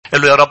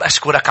قل له يا رب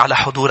أشكرك على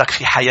حضورك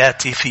في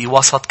حياتي في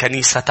وسط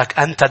كنيستك.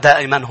 أنت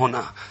دائما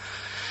هنا.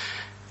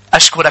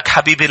 أشكرك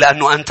حبيبي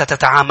لأنه أنت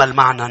تتعامل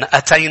معنا.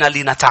 أتينا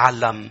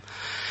لنتعلم.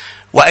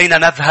 وأين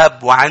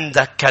نذهب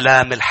وعندك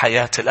كلام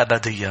الحياة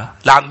الأبدية.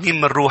 لعند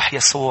مين من روح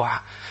يسوع.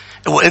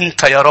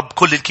 وأنت يا رب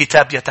كل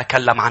الكتاب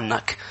يتكلم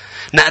عنك.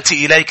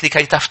 نأتي إليك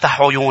لكي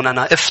تفتح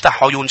عيوننا.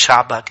 افتح عيون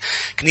شعبك.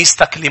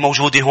 كنيستك اللي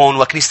موجودة هون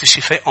وكنيسة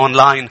الشفاء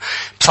أونلاين.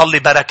 بصلي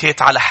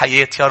بركات على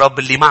حياة يا رب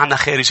اللي معنا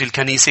خارج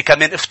الكنيسة.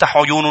 كمان افتح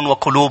عيونهم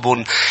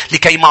وقلوبهم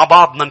لكي مع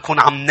بعضنا نكون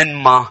عم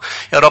ننمى.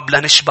 يا رب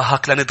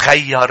لنشبهك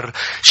لنتغير.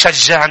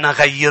 شجعنا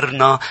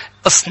غيرنا.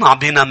 اصنع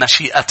بنا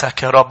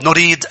مشيئتك يا رب.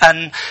 نريد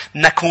أن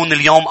نكون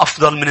اليوم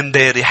أفضل من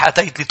امبارح.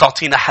 أتيت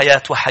لتعطينا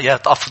حياة وحياة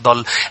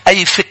أفضل.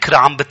 أي فكرة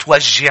عم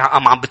بتوجع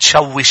أم عم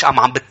بتشوش أم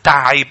عم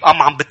بتتعب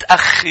أم عم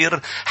بتأخر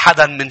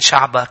حدا من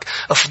شعبك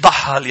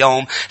افضحها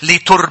اليوم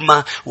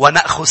لترمى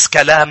ونأخذ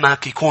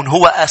كلامك يكون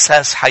هو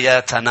أساس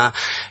حياتنا.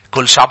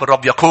 كل شعب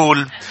الرب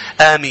يقول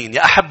آمين.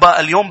 يا أحبة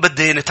اليوم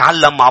بدي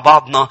نتعلم مع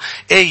بعضنا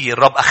أي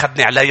الرب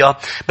أخذني عليها.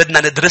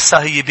 بدنا ندرسها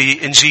هي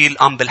بإنجيل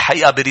أم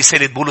بالحقيقة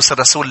برسالة بولس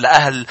الرسول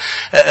لأهل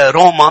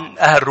روما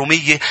أهل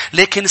رومية.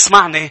 لكن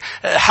اسمعني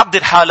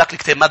حضر حالك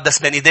الكتاب المقدس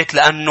بين يديك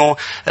لأنه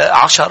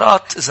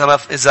عشرات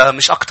إذا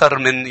مش أكتر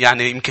من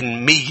يعني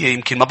يمكن 100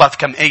 يمكن ما بعرف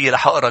كم آية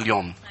رح أقرأ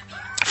اليوم.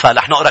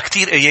 فرح نقرأ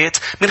كتير آيات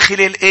من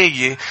خلال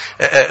آية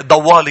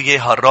ضوالي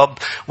إياها الرب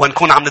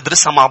ونكون عم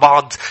ندرسها مع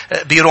بعض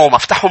بروما.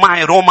 افتحوا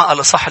معي روما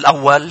الإصحاح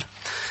الأول.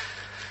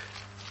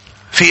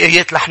 في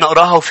آيات رح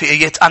نقراها وفي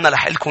آيات أنا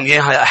رح لكم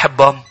إياها يا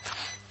أحبة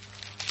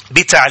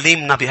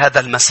بتعليمنا بهذا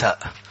المساء.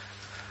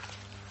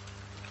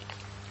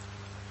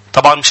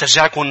 طبعا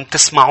مشجعكم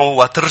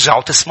تسمعوا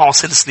وترجعوا تسمعوا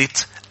سلسلة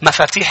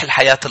مفاتيح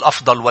الحياة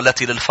الأفضل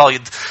والتي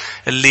للفائض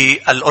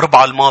اللي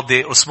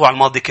الأسبوع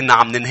الماضي كنا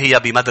عم ننهيها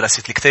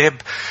بمدرسة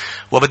الكتاب.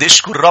 وبدي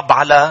أشكر الرب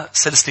على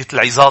سلسلة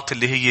العظات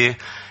اللي هي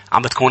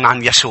عم بتكون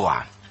عن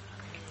يشوع.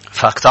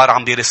 فكتار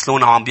عم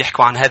بيرسلونا وعم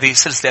بيحكوا عن هذه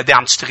السلسلة قد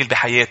عم تشتغل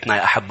بحياتنا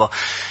يا أحبة.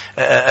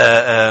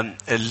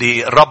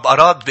 اللي الرب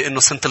أراد بأنه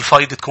سنة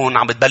الفائض تكون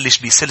عم بتبلش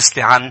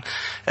بسلسلة عن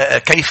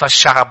كيف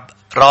الشعب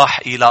راح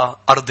إلى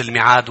أرض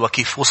الميعاد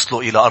وكيف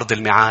وصلوا إلى أرض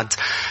الميعاد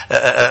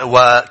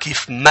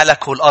وكيف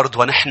ملكوا الأرض.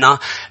 ونحن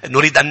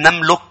نريد أن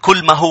نملك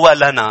كل ما هو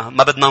لنا.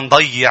 ما بدنا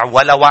نضيع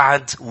ولا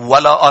وعد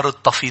ولا أرض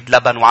تفيض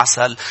لبن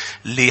وعسل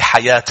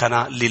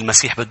لحياتنا اللي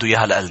المسيح بده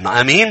إياها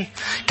لنا. آمين.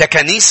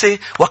 ككنيسة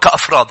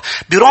وكأفراد.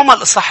 بروما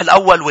الإصحاح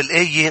الأول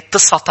والآية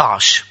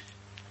 19.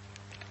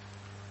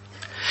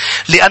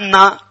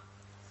 لأن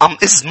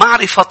إذ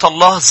معرفة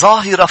الله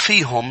ظاهرة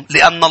فيهم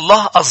لأن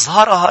الله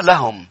أظهرها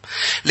لهم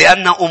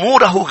لأن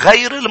أموره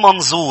غير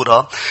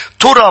المنظورة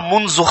ترى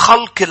منذ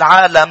خلق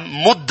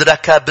العالم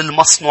مدركة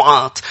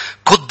بالمصنوعات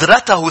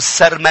قدرته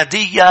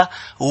السرمدية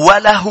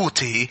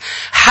ولاهوته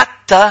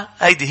حتى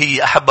هيدي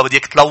هي أحبة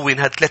بديك تلون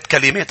هاد 3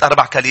 كلمات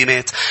 4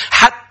 كلمات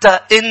حتى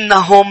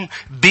إنهم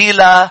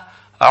بلا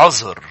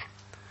عذر.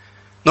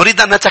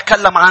 نريد أن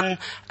نتكلم عن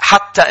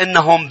حتى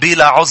إنهم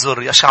بلا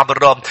عذر يا شعب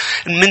الرب.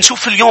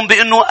 منشوف اليوم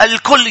بأنه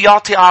الكل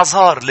يعطي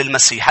أعذار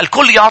للمسيح.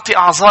 الكل يعطي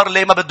أعذار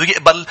ليه ما بده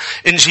يقبل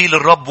إنجيل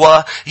الرب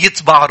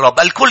ويتبع الرب.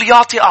 الكل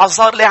يعطي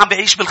أعذار ليه عم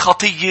بيعيش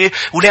بالخطية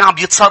وليه عم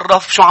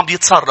بيتصرف شو عم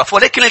بيتصرف.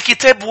 ولكن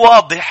الكتاب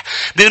واضح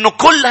بأنه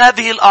كل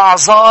هذه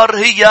الأعذار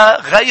هي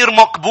غير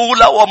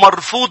مقبولة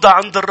ومرفوضة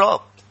عند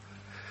الرب.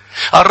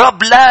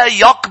 الرب لا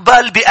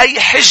يقبل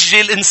بأي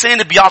حجة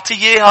الإنسان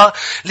بيعطيها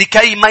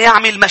لكي ما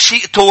يعمل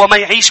مشيئته وما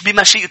يعيش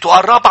بمشيئته.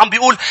 الرب عم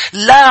بيقول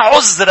لا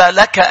عذر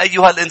لك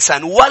أيها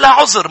الإنسان. ولا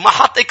عذر. ما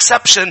حط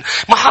exception.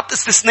 ما حط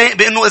استثناء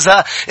بأنه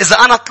إذا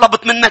أنا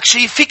طلبت منك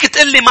شيء فيك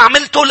تقلي ما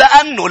عملته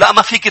لأنه لا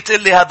ما فيك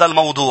تقلي هذا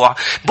الموضوع.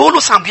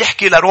 بولس عم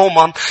بيحكي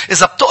لروما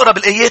إذا بتقرأ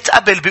بالآيات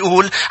قبل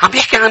بيقول عم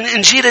بيحكي عن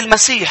إنجيل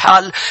المسيح.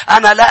 قال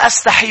أنا لا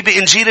أستحي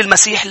بإنجيل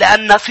المسيح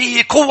لأن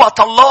فيه قوة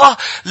الله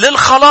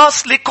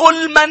للخلاص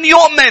لكل من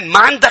يؤمن. ما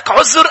عندك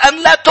عذر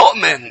أن لا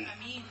تؤمن.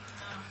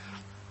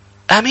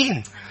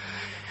 آمين.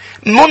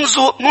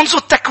 منذ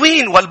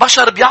التكوين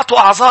والبشر بيعطوا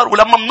أعذار.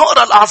 ولما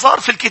بنقرأ الأعذار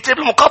في الكتاب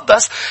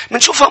المقدس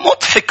بنشوفها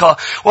مضحكة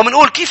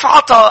وبنقول كيف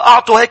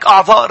أعطوا هيك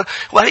أعذار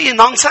وهي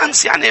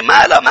نونسنس يعني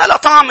ما لا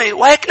طعمة.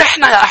 وهيك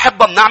نحن يا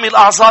أحبة بنعمل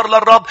أعذار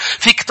للرب.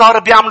 في كتار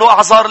بيعملوا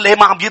أعذار ليه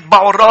ما عم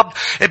يتبعوا الرب.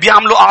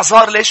 بيعملوا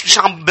أعذار ليش مش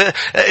عم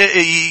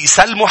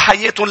يسلموا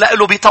حياتهم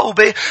لإله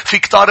بتوبة. في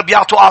كتار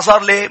بيعطوا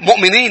أعذار ليه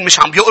مؤمنين مش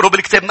عم بيقروا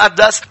بالكتاب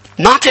المقدس.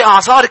 نعطي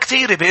أعذار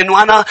كتيرة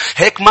بأنه أنا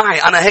هيك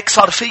معي أنا هيك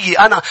صار فيي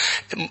أنا.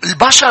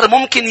 البشر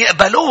ممكن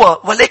يقبلوها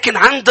ولكن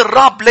عند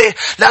الرب ليه؟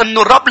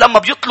 لأنه الرب لما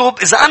بيطلب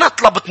إذا أنا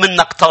طلبت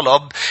منك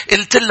طلب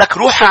قلت لك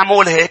روح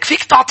اعمل هيك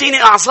فيك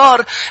تعطيني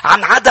أعذار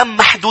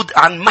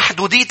عن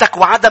محدوديتك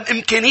وعدم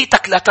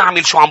إمكانيتك لا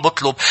تعمل شو عم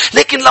بطلب.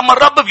 لكن لما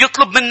الرب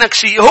بيطلب منك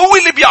شيء هو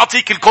اللي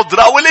بيعطيك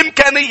القدرة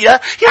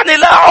والإمكانية يعني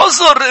لا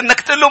عذر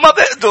إنك تقول له ما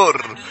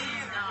بقدر.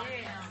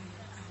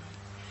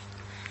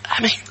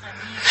 آمين.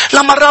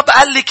 لما الرب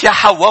قال لك يا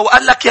حواء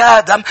وقال لك يا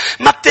آدم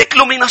ما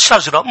بتاكلوا من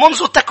الشجرة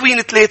منذ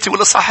تكوين 3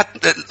 والإصحاح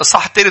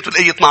الثالث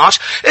والآية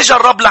 12. اجى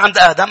الرب لعند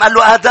آدم قال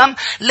له آدم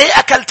ليه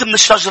أكلت من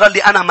الشجرة اللي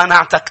أنا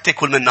منعتك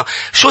تاكل منها؟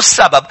 شو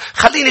السبب؟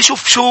 خليني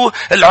شوف شو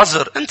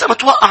العذر. أنت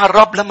متوقع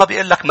الرب لما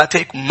بيقول لك ما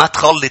تاكل ما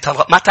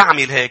تخلط ما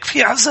تعمل هيك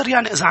في عذر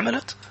يعني إذا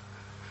عملت؟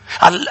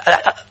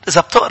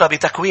 إذا بتقرأ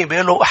بتكوين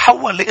بيقول له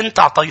حواء اللي أنت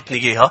عطيتني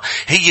إياها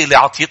هي اللي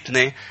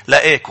عطيتني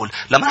لآكل.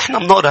 لما إحنا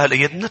بنقرأ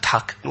هالآية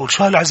بنضحك نقول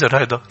شو هالعذر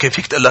هيدا؟ كان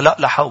فيك تقول لا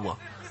لحواء.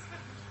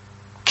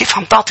 كيف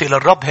عم تعطي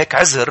للرب هيك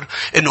عذر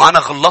إنه أنا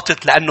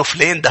غلطت لأنه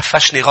فلان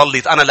دفشني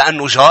غلط، أنا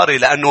لأنه جاري،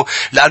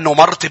 لأنه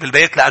مرتي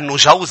بالبيت، لأنه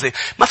جوزي.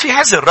 ما في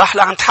عذر. راح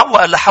لعند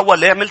حواء قال لحواء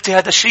ليه عملتي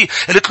هذا الشيء؟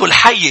 قلت له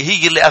الحية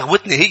هي اللي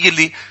أغوتني، هي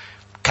اللي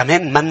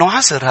كمان منه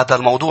عذر هذا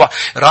الموضوع.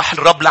 راح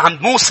الرب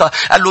لعند موسى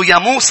قال له يا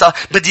موسى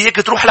بدي اياك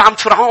تروح لعند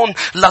فرعون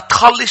لا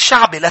تخلي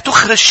الشعب لا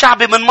تخرج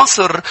الشعب من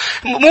مصر.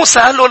 موسى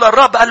قال له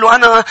للرب قال له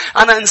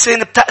انا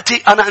انسان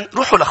بتأتي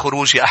روحوا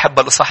لخروج يا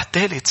احبة الإصحاح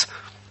الثالث.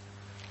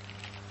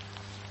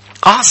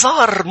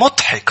 اعذار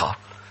مضحكة.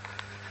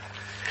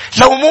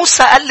 لو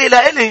موسى قال لي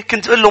لإلي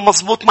كنت اقول له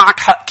مزبوط معك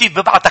حق، كيف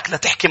ببعتك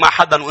لتحكي مع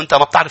حدا وانت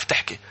ما بتعرف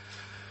تحكي؟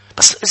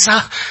 بس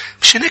إذا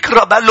مش هيك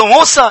الرب قال له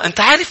موسى أنت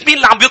عارف مين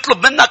اللي عم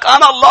بيطلب منك؟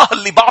 أنا الله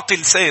اللي بعطي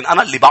لسان،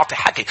 أنا اللي بعطي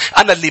حكي،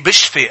 أنا اللي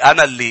بشفي،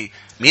 أنا اللي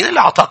مين اللي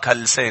عطاك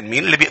هاللسان؟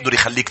 مين اللي بيقدر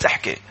يخليك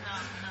تحكي؟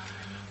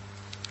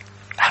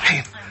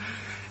 آمين.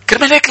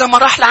 كرمال هيك لما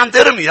راح لعند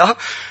إرميا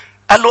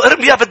قال له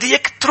إرميا بدي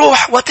إياك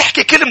تروح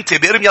وتحكي كلمتي.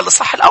 بإرميا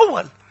الإصحاح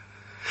الأول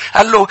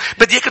قال له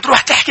بدي إياك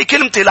تروح تحكي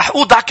كلمتي رح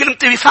أوضع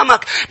كلمتي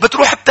بفمك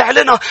بتروح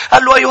بتعلنها.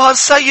 قال له أيها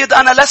السيد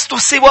أنا لست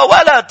سوى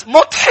ولد.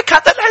 مضحك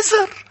هذا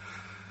العذر.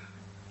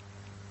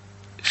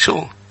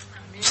 شو؟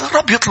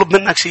 الرب يطلب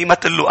منك شيء ما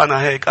تقول له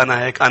أنا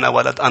هيك أنا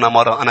ولد أنا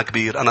مرة أنا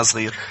كبير أنا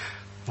صغير.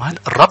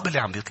 الرب اللي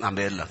عم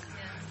بيقول لك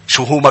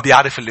شو هو ما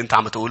بيعرف اللي أنت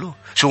عم تقوله؟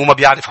 شو هو ما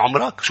بيعرف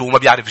عمرك؟ شو هو ما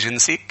بيعرف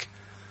جنسك؟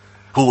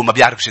 هو ما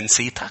بيعرف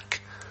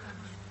جنسيتك؟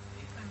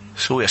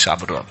 شو يا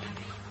شعب الرب؟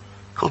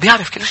 هو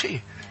بيعرف كل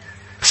شيء.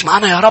 بس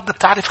معنا يا رب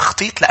بتعرف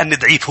خطيت لأن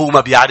ضعيف. هو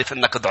ما بيعرف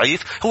إنك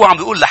ضعيف. هو عم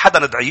بيقول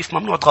لحدا ضعيف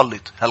ممنوع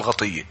تغلط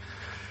هالغطية.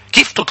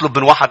 كيف تطلب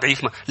من واحد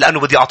ضعيف لأنه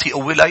بدي أعطيه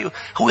قوة؟ لا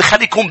هو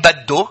يخلي يكون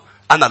بده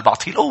أنا اللي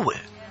بعطيه القوة.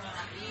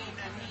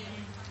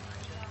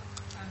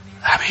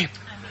 آمين.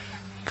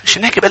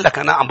 عشان هيك بقول لك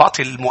أنا عم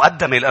بعطي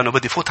المقدمة لأنه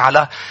بدي فوت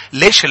على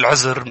ليش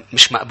العذر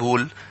مش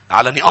مقبول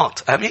على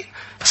نقاط. آمين.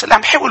 بس اللي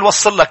عم حاول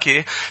وصل لك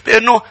إيه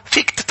بأنه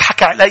فيك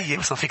تضحك علي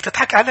بس ما فيك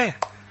تضحك عليه.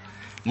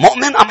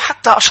 مؤمن أم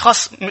حتى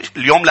أشخاص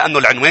اليوم لأنه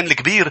العنوان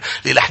الكبير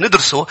اللي رح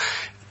ندرسه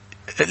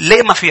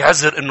ليه ما في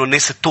عذر إنه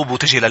الناس تتوب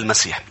وتجي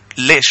للمسيح؟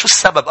 ليه؟ شو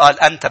السبب؟ قال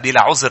أنت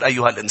بلا عذر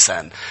أيها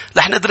الإنسان.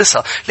 رح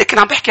ندرسها. لكن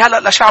عم بحكي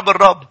هلأ لشعب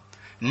الرب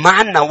ما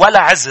عنا ولا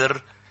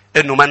عذر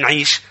إنه ما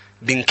نعيش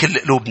بين كل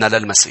قلوبنا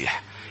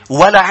للمسيح،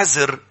 ولا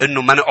عذر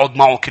إنه ما نقعد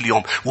معه كل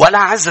يوم، ولا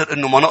عذر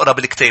إنه ما نقرأ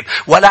بالكتاب،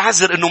 ولا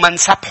عذر إنه ما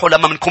نسبحه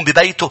لما منكون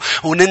ببيته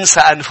وننسى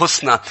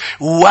أنفسنا،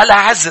 ولا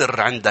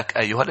عذر عندك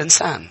أيها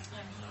الإنسان.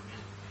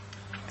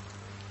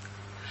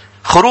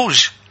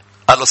 خروج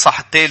الإصحاح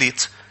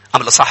الثالث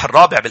أم الإصحاح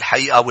الرابع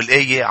بالحقيقة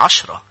والآية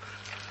 10.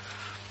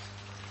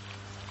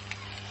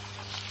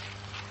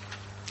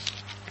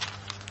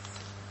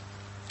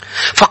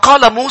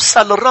 فقال موسى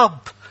للرب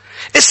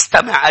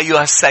استمع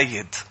أيها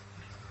السيد،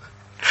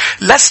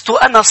 لست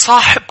أنا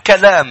صاحب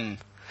كلام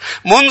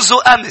منذ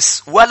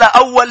أمس ولا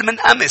أول من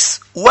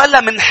أمس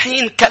ولا من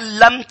حين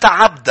كلمت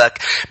عبدك،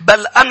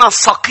 بل أنا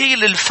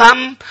ثقيل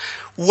الفم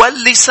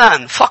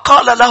واللسان.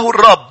 فقال له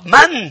الرب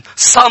من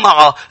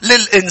صنع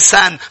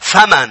للإنسان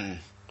فمن؟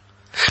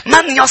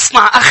 من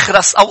يصنع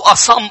أخرس أو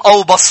أصم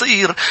أو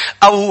بصير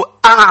أو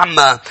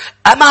أعمى؟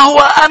 أما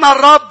هو أنا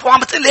الرب؟ وعم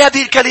بتقول لي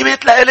هذه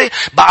الكلمات لإلي.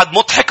 بعد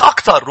مضحك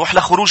أكتر روح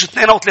لخروج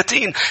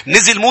 32.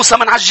 نزل موسى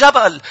من على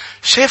الجبل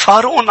شاف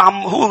هارون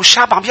هو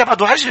الشعب عم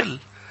يبعدوا عجل.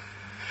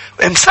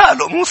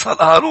 امسأله موسى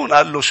هارون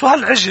قال له شو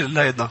هالعجل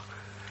هيدا؟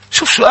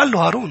 شوف شو قال له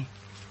هارون.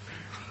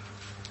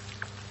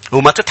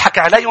 وما تضحك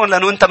عليهم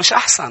لأنه أنت مش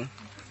أحسن.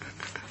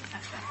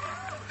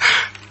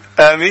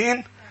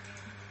 آمين.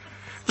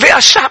 ليه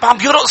الشعب عم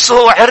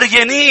بيرقصوا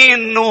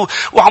عريانين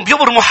وعم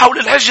بيبرموا حول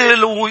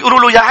العجل ويقولوا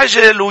له يا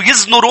عجل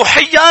ويزنوا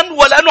روحيا؟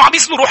 ولأنه عم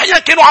يزنوا روحيا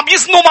كانوا عم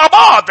يزنوا مع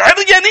بعض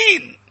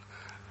عريانين.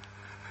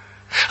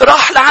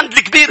 راح لعند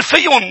الكبير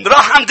فيهم،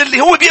 راح عند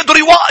اللي هو بيقدر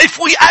يوقف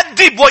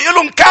ويأدب ويقول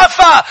لهم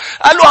كافة.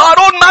 قال له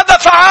هارون ماذا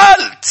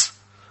فعلت؟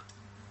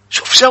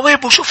 شوف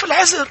جوابه، شوف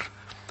العذر.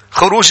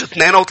 خروج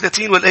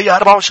 32 والآية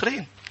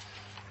 24.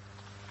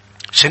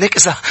 عشان هيك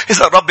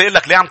إذا الرب يقول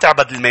لك ليه عم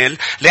تعبد المال،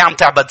 ليه عم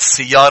تعبد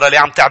السيارة، ليه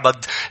عم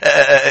تعبد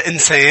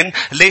إنسان،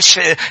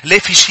 ليه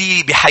في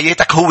شيء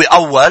بحياتك هو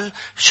أول،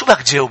 شو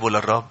بدك تجاوبه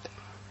للرب؟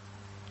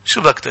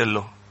 شو بدك تقول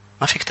له؟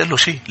 ما فيك تقول له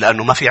شيء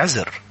لأنه ما في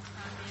عذر،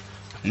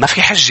 ما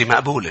في حجة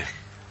مقبولة.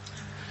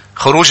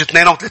 خروج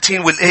 32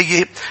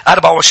 والآية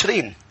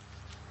 24.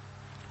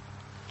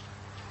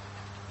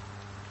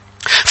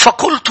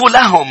 فقلت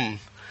لهم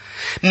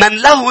من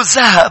له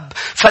ذهب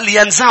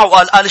فلينزعه.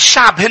 قال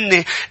الشعب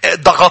هن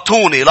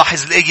ضغطوني.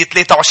 لاحظ الآية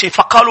 23.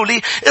 فقالوا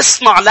لي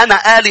اصنع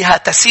لنا آلهة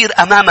تسير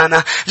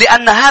أمامنا،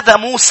 لأن هذا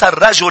موسى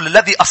الرجل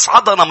الذي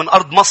أصعدنا من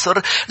أرض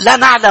مصر لا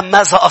نعلم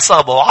ماذا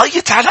أصابه.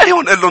 عيط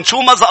عليهم قال لهم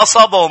شو ماذا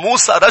أصابه؟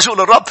 موسى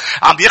رجل الرب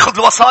عم بياخذ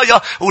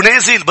الوصايا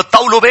ونازل.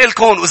 بتطولوا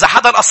بالكم، وإذا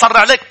حدا أصر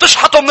عليك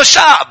تشحطوا من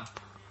الشعب.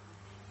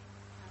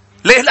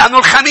 ليه؟ لأنه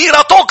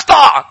الخميرة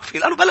تقطع.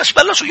 لأنه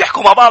بلشوا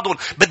يحكوا مع بعضهم.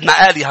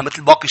 بدنا آلهة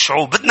مثل باقي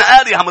الشعوب،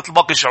 بدنا آلهة مثل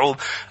باقي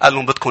الشعوب. قال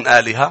لهم بدكم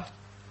آلهة؟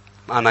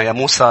 أنا يا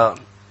موسى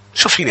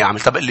شو فيني أعمل؟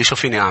 طب قل لي شو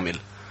فيني أعمل؟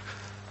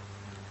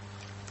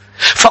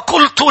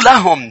 فقلت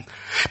لهم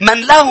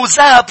من له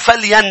ذهب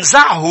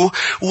فلينزعه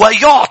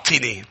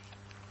ويعطني.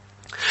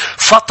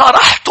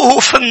 فطرحته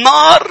في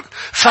النار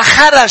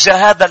فخرج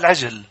هذا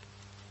العجل.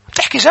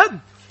 بتحكي جد؟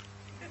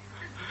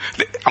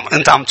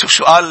 أنت عم تشوف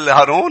شو قال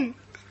هارون؟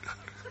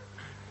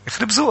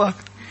 يخرب ذوقك.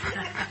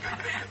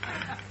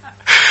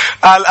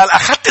 قال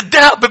أخذت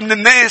الذهب من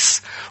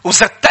الناس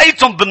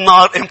وزتيتهم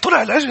بالنار.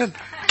 طلع العجل.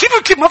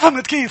 كيف ما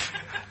فهمت كيف؟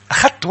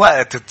 أخذت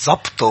وقت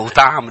تزبطه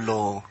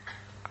وتعمله.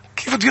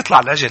 كيف بده يطلع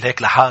العجل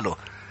هيك لحاله؟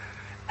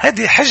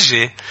 هذه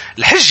حجة.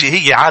 الحجة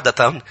هي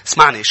عادة،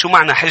 اسمعني، شو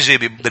معنى حجة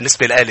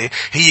بالنسبة لآلي؟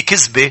 هي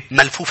كذبة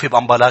ملفوفة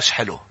بأمبلاج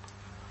حلو.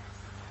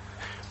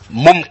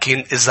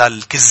 ممكن إذا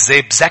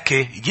الكذاب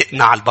ذكي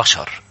يقنع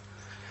البشر،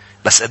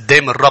 بس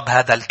قدام الرب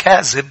هذا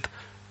الكاذب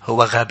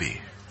هو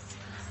غبي.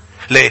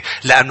 ليه؟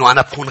 لأنه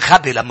أنا بكون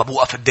غبي لما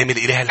بوقف قدام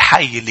الإله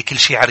الحي اللي كل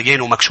شيء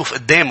عريان ومكشوف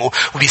قدامه،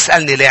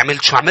 وبيسألني ليه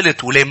عملت شو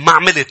عملت وليه ما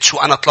عملت شو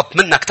أنا طلبت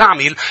منك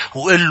تعمل،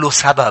 وقل له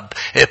سبب.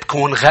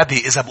 بكون غبي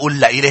إذا بقول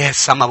لإله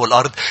السماء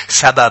والأرض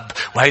سبب.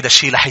 وهيدا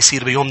الشيء رح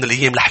يصير بيوم من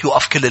الأيام. رح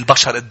يوقف كل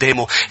البشر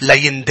قدامه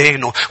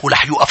ليندانوا،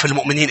 ورح يوقف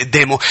المؤمنين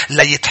قدامه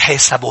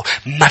ليتحاسبوا.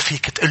 ما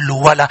فيك تقول له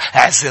ولا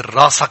اعزر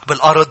راسك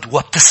بالأرض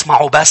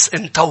وبتسمعه بس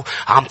أنت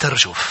وعم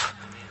ترجف.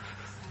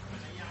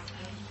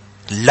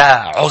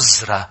 لا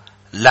عذر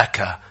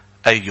لك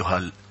أيها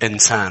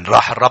الإنسان.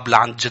 راح الرب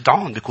لعند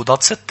جدعون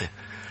بكودات 6.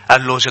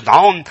 قال له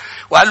جدعون،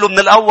 وقال له من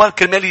الأول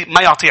كرمالي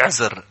ما يعطي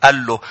عذر،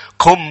 قال له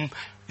قم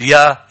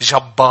يا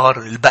جبار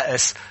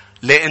البأس.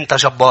 ليه أنت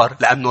جبار؟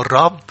 لأنه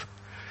الرب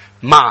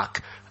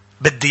معك.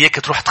 بدي إياك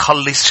تروح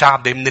تخلص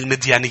شعبي من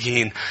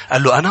المديانيين.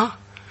 قال له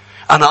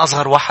أنا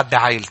أصغر واحد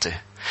بعائلتي.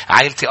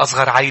 عائلتي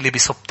أصغر عائلة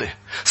بسبطي.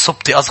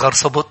 سبطي أصغر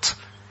سبط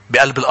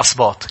بقلب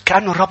الأسباط.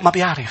 كأنه الرب ما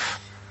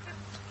بيعرف.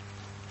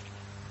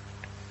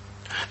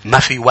 ما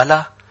في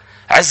ولا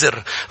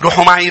عذر.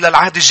 روحوا معي إلى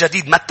العهد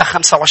الجديد، متى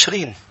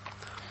 25.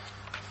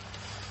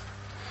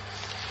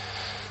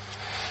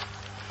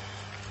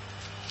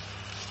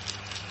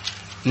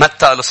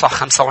 متى الإصحاح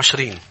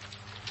 25.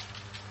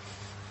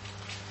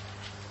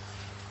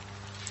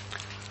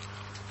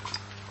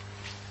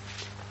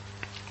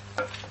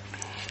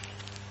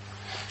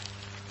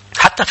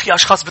 حتى في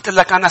أشخاص بتقول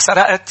لك أنا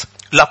سرقت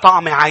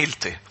لطعم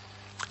عائلتي.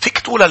 فيك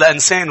تقولها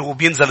لإنسان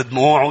وبينزل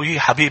دموعه، يا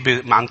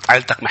حبيبي مع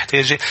عائلتك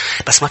محتاجة،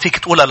 بس ما فيك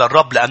تقولها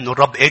للرب، لأنه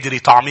الرب قادر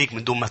يطعميك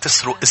من دون ما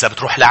تسرق إذا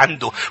بتروح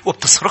لعنده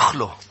وبتصرخ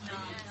له.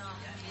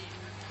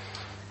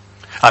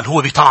 قال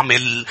هو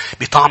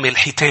بيطعم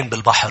الحيتان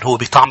بالبحر، هو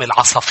بيطعم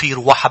العصافير،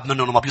 وواحد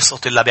منهم ما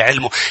بيسقط إلا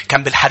بعلمه.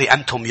 كان بالحري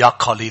أنتم يا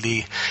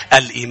قليلي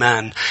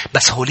الإيمان.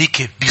 بس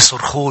هوليك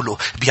بيصرخوا له،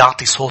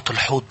 بيعطي صوت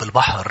الحوت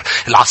بالبحر.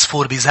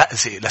 العصفور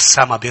بيزقزق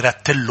للسما،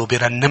 بيرتله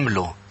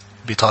بيرنمله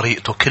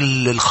بطريقته.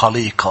 كل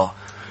الخليقة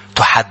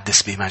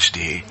تحدث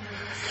بمجده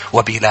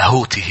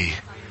وبلاهوته.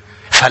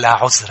 فلا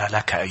عذر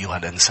لك أيها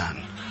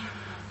الإنسان.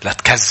 لا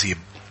تكذب.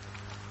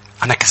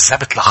 أنا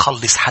كذبت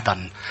لخلص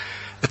حدا،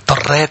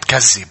 اضطريت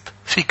كذب.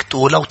 فيك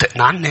تقول لو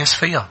تقنع الناس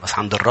فيها، بس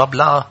عند الرب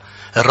لا.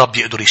 الرب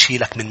يقدر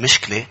يشيلك من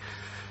مشكلة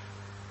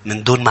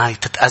من دون ما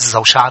تتأذى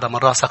وشعرة من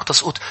راسك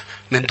تسقط،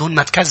 من دون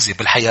ما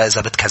تكذب. الحقيقة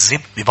إذا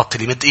بتكذب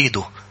بيبطل يمد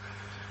إيده،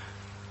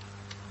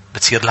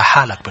 بتصير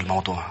لحالك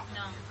بالموضوع.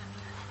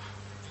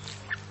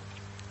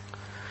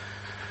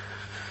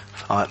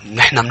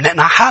 نحن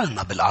منقنع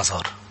حالنا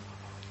بالأعذار.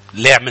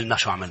 ليه عملنا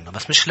شو عملنا،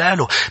 بس مش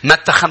لاله.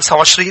 متى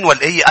 25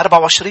 والآية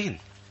 24.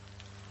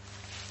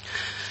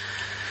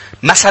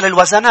 مثل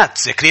الوزنات.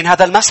 ذكرين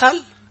هذا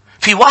المثل؟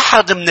 في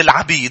واحد من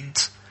العبيد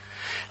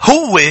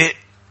هو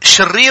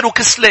شرير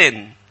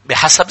وكسلان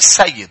بحسب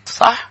السيد،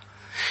 صح؟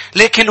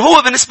 لكن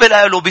هو بالنسبة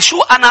له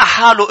بشو أنا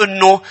حاله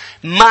إنه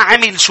ما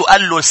عمل شو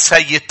قال له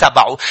السيد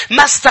تبعه،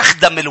 ما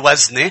استخدم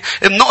الوزنة.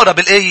 بنقرأ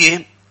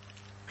بالآية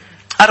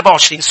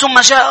 24. ثم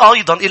جاء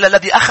أيضا إلى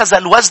الذي أخذ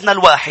الوزن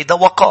الواحد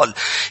وقال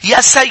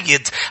يا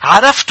سيد،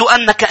 عرفت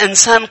أنك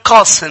إنسان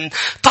قاس،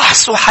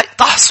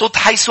 تحصد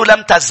حيث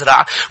لم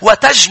تزرع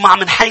وتجمع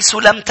من حيث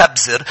لم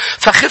تبذر،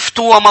 فخفت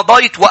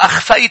ومضيت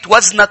وأخفيت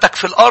وزنتك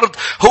في الأرض،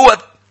 هو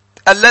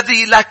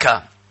الذي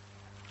لك.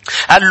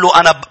 قال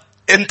له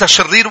أنت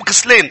شرير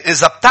وكسلان.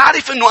 إذا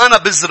بتعرف أنه أنا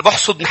بذر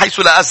بحصد من حيث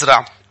لا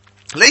أزرع.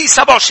 لي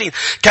 27.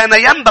 كان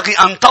ينبغي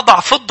أن تضع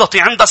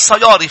فضتي عند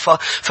الصيارفة،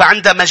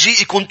 فعند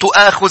مجيئي كنت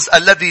آخذ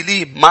الذي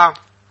لي مع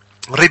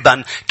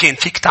ربا. كان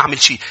فيك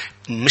تعمل شيء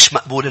مش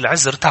مقبول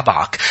العذر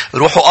تبعك.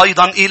 روحوا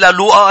أيضا إلى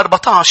لوقا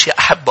 14 يا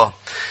أحبة.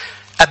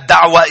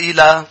 الدعوة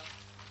إلى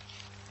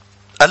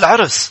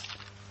العرس.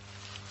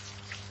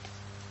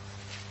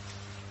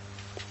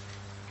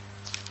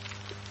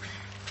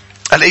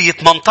 الآية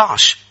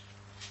 18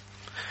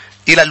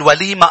 إلى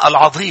الوليمة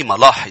العظيمة.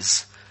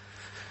 لاحظ: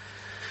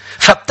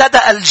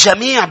 فابتدأ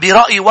الجميع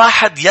برأي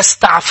واحد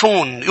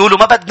يستعفون، يقولوا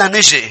ما بدنا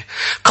نجي.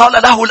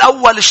 قال له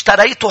الأول: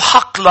 اشتريت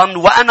حقلا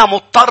وأنا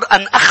مضطر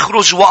أن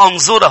أخرج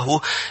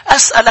وأنظره،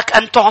 أسألك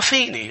أن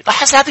تعفيني.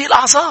 لاحظ هذه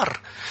الأعذار،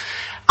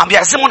 عم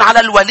يعزمون على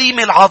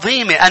الوليمة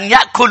العظيمة أن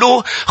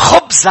يأكلوا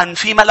خبزا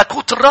في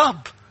ملكوت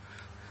الرب.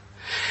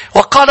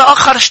 وقال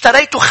آخر: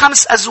 اشتريت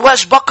 5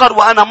 أزواج بقر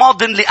وأنا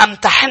ماض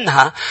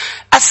لأمتحنها،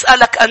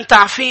 أسألك أن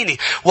تعفيني.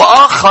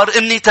 وآخر: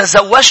 إني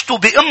تزوجت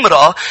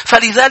بامرأة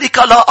فلذلك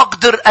لا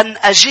أقدر أن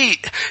أجيء.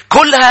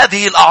 كل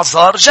هذه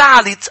الأعذار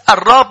جعلت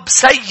الرب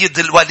سيد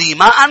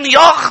الوليمة أن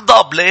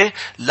يغضب. ليه؟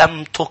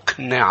 لم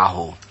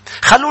تقنعه.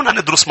 خلونا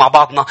ندرس مع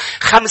بعضنا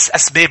 5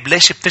 أسباب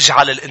ليش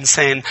بتجعل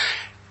الإنسان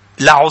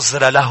لا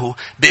عذر له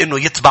بأنه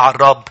يتبع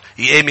الرب،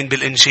 يؤمن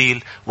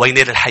بالإنجيل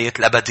وينال الحياة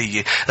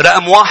الأبدية.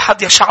 رقم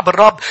 1 يا شعب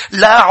الرب: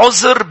 لا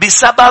عذر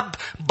بسبب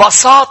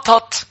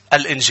بساطة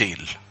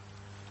الإنجيل.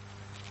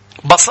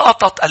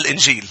 بساطة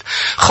الإنجيل.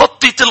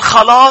 خطة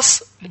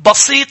الخلاص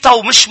بسيطة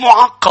ومش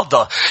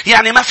معقدة.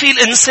 يعني ما في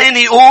الإنسان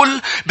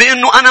يقول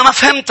بأنه أنا ما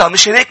فهمتها،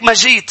 مش هيك ما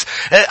جيت،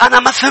 أنا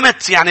ما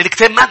فهمت، يعني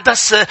الكتاب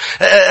المقدس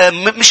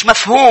مش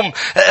مفهوم،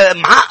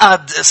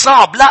 معقد،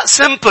 صعب. لا،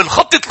 سيمبل.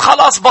 خطة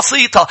الخلاص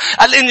بسيطة.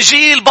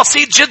 الإنجيل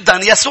بسيط جدا.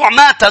 يسوع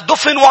مات،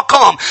 دفن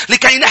وقام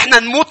لكي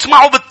نحن نموت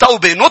معه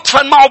بالتوبة،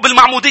 ندفن معه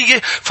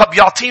بالمعمودية،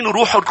 فبيعطينا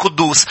روحه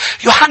القدوس.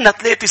 يوحنا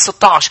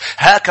 3:16.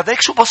 هكذا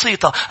شو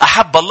بسيطة: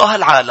 أحب الله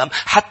العالم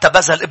حتى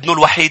بذل ابنه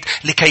الوحيد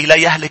لكي لا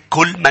يهلك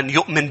كل من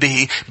يؤمن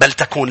به بل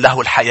تكون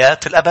له الحياة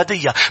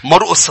الأبدية.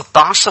 مرقس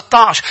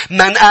 16:16.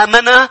 من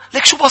آمن،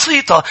 لك شو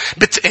بسيطة،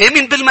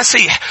 بتآمن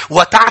بالمسيح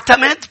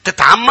وتعتمد،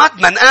 تتعمد.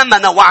 من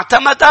آمن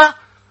واعتمد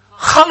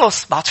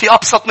خلص. بعد في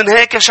أبسط من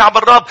هيك يا شعب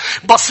الرب؟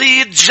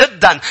 بسيط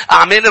جدا.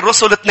 أعمال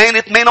الرسل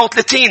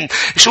 2:38.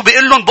 شو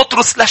بيقول لهم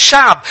بطرس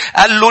للشعب؟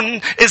 قال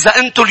لهم: إذا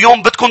أنتوا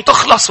اليوم بدكم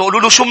تخلصوا،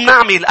 قولوا له شو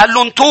بنعمل؟ قال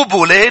لهم: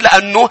 توبوا. ليه؟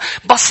 لأنه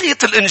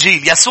بسيط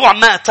الإنجيل. يسوع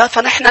مات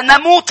فنحن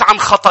نموت عن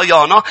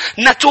خطايانا،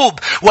 نتوب.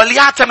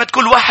 وليعتمد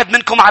كل واحد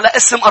منكم على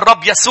اسم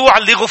الرب يسوع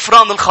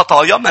لغفران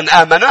الخطايا. من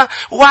آمن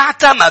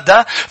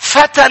واعتمد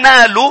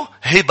فتنالوا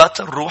هبة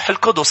الروح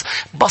القدس.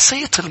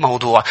 بسيط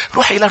الموضوع.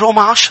 روح إلى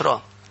روما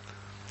 10.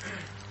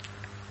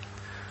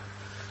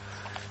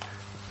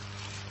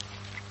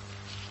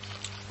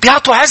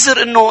 بيعطوا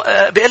عذر انه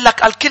بيقول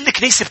لك كل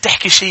كنيسة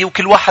بتحكي شيء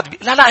وكل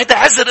واحد لا هذا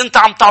عذر انت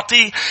عم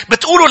تعطيه.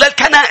 بتقوله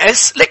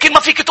للكنائس لكن ما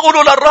فيك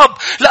تقوله للرب،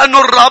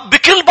 لانه الرب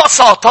بكل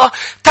بساطة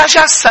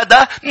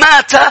تجسد،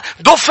 مات،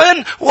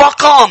 دفن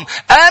وقام.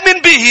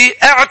 آمن به،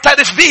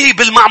 اعترف به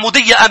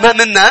بالمعمودية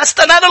امام الناس،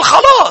 تنال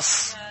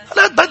الخلاص.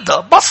 لا بدها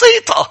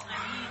بسيطة.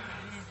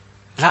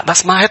 لا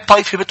بس ما هي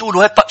الطائفة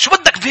بتقولوا شو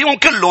بدك فيهم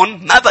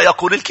كلهم؟ ماذا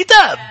يقول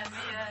الكتاب؟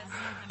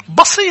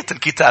 بسيط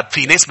الكتاب.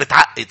 في ناس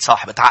بتعقد،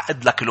 صح،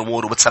 بتعقد لك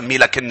الأمور وبتسمي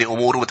لك إني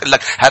أمور وبتقول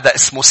لك هذا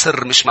اسمه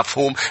سر مش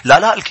مفهوم.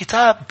 لا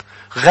الكتاب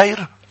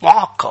غير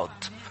معقد.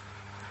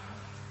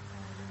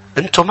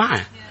 أنتوا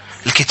معي؟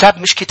 الكتاب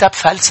مش كتاب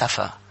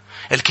فلسفة.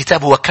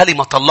 الكتاب هو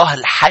كلمة الله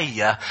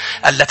الحية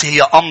التي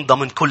هي أمضى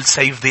من كل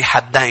سيف ذي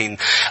حدين.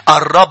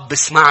 الرب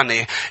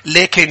اسمعني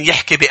لكن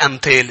يحكي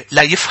بأمثال،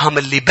 لا يفهم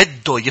اللي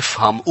بده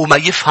يفهم وما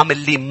يفهم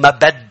اللي ما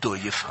بده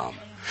يفهم.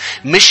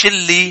 مش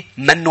اللي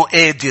منه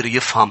قادر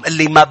يفهم،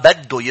 اللي ما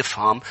بده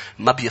يفهم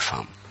ما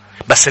بيفهم.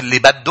 بس اللي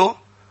بده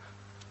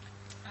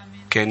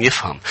كان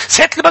يفهم.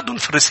 ساعات اللي بدهم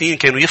الفريسيين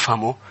كانوا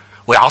يفهموا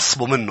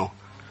ويعصبوا منه،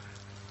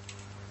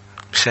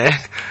 مش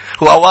هيك؟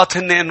 وأوقات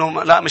هن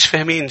إنه لا مش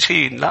فاهمين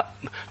شيء. لا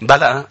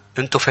بلا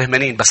أنتوا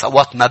فاهمين، بس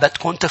أوقات ما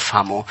بدكم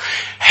تفهموا.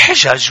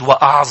 حجج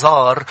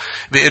وأعذار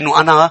بأنه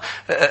أنا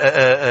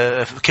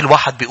كل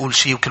واحد بيقول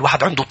شيء وكل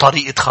واحد عنده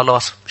طريقة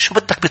خلاص. شو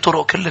بدك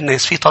بطرق كل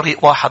الناس؟ في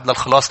طريق واحد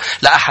للخلاص.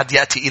 لا أحد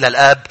يأتي إلى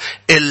الآب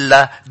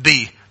إلا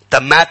به.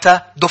 مات،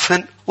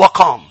 دفن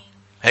وقام.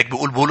 هيك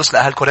بيقول بولس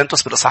لأهل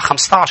كورنثوس بالإصحاح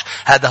 15.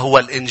 هذا هو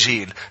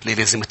الإنجيل اللي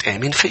لازم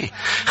تآمن فيه.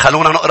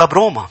 خلونا نقرأ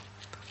بروما.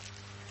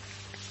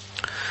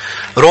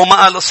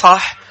 روما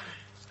الإصحاح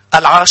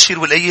 10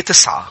 والآية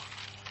 9.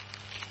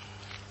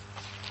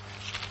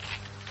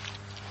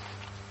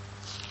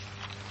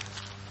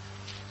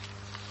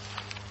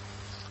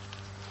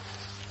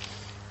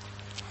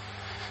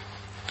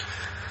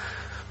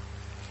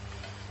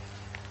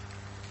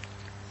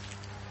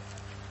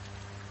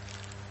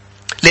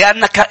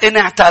 لأنك إن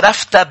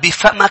اعترفت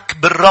بفمك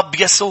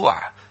بالرب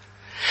يسوع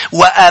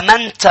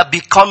وآمنت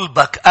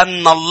بقلبك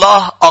أن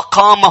الله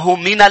أقامه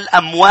من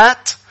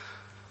الأموات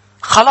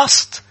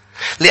خلصت.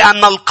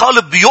 لأن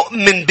القلب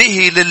يؤمن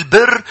به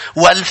للبر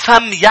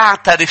والفم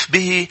يعترف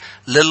به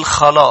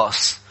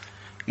للخلاص.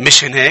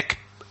 مش هيك؟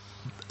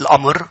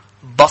 الأمر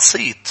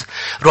بسيط.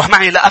 روح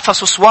معي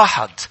لأفسس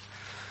 1.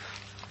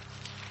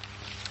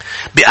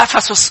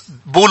 بأفسس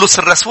بولس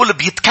الرسول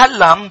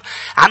بيتكلم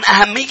عن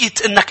أهمية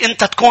أنك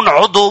أنت تكون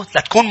عضو،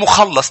 لتكون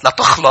مخلص،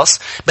 لتخلص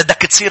بدك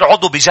تصير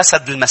عضو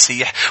بجسد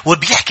المسيح.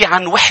 وبيحكي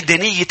عن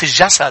وحدانية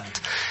الجسد.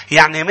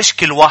 يعني مش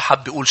كل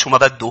واحد بيقول شو ما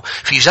بده.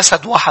 في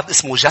جسد واحد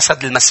اسمه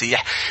جسد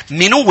المسيح.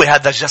 من هو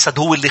هذا الجسد؟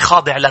 هو اللي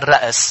خاضع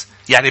للرأس.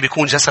 يعني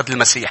بيكون جسد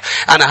المسيح.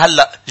 أنا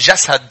هلأ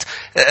جسد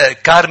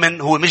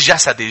كارمن هو مش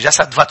جسدي.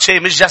 جسد فاتشي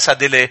مش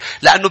جسدي. ليه؟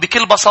 لأنه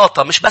بكل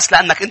بساطة مش بس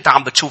لأنك أنت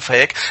عم بتشوف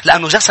هيك،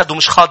 لأنه جسده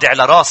مش خاضع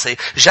لراسي،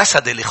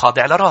 جسدي اللي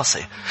خاضع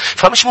لراسي.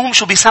 فمش مهم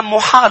شو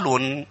بيسموا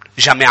حالهم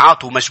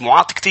جامعات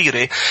ومجموعات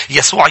كتيرة.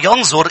 يسوع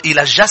ينظر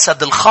إلى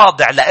الجسد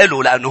الخاضع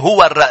لإله لأنه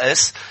هو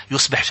الرأس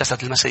يصبح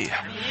جسد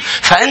المسيح.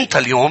 فأنت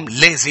اليوم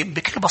لازم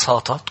بكل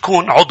بساطة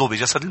تكون عضو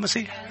بجسد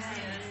المسيح.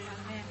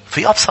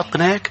 في أبسط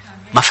من هيك؟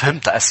 ما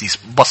فهمت أسيس.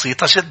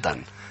 بسيطة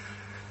جدا.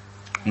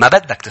 ما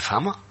بدك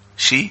تفهمها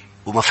شيء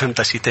وما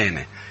فهمت شيء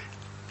تاني.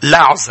 لا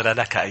عذر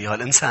لك أيها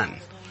الإنسان.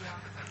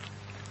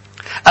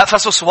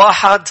 أفسس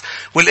 1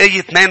 والآية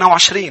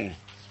 22.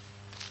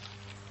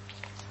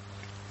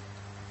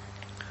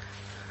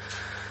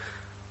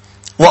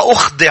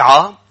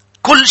 وأخضع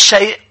كل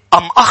شيء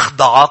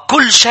أخضع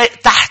كل شيء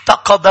تحت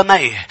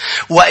قدميه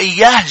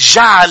وإياه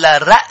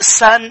جعل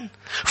رأسا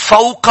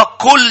فوق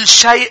كل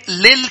شيء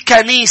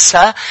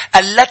للكنيسة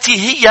التي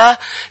هي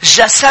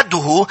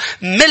جسده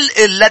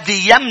ملء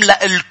الذي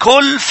يملأ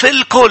الكل في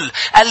الكل.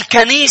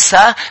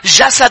 الكنيسة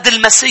جسد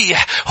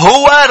المسيح.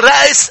 هو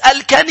رأس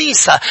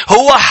الكنيسة.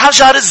 هو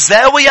حجر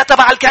الزاوية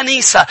تبع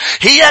الكنيسة.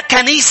 هي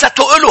كنيسة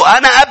له.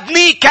 أنا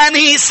أبني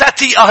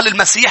كنيستي أهل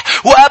المسيح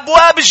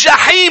وأبواب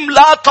الجحيم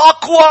لا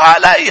تقوى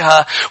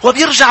عليها.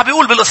 وبيرجع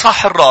بيقول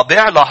بالإصحاح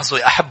 4. لاحظوا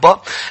يا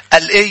أحبة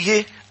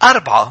الآية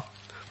 4.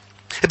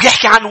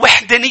 بيحكي عن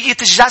وحدانية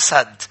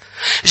الجسد.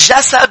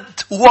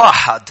 جسد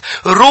واحد،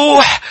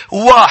 روح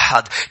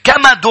واحد،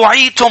 كما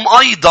دعيتم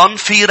أيضا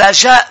في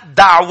رجاء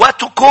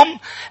دعوتكم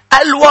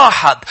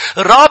الواحد.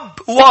 رب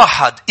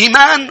واحد،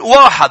 إيمان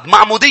واحد،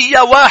 معمودية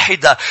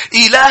واحدة،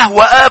 إله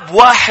وآب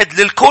واحد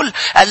للكل،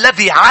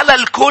 الذي على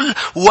الكل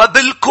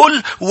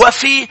وبالكل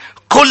وفي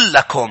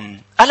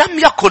كلكم. ألم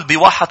يقل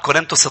بواحد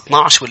كورنثوس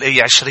 12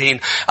 والآية 20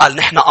 قال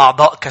نحن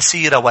أعضاء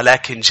كثيرة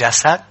ولكن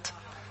جسد؟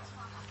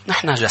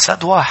 نحن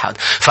جسد واحد.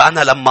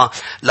 فأنا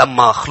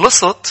لما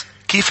خلصت،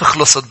 كيف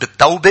خلصت؟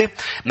 بالتوبة،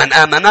 من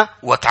آمن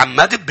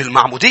وتعمد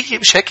بالمعمودية.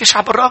 مش هيك يا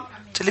شعب الرب؟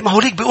 اللي ما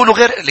هو ليك بيقولوا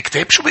غير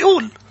الكتاب شو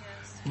بيقول.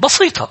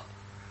 بسيطة.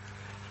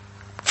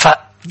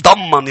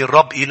 فضمني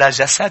الرب إلى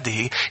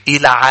جسده،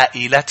 إلى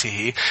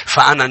عائلته.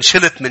 فأنا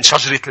انشلت من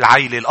شجرة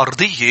العائلة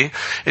الأرضية،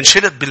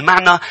 انشلت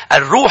بالمعنى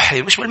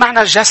الروحي مش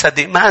بالمعنى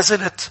الجسدي.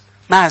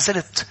 ما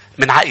زلت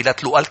من عائلة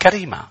لوقا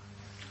الكريمة.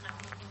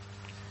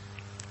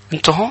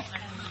 انتهوا؟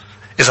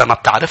 إذا ما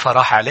بتعرفها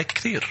راح عليك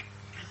كثير.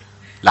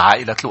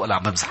 لعائلة لوقا لا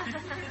عم بمزح.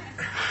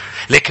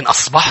 لكن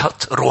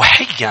أصبحت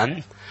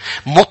روحيا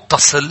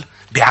متصل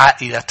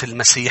بعائلة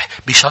المسيح،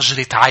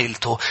 بشجرة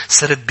عائلته.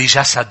 صرت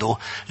بجسده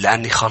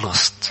لأني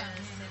خلصت.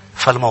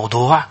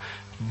 فالموضوع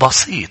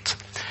بسيط.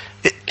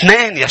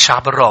 2 يا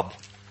شعب الرب.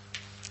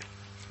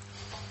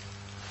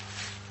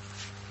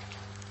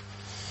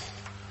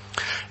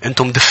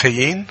 أنتم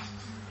مدفيين؟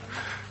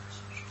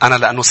 أنا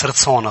لأنه صرت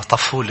صونة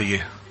طفوا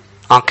لي.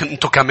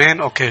 أنتوا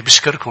كمان أوكي.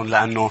 بشكركم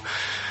لأنه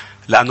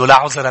لا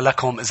عذر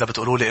لكم إذا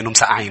بتقولوا لي إنه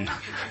مسقعين.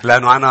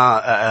 لأنه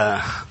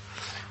أنا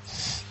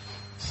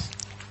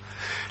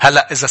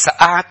هلأ إذا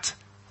سقعت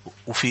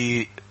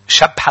وفي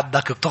شاب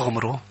حدك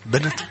بتغمره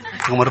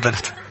بتغمر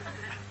بنت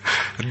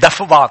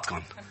تدفوا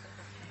بعضكم.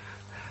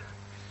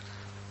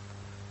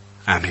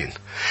 آمين.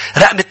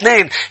 رقم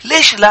 2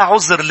 ليش لا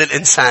عذر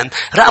للإنسان؟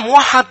 رقم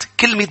 1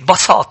 كلمة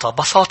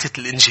بساطة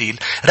الإنجيل.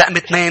 رقم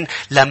 2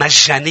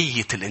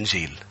 لمجانية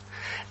الإنجيل.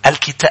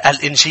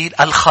 الإنجيل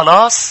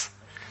الخلاص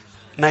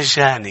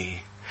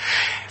مجاني.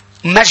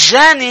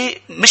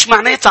 مجاني مش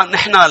معناتها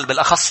نحن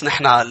بالأخص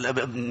نحن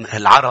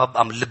العرب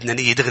أم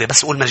اللبنانية دغري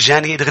بس نقول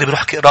مجاني دغري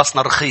بيروح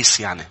راسنا رخيص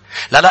يعني.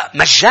 لا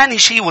مجاني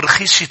شيء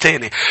ورخيص شيء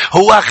تاني.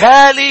 هو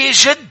غالي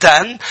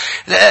جدا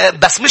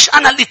بس مش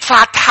أنا اللي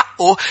دفعت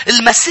حقه.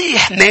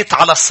 المسيح مات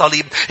على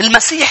الصليب.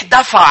 المسيح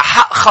دفع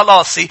حق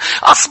خلاصي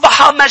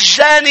أصبح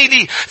مجاني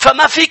لي.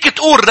 فما فيك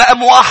تقول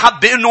رقم 1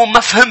 بأنه ما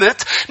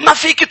فهمت. ما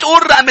فيك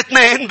تقول رقم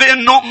 2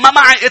 بأنه ما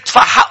معي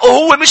ادفع حقه.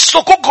 هو مش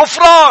صكوك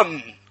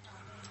غفران.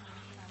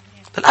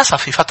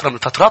 للأسف في فترة من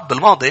الفترات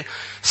بالماضي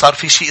صار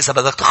في شيء إذا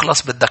بدك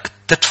تخلص بدك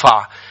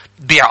تدفع،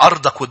 بيع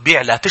أرضك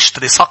وتبيع لها،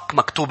 تشتري صك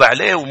مكتوب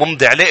عليه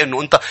وممضي عليه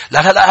إنه أنت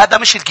لا هذا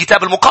مش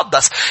الكتاب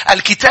المقدس.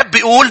 الكتاب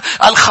بيقول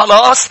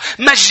الخلاص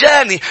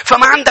مجاني.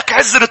 فما عندك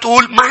عذر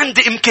تقول ما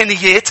عندي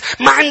إمكانيات،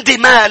 ما عندي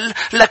مال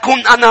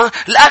لكون أنا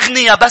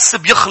الأغنياء بس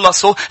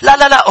بيخلصوا.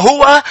 لا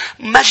هو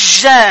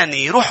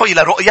مجاني. روحوا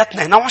إلى رؤية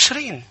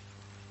 22.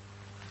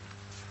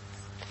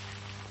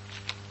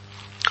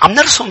 عم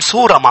نرسم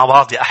صورة مع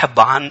بعض يا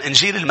أحبة عن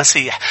إنجيل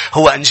المسيح.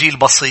 هو إنجيل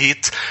بسيط،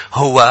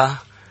 هو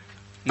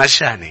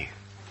مجاني.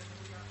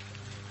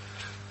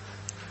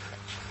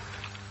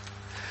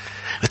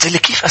 بتقول لي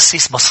كيف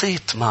أسيس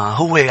بسيط؟ ما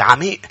هو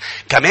عميق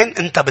كمان.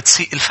 أنت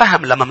بتسيء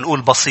الفهم لما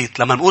منقول بسيط.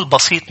 لما نقول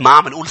بسيط ما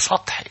عم نقول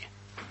سطحي.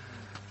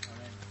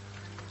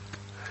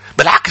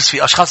 بالعكس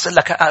في أشخاص يقول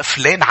لك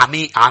فلان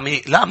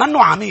عميق. لا،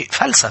 منه عميق،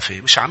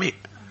 فلسفي مش عميق.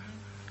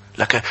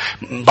 لكن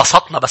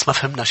انبسطنا بس ما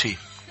فهمنا شيء.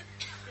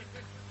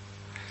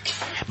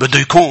 بده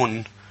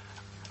يكون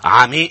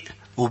عميق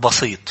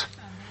وبسيط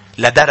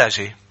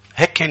لدرجة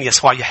هيك كان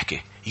يسوع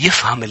يحكي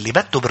يفهم اللي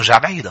بده برجع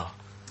بعيدة.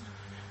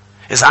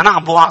 إذا أنا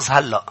عم بوعظ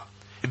هلأ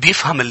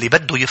بيفهم اللي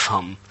بده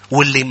يفهم،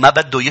 واللي ما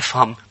بده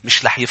يفهم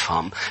مش رح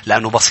يفهم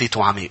لأنه بسيط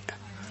وعميق.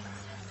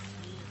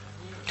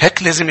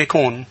 هيك لازم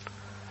يكون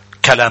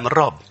كلام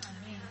الرب.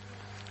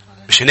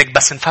 مش هيك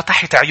بس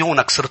انفتحت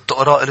عيونك صرت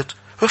تقرأ قلت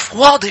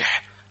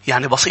واضح،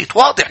 يعني بسيط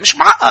واضح مش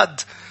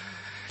معقد.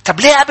 طب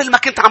ليه قبل ما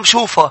كنت عم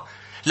شوفها؟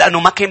 لأنه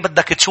ما كان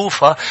بدك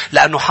تشوفها،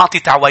 لأنه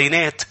حاطط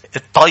عوينات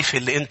الطائفة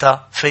اللي انت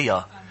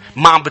فيها.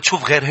 ما عم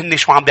بتشوف غير هني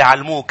شو عم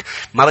بيعلموك،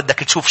 ما بدك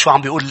تشوف شو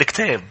عم بيقول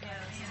الكتاب.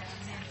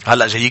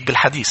 هلأ جاييك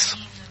بالحديث،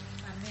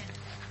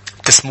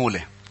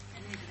 تسمولي.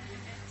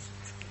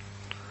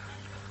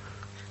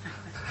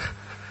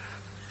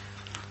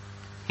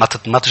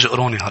 ما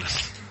تجقروني هلا.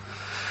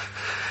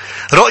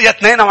 رؤية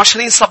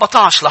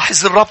 22:17.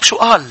 لاحظ الرب شو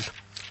قال.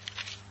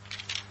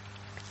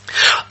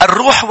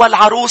 الروح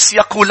والعروس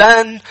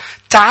يقولان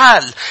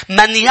تعال،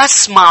 من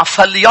يسمع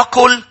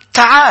فليقل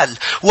تعال،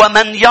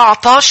 ومن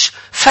يعطش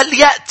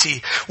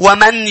فليأتي،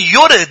 ومن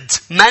يرد،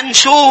 من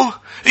شو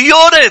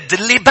يرد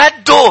اللي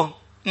بده،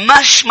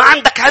 مش ما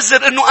عندك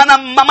عذر انه انا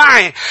ما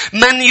معي.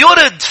 من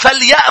يرد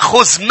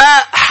فليأخذ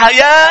ماء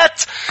حياة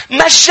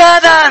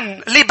مجانا،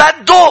 اللي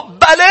بده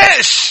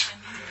بلاش.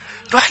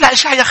 روح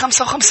لإشعياء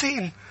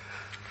 55.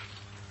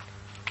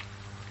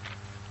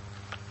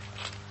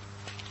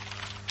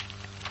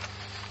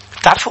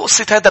 تعرفوا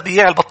قصة هذا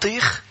بياع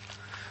البطيخ؟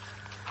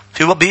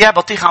 في بياع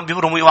بطيخ عم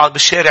بيورم ويقعد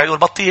بالشارع يقول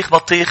بطيخ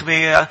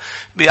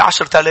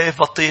ب10,000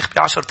 بطيخ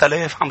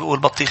ب10,000. عم بيقول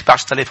بطيخ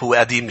ب10,000 هو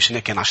قديم مش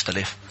هيك كان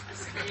 10,000.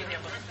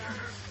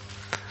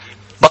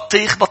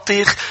 بطيخ.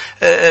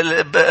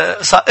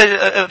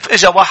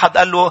 اجا واحد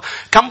قال له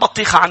كم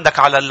بطيخة عندك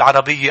على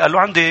العربية؟ قال له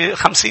عندي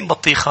 50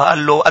 بطيخة.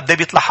 قال له قد ايه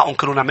بيطلع حقهم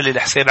كلهم؟ نعمل لي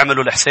الحساب.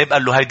 عملوا الحساب.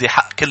 قال له هيدي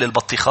حق كل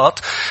البطيخات.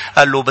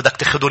 قال له بدك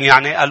تاخذون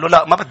يعني؟ قال له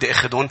لا ما بدي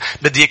اخذون،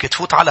 بدي اياك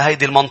تفوت على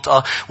هيدي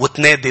المنطقة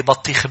وتنادي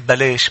بطيخ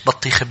ببلاش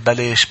بطيخ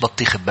ببلاش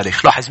بطيخ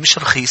ببلاش. لاحظ مش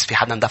رخيص، في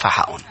حدا دفع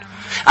حقهم.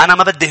 أنا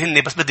ما بدي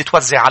هني، بس بدي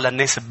توزع على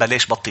الناس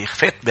ببلاش بطيخ.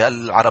 فات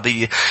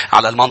بالعربية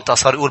على المنطقة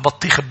صار يقول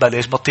بطيخ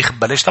ببلاش بطيخ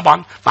ببلاش.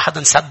 طبعا ما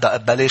حدا صدق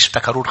ببلاش،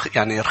 افتكروه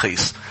يعني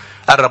رخيص.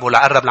 قرب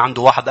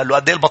لعنده واحد قال له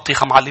قد ايه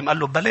البطيخة معلم؟ قال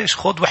له ببلاش،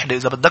 خد وحدة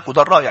إذا بدك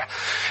وده رايح.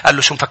 قال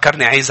له شو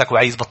مفكرني عايزك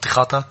وعايز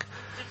بطيخاتك؟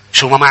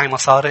 شو ما معي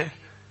مصاري؟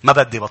 ما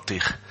بدي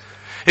بطيخ.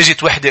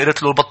 اجت وحده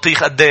قالت له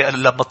البطيخ قد ايه؟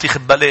 قال لها بطيخ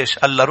ببلاش.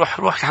 قال لها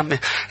روح يا عمي.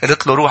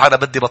 قالت له روح، انا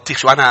بدي بطيخ.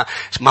 شو انا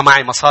ما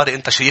معي مصاري؟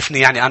 انت شايفني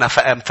يعني انا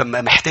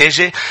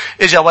محتاجه؟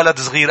 اجا ولد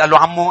صغير قال له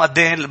عمو قد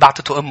ايه؟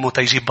 بعتته امه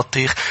تيجيب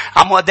بطيخ.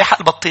 عمو قد ايه حق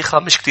البطيخه؟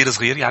 مش كتير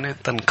صغير يعني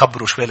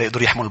تنكبروا شوي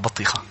ليقدروا يحملوا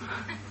البطيخه.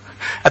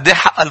 قد ايه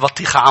حق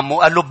البطيخه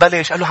عمو؟ قال له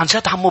ببلاش. قال له عن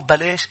جد عمو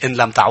ببلاش؟ ان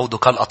لم تعودوا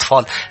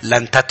كالاطفال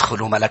لن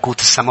تدخلوا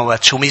ملكوت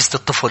السماوات. شو ميزه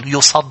الطفل؟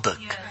 يصدق.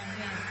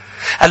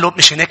 قال له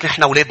مش هناك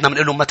نحن أولادنا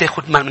بنقول له ما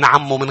تاخد من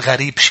عمه من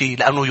غريب شيء،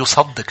 لأنه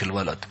يصدق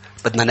الولد،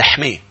 بدنا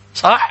نحميه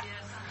صح.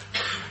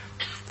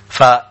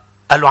 فقال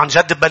له عن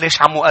جد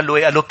ببلاش عمو؟ قال له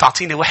ايه؟ قال له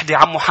بتعطيني وحده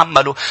عمو؟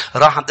 حمله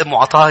راح عند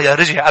امه عطاها،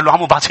 رجع قال له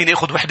عمو بعطيني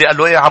اخذ وحده. قال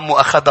له ايه عمو؟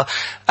 اخذها.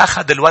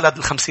 اخذ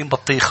الولد 50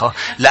 بطيخه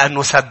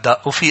لانه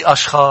صدق. وفي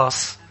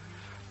اشخاص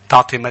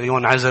تعطي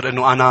مليون عذر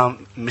انه انا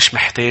مش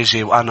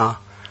محتاجه، وانا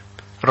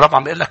الرب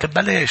عم بيقول لك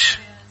ببلاش،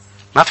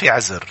 ما في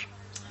عذر.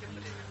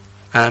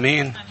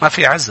 امين، ما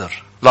في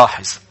عذر.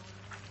 لاحظ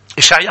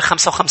إشعياء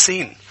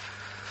 55.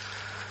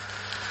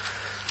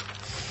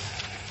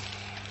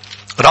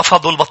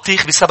 رفضوا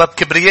البطيخ بسبب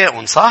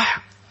كبرياء صح؟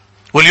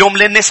 واليوم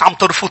ليه الناس عم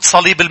ترفض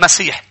صليب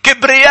المسيح؟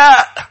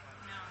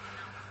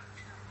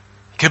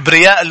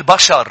 كبرياء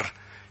البشر،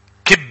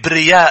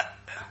 كبرياء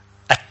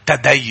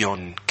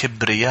التدين،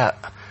 كبرياء.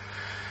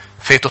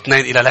 فاتوا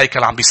 2 إلى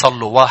الهيكل عم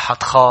بيصلوا،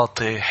 واحد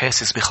خاطئ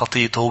حاسس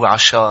بخطيته هو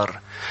عشار،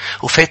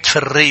 وفات في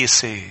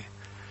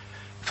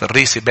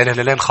الريسي بين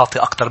الليلين خاطئ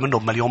أكتر منه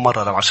بمليون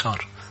مرة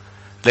للعشار.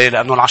 ليه؟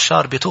 لأنه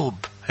العشار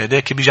بيتوب،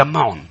 هداك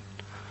بيجمعون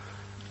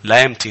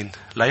لا يمتن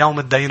لا يوم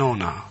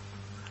الدينونة.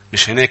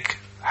 مش هناك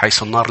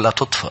حيث النار لا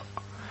تطفئ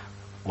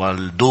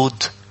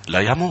والدود لا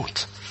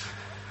يموت.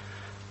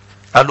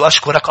 قال له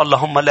أشكرك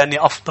اللهم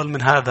لأني أفضل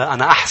من هذا،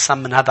 أنا أحسن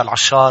من هذا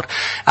العشار،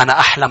 أنا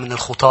أحلى من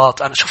الخطاة.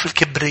 أنا شوف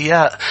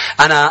الكبرياء،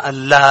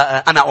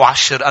 أنا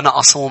أعشر، أنا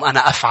أصوم،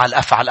 أنا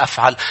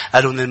أفعل.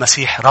 قالوا إن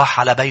المسيح راح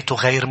على بيته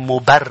غير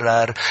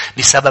مبرر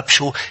بسبب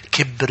شو؟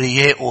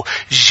 كبرياءه.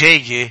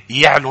 جاي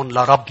يعلن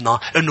لربنا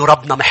إنه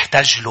ربنا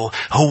محتاج له،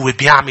 هو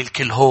بيعمل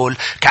كل هول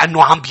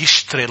كأنه عم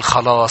بيشتري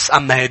الخلاص.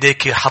 أما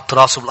هداك حط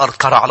راسه بالأرض،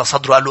 كرع على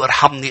صدره، قال له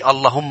ارحمني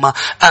اللهم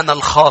أنا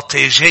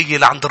الخاطئ. جاي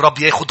لعند الرب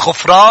ياخد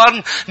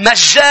غفران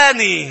مجاني.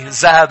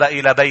 ذهب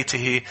إلى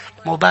بيته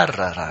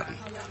مبررا.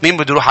 مين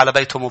بده يروح على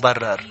بيته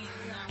مبرر؟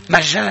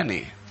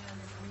 مجاني.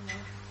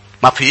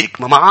 ما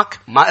فيك، ما معك،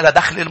 ما إلى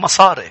دخل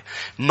المصاري،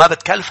 ما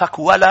بتكلفك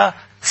ولا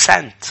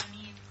سنت.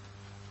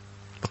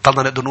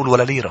 بطلنا نقدر نقول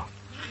ولا ليرة.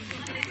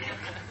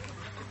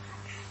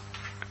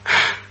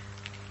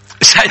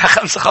 أشعياء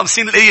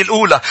 55 الآية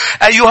الأولى: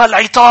 أيها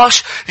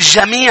العطاش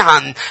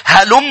جميعا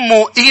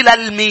هلموا إلى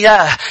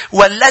المياه،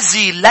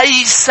 والذي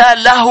ليس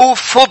له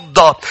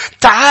فضة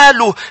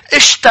تعالوا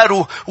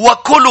اشتروا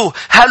وكلوا.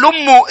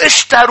 هلموا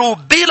اشتروا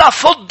بلا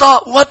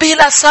فضة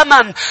وبلا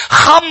ثمن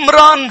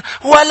خمرا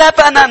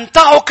ولبنا،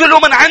 تعالوا كلوا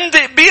من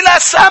عندي بلا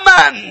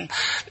ثمن.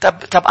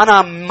 طب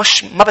أنا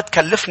ما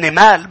بتكلفني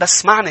مال،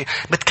 بس معني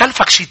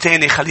بتكلفك شيء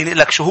تاني. خليني أقول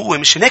لك شو هو.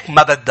 مش هيك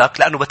ما بدك،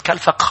 لأنه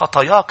بتكلفك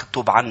خطاياك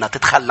تتوب عنها،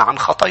 تتخلى عن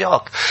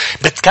خطاياك.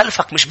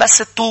 بتكلفك مش بس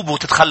تتوب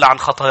وتتخلى عن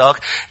خطاياك.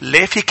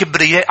 ليه في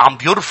كبرياء عم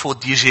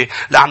بيرفض يجي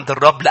لعند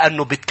الرب؟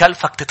 لأنه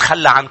بتكلفك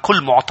تتخلى عن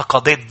كل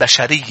معتقدات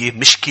بشرية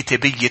مش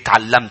كتابية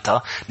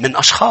تعلمتها من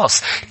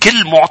أشخاص.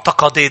 كل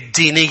معتقدات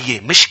دينية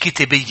مش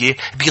كتابية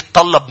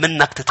بيتطلب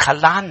منك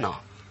تتخلى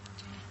عنها.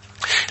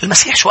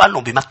 المسيح شو قال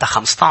لهم بمتى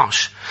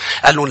 15؟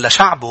 قال لهم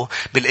لشعبه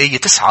بالآية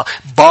 9: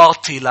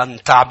 باطلا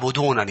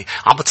تعبدونني.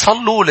 عم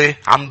بتصلوا لي،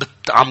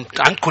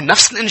 عندكم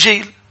نفس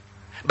الإنجيل،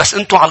 بس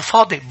انتوا على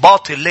الفاضي.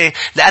 باطل ليه؟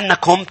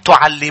 لأنكم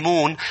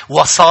تعلمون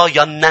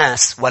وصايا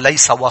الناس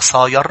وليس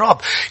وصايا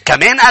الرب.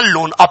 كمان قال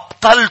لهم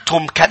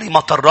أبطلتم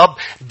كلمة الرب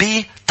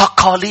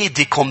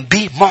بتقاليدكم،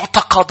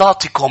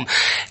 بمعتقداتكم.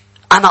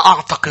 أنا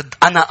أعتقد،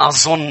 أنا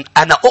أظن،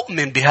 أنا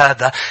أؤمن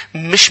بهذا.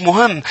 مش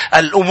مهم.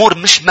 الأمور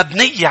مش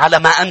مبنية على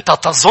ما أنت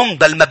تظن،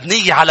 بل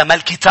مبنية على ما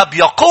الكتاب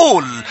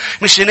يقول.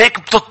 مش هناك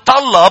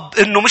بتطلب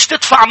أنه مش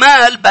تدفع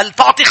مال، بل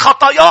تعطي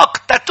خطاياك،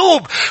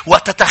 تتوب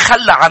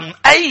وتتخلى عن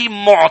أي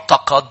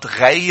معتقد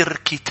غير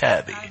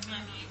كتابي.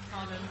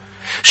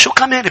 شو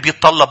كمان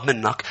بيتطلب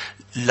منك؟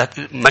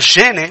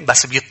 مجاني،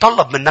 بس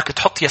بيتطلب منك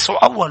تحط يسوع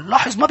أول.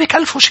 لاحظ ما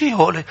بيكلفوا شيء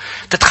هولي.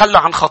 تتخلى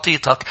عن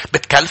خطيتك،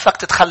 بتكلفك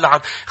تتخلى عن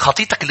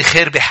خطيتك اللي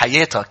خير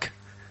بحياتك،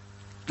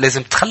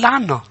 لازم تتخلى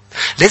عنه.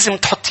 لازم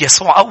تحط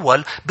يسوع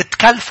أول.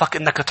 بتكلفك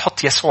انك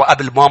تحط يسوع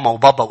قبل ماما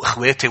وبابا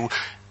واخواتي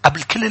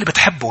وقبل كل اللي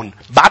بتحبون.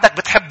 بعدك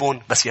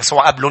بتحبون بس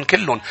يسوع قبلهم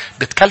كلهم.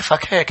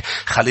 بتكلفك هيك.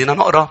 خلينا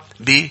نقرأ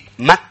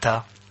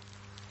بمتى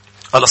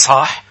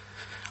الإصحاح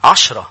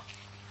 10.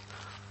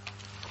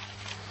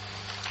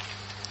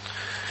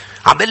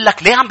 عم بقول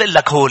لك ليه عم بقول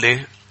لك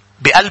هولي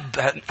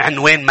بقلب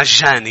عنوان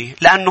مجاني؟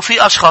 لأنه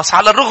في أشخاص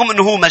على الرغم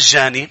أنه هو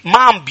مجاني ما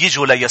عم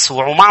بيجوا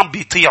ليسوع وما عم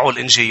بيطيعوا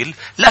الإنجيل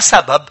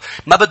لسبب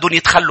ما بدهم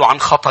يتخلوا عن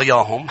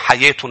خطاياهم،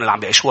 حياتهم اللي عم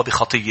بيعيشوها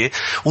بخطية،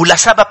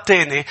 ولسبب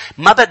تاني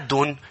ما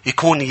بدهم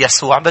يكون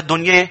يسوع،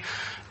 بدهم إياه.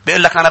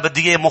 بيقول لك أنا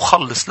بدي إياه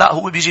مخلص. لا،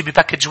 هو بيجي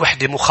بباكج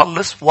وحدة: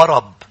 مخلص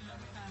ورب.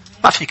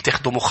 ما فيك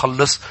تاخده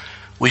مخلص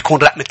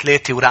ويكون رقم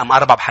 3 ورقم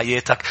 4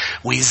 بحياتك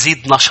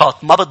ويزيد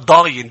نشاط. ما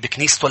بتضاين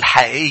بكنيسته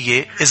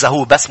الحقيقية إذا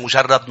هو بس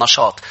مجرد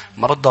نشاط.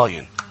 ما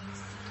بتضاين.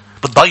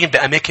 بتضاين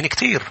بأماكن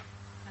كتير،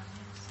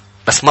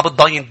 بس ما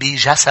بتضاين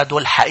بجسده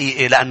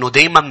الحقيقي، لأنه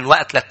دايما من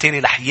وقت للتاني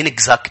رح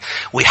ينكزك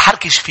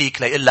ويحركش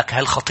فيك ليقول لك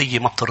هالخطية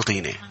ما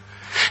بترضيني،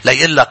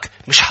 ليقول لك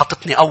مش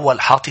حاطتني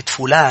أول، حاطت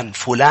فلان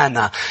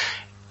فلانة،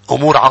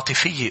 أمور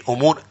عاطفية،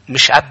 أمور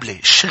مش قبلي،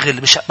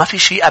 الشغل مش، ما في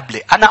شيء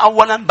قبلي. أنا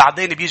أولا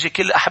بعدين بيجي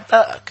كل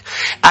أحبائك.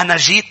 أنا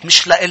جيت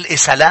مش لإلقي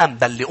سلام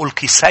بل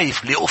لألقي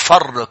سيف،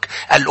 لأفرق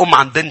الأم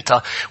عن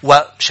بنتها.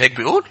 ومش هيك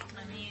بيقول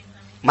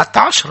متى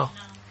 10؟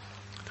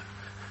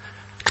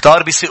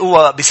 كتار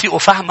بيسيقوا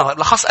فهمها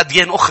لخص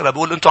أديان أخرى.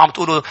 بيقول أنتوا عم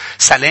تقولوا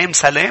سلام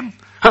سلام،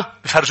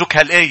 بفرجوك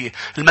هالآية.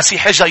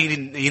 المسيح اجا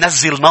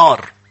ينزل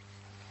نار.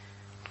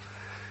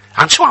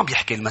 عن شو عم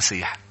بيحكي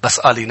المسيح؟ بس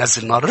قال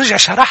ينزل نار. رجع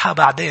شرحها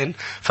بعدين،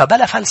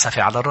 فبلا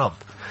فلسفة على الرب.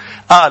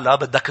 قال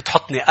بدك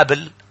تحطني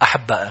قبل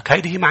أحبائك.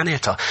 هيدي هي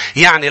معناتها.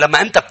 يعني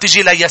لما أنت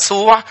بتجي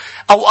ليسوع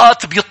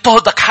أوقات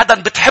بيضطهدك حدا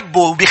بتحبه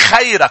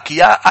وبخيرك،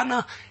 يا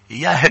أنا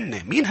يا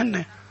هن. مين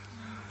هن؟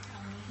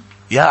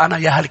 يا أنا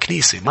يا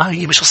هالكنيسة. ما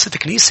هي مش قصة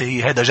كنيسة،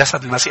 هي هذا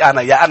جسد المسيح.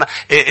 أنا يا أنا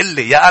إيه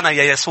اللي يا أنا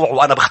يا يسوع،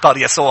 وأنا بختار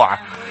يسوع.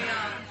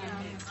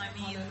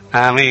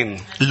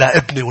 آمين. لا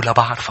ابني ولا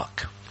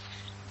بعرفك.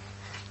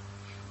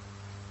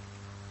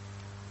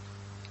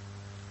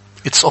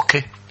 It's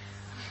okay.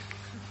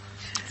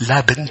 لا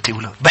بنتي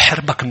ولا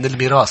بحرمك من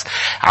الميراث.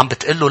 عم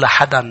بتقله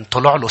لحدا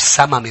طلع له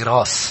السما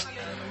ميراث،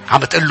 عم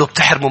بتقله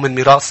بتحرمه من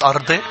ميراث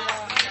أرضي.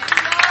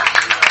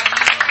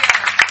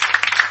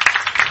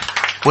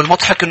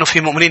 والمضحك انه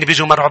في مؤمنين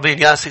بيجوا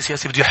مرعوبين: يا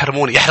سيسي بده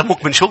يحرموني.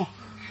 يحرموك من شو؟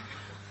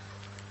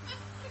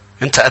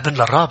 انت ابن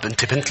للرب،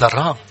 انت بنت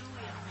للرب.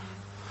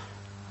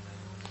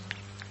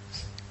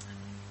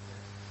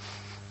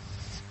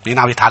 مين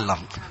عم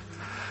يتعلم؟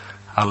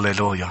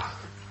 هللويا.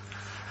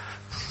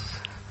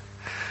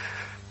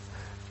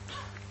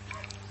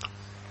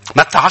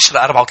 متى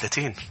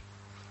 10:34.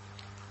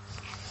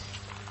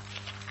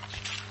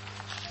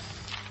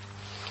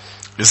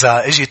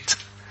 إذا اجت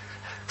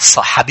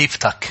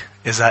حبيبتك،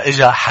 إذا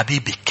اجا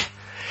حبيبك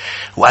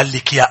وقال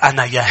لك يا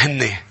أنا يا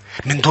هن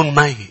من دون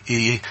ما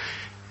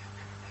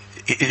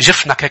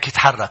جفنك هيك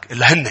يتحرك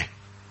إلا هن،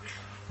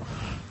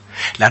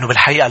 لأنه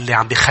بالحقيقة اللي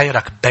عم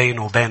بخيرك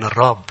بينه وبين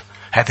الرب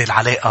هذه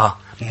العلاقة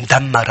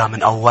مدمرة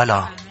من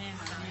أولها.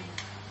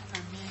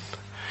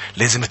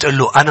 لازم تقول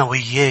له أنا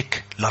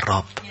وياك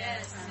للرب.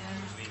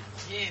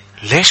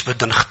 ليش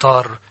بدنا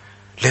نختار؟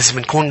 لازم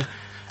نكون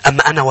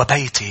أما أنا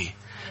وبيتي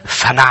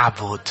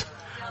فنعبد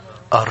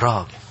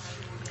الرب.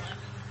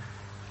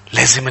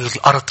 لازم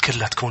الأرض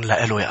كلها تكون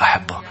لإله يا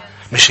أحبة.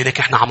 مش هيك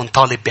احنا عم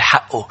نطالب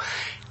بحقه.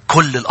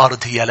 كل الأرض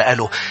هي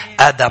لإله.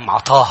 آدم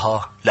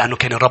عطاها لأنه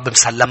كان الرب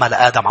مسلمها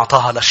لآدم،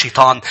 عطاها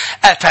للشيطان.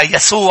 أتى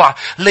يسوع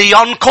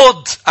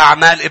لينقض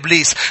أعمال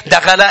إبليس،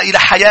 دخل إلى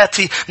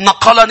حياتي،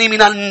 نقلني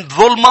من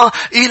الظلمة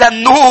إلى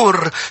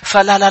النور.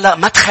 فلا لا لا،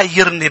 ما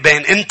تخيرني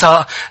بين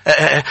أنت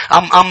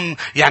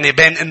يعني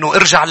بين أنه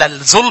ارجع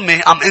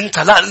للظلمة أنت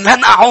لا،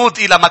 لن أعود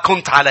إلى ما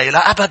كنت عليه.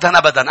 لا أبدا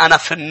أبدا، أنا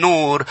في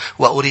النور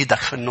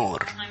وأريدك في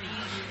النور.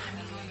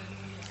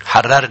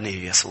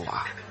 حررني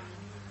يسوع.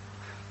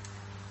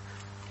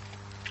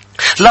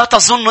 لا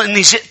تظن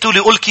أني جئت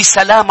لألقي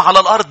سلام على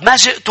الأرض. ما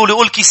جئت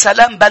لألقي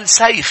سلام بل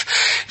سيف.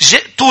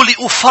 جئت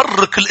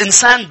لأفرق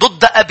الإنسان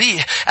ضد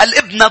أبيه،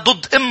 الابن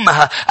ضد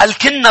أمها،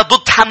 الكنة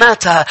ضد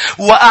حماتها،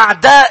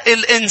 وأعداء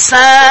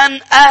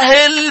الإنسان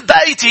أهل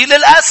بيتي.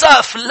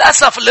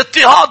 للأسف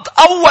الاضطهاد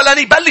أولا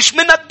يبلش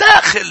من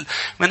الداخل،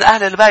 من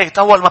أهل البيت.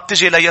 أول ما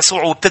بتجي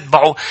ليسوع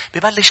وبتتبعه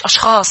ببلش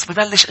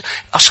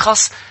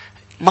أشخاص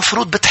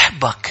مفروض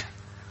بتحبك،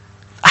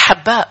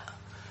 أحباء،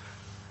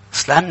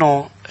 بس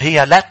لأنه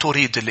هي لا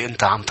تريد اللي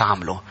أنت عم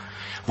تعمله،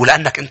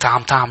 ولأنك أنت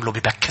عم تعمله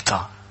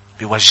ببكتها،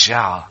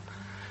 بوجعها.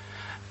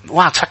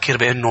 وقعد تفكر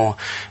بأنه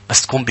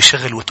بس تكون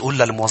بشغل وتقول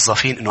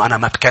للموظفين أنه أنا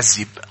ما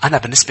بكذب. أنا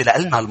بالنسبة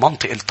لنا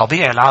المنطق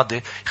الطبيعي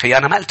العادي، خي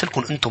أنا ما قلت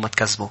لكم أنتم ما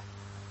تكذبوا،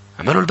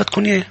 اعملوا اللي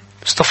بدكم إياه،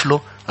 استفلوا.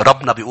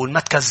 ربنا بيقول ما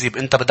تكذب،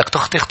 أنت بدك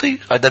تخطي،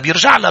 هذا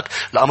بيرجع لك.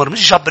 الأمر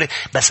مش جبري،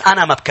 بس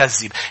أنا ما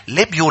بكذب.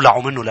 ليه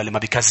بيولعوا منه للي ما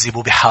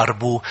بيكذبوا،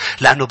 بيحاربوه؟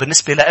 لأنه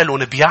بالنسبة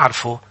لهم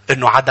بيعرفوا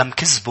أنه عدم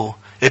كذبه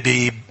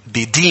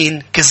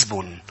بدين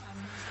كذب.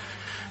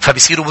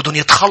 فبيصيروا بدهم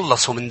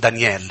يتخلصوا من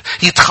دانيال،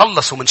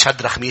 يتخلصوا من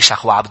شدرخ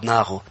ميشخ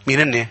وعبدناغو. مين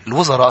هن؟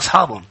 الوزراء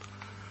أصحابهم.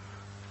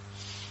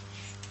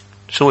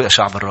 شو يا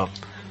شعب الرب؟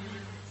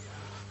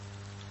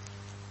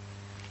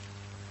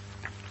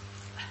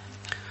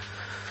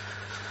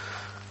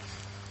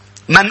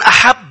 من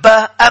أحب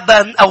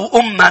أبا أو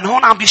أما،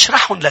 هون عم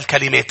بيشرحهم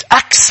للكلمات،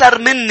 أكثر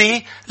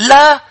مني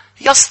لا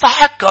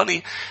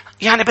يستحقني.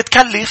 يعني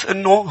بتكلف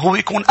أنه هو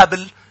يكون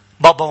قبل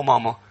بابا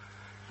وماما،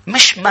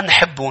 مش ما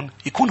نحبهم،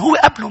 يكون هو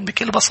قبلهم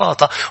بكل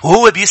بساطة،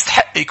 وهو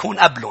بيستحق يكون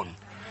قبلهم.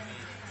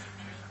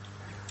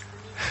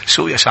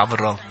 شو يا شعب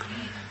الرب؟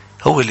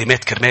 هو اللي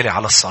مات كرمالي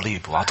على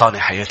الصليب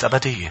وعطاني حياة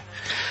أبدية.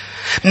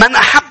 من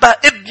أحب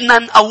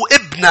ابنا أو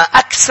ابنة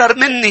أكثر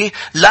مني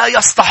لا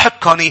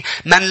يستحقني.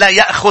 من لا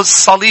يأخذ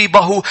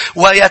صليبه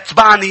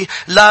ويتبعني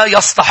لا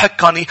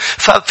يستحقني.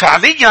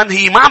 ففعليا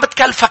هي ما عم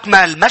بتكلفك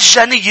مال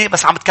مجانية،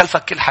 بس عم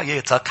بتكلفك كل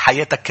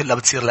حياتك كلها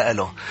بتصير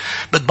لإله،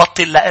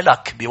 بتبطل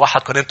لإلك.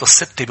 بواحد كورنثوس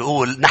 6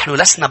 بيقول نحن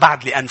لسنا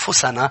بعد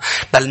لأنفسنا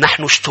بل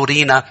نحن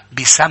اشترينا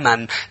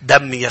بثمن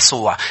دم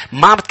يسوع.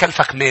 ما عم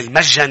بتكلفك مال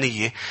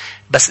مجانية،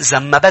 بس إذا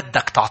ما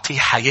بدك تعطيه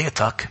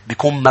حياتك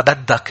بيكون ما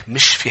بدك،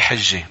 مش في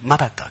حجة، ما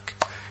بدك.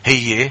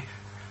 هي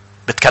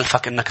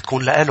بتكلفك إنك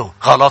تكون لإله.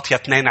 غلاطية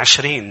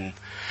 22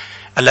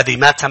 الذي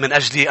مات من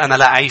أجلي أنا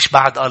لا أعيش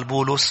بعد، قال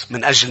بولس،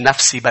 من أجل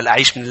نفسي بل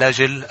أعيش من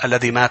أجل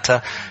الذي مات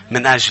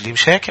من أجلي.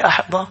 مش هيك يا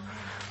أحبة؟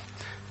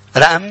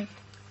 رقم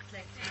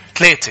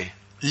 3.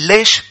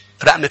 ليش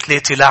رقم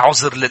 3 لا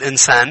عذر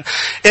للإنسان؟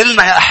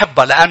 قلنا يا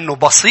أحبة لأنه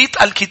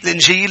بسيط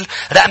الإنجيل.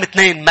 رقم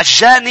 2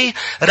 مجاني.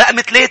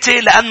 رقم 3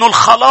 لأنه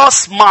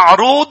الخلاص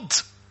معروض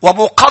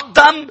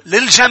ومقدم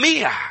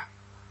للجميع،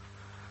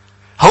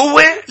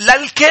 هو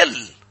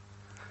للكل.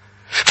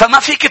 فما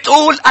فيك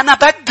تقول أنا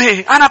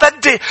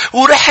بدي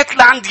ورحت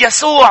لعند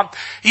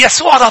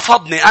يسوع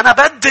رفضني، أنا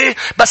بدي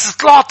بس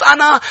طلعت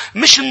أنا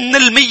مش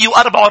من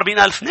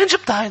 144,000. منين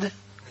جبتها هيدا؟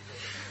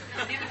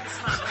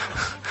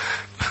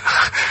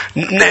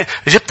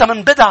 جبتها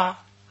من بدعة.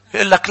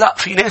 يقول لك لا،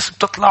 في ناس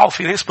بتطلع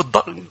وفي ناس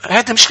بتضل.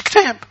 هذا مش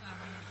الكتاب.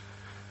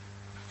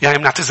 يعني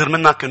بنعتذر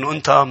منك انه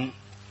انت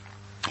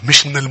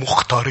مش من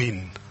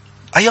المختارين.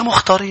 اي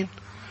مختارين؟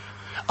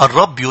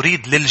 الرب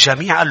يريد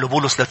للجميع. قال له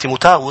بولس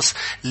لتيموثاوس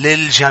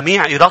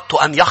للجميع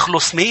إرادته أن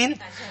يخلص مين؟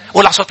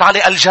 قول على صوت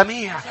عالي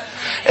الجميع،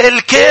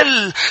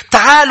 الكل.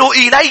 تعالوا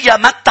إلي،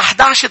 متى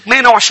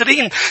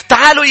 11:28،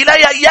 تعالوا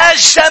إلي يا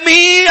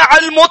جميع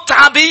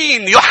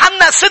المتعبين.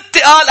 يوحنا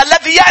 6 قال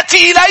الذي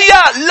يأتي إلي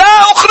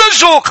لا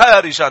أخرجه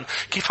خارجا.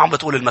 كيف عم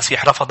بتقول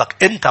المسيح رفضك؟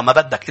 أنت ما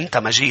بدك، أنت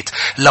ما جيت.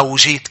 لو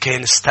جيت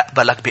كان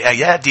استقبلك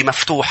بأيادي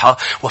مفتوحة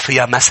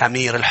وفيها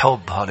مسامير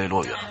الحب.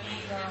 هاليلويا.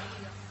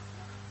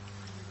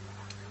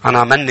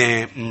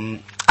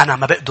 أنا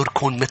ما بقدر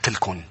كون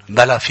مثلكم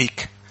بلا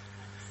فيك.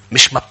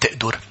 مش ما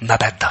بتقدر، ما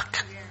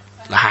بدك.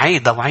 لا،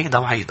 عيدة.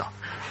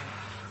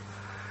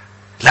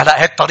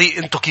 لا هيك طريق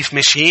انتو كيف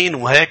ماشيين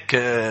وهيك.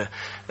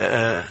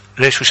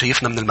 ليش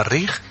شايفنا من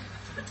المريخ؟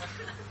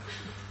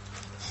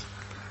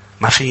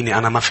 ما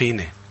فيني.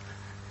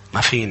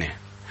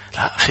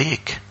 لا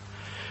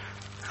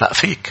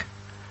فيك.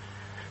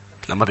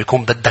 لما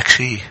بيكون بدك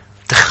شيء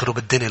تخرب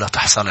الدنيا لا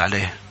تحصل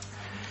عليه،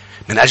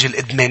 من أجل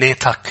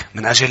إدماناتك،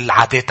 من أجل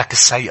عاداتك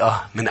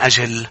السيئة، من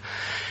أجل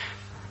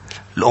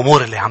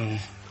الأمور اللي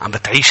عم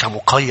بتعيشها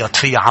مقيد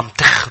فيها، عم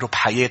تخرب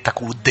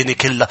حياتك والدنيا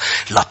كلها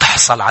لا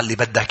تحصل على اللي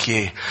بدك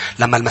اياه.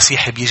 لما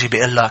المسيحي بيجي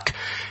بيقول لك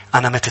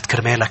انا متت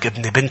كرمالك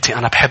ابني بنتي،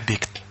 انا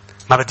بحبك،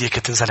 ما بدي اياك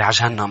تنزلي على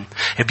جهنم،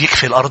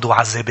 بيكفي الارض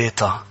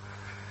وعذاباتها،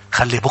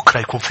 خلي بكرة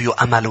يكون فيه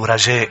أمل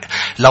ورجاء.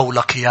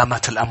 لولا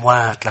قيامة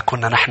الأموات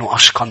لكنا نحن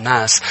أشقى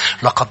الناس،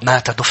 لقد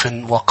مات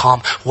دفن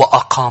وقام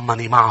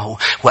وأقامني معه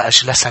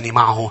وأجلسني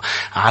معه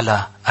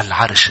على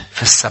العرش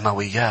في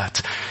السماويات.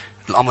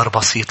 الأمر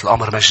بسيط،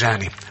 الأمر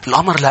مجاني،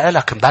 الأمر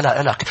لإلك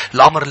بلا إلك،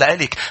 الأمر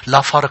لإلك.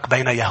 لا فرق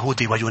بين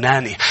يهودي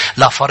ويوناني،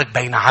 لا فرق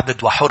بين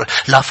عبد وحر،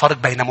 لا فرق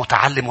بين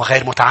متعلم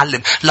وغير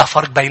متعلم، لا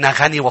فرق بين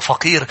غني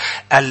وفقير.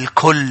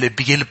 الكل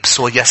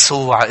بيلبسوا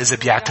يسوع إذا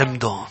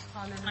بيعتمدوا.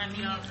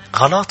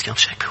 غلط يا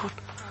مش هيك بيقول؟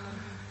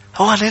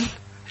 هو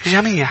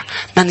للجميع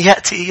من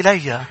يأتي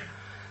إلي.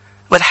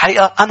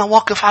 والحقيقة أنا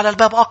واقف على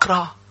الباب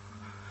أقرأ.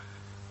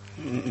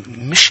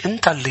 مش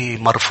أنت اللي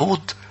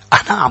مرفوض،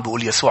 أنا عم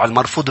بقول يسوع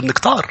المرفوض من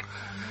كتار.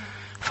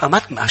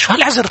 فما شو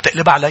هالعذر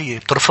تقلب علي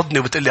بترفضني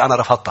وبتقلي أنا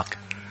رفضتك؟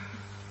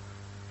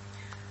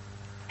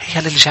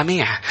 هي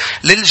للجميع،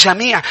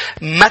 للجميع.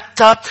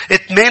 متى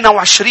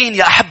 28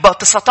 يا أحبة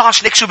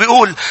 19 ليك شو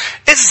بيقول؟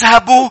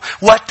 اذهبوا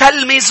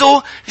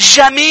وتلمذوا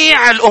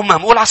جميع الأمم.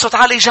 قول على صوت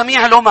عالي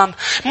جميع الأمم.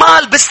 ما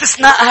قال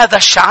باستثناء هذا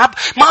الشعب،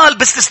 ما قال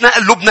باستثناء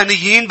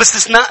اللبنانيين،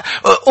 باستثناء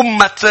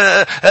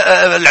أمة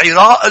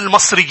العراق،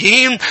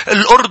 المصريين،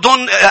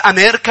 الأردن،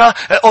 أمريكا،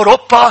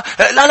 أوروبا.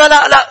 لا لا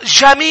لا لا،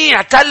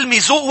 جميع.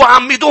 تلمذوا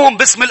وعمدوهم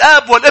باسم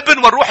الآب والابن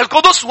والروح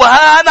القدس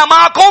وها أنا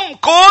معكم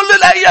كل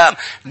الأيام.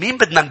 مين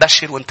بدنا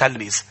نبشر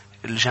تلميذ؟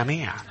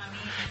 الجميع.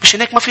 مش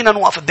هيك ما فينا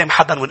نوقف قدام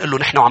حدا ونقول له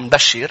نحن عم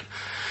نبشر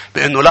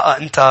بأنه لا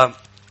أنت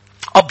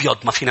أبيض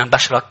ما فينا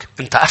نبشرك،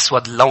 أنت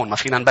أسود اللون ما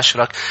فينا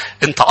نبشرك،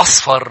 أنت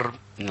أصفر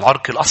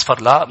العرق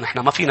الأصفر لا نحن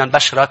ما فينا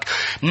نبشرك.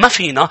 ما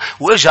فينا.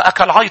 وإجا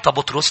أكل عيطة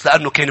بطرس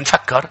لأنه كان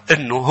مفكر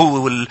أنه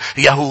هو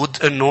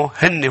واليهود أنه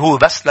هن هو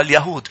بس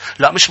لليهود.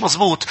 لا مش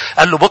مزبوط.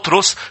 قال له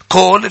بطرس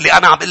كل اللي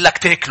أنا عم بقول لك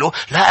تاكله،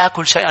 لا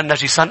أكل شيئا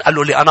نجسا. قال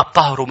له اللي أنا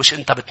بطهره مش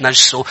أنت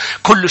بتنجسه.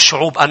 كل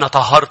الشعوب أنا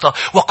طهرتها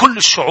وكل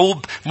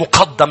الشعوب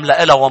مقدم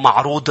لها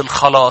ومعروض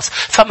الخلاص.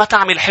 فما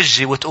تعمل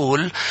حجة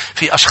وتقول.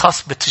 في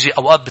أشخاص بتجي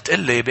أوقات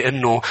بتقلي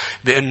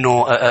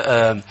بأنه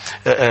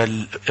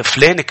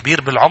فلان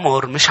كبير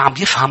بالعمر مش عم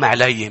يفهم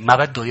علي، ما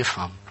بده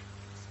يفهم.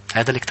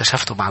 هذا اللي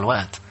اكتشفته مع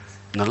الوقت.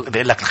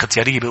 بيقول لك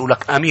الختيارية بيقول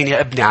لك أمين يا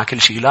ابني على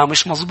كل شيء. لا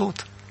مش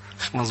مزبوط،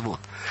 مش مزبوط.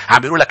 عم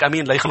بيقول لك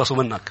أمين لا يخلصوا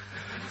منك،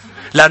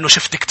 لأنه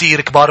شفت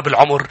كتير كبار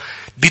بالعمر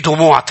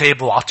بدموع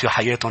تابوا وعطيوا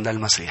حياتهم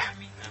للمسيح.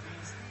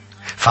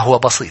 فهو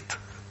بسيط،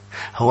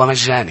 هو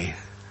مجاني،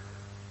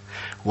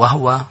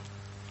 وهو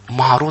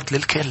معروض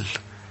للكل.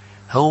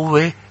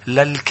 هو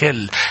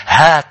للكل.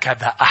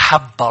 هكذا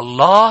أحب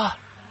الله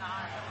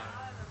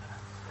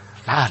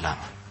العالم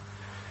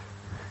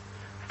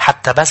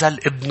حتى بذل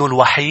ابنه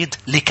الوحيد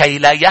لكي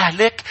لا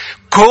يهلك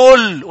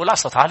كل. ولا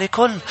صوت عليه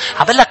كل.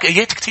 عم بقول لك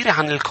ايات كثيره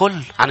عن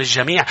الكل، عن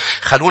الجميع.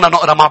 خلونا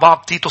نقرا مع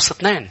بعض تيتوس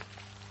 2.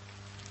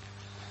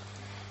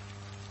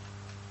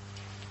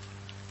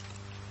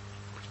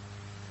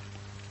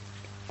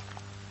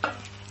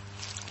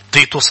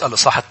 تيتوس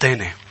الإصحاح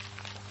 2.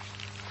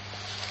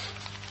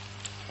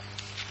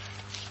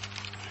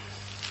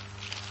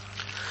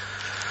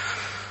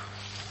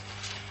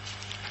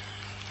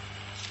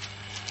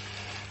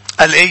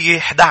 الآية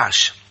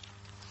 11.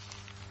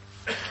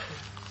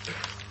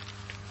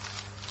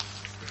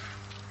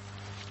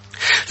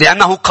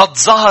 لأنه قد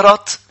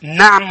ظهرت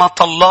نعمة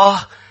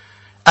الله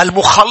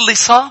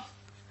المخلصة.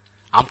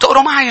 عم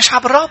تقروا معي يا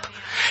شعب الرب؟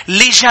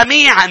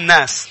 لجميع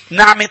الناس.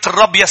 نعمة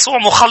الرب يسوع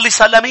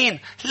مخلصة لمين؟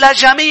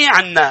 لجميع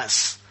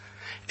الناس.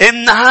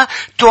 إنها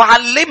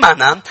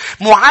تعلمنا،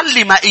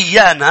 معلمة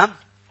إيانا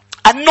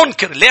أن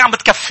ننكر. ليه عم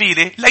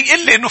بتكفيلي؟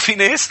 ليقول لي إنه في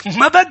ناس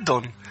ما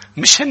بدهم،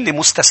 مش هن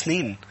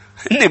مستثنين،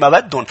 هن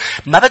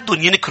ما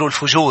بدهم ينكروا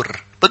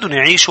الفجور، بدهم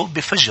يعيشوا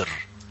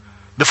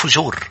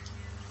بفجور،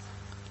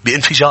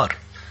 بانفجار.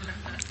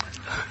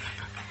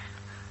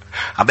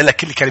 عم بقول لك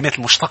كل الكلمات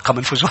المشتقة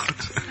من فجور.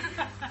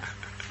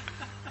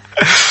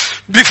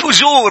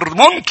 بفجور،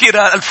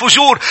 منكرة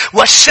الفجور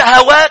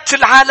والشهوات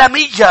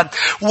العالمية،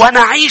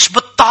 ونعيش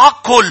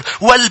بالتعقل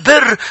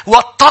والبر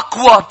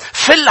والتقوى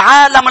في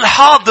العالم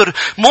الحاضر،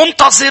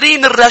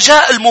 منتظرين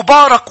الرجاء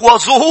المبارك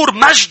وظهور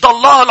مجد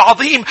الله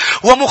العظيم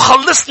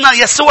ومخلصنا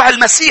يسوع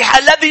المسيح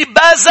الذي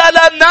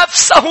بذل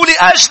نفسه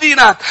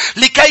لأجلنا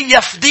لكي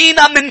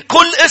يفدينا من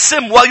كل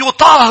اسم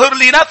ويطهر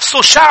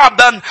لنفسه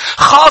شعبا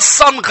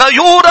خاصا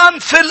غيورا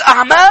في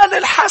الأعمال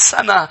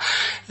الحسنة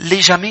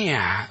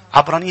لجميع.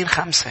 عبرانيين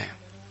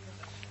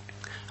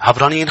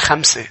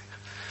 5.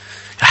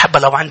 يا حبا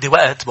لو عندي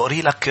وقت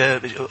بقري لك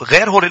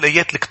غير هول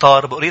الآيات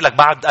الكتار، بقري لك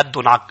بعد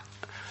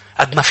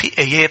قد ما في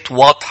آيات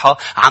واضحة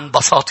عن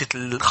بساطة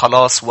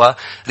الخلاص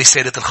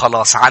ورسالة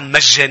الخلاص، عن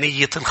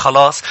مجانية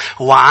الخلاص،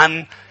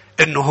 وعن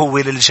إنه هو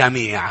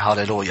للجميع.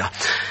 هاليلويا.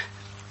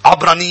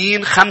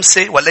 عبرانيين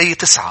 5 والآية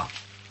 9.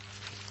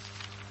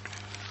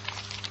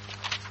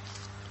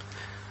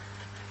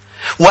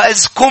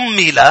 وإذ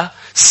كمل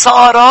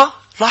صار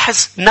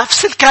لاحظ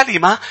نفس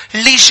الكلمة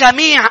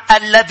لجميع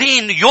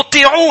الذين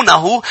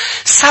يطيعونه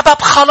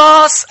سبب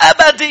خلاص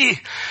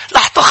أبدي.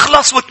 رح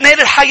تخلص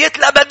وتنال الحياة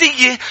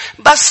الأبدية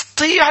بس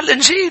طيع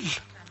الإنجيل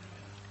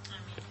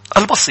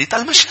البسيط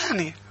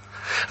المجاني.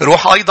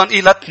 روح أيضا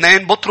إلى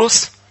 2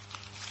 بطرس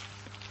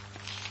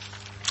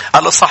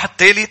الإصحاح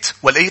 3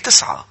 والآية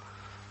 9.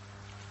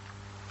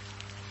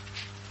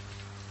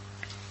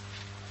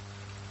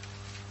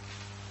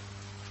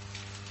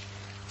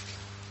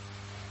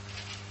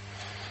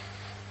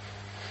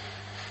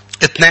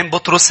 اثنين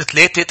بطرس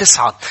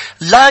 3:9.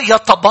 لا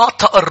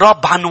يتباطأ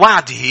الرب عن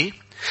وعده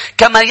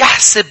كما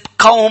يحسب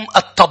قوم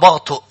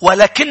التباطؤ،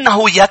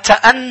 ولكنه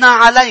يتأنى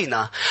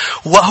علينا،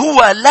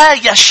 وهو لا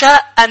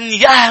يشاء أن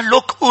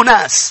يهلك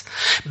أناس،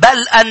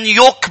 بل أن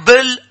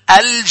يقبل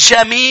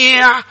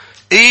الجميع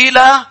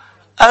إلى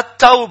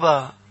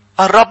التوبة.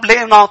 الرب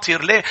ليه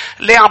ناطر؟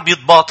 ليه عم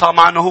بيتباطأ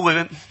مع أنه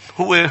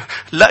هو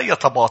لا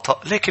يتباطأ،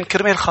 لكن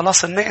كرمال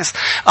خلاص الناس.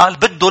 قال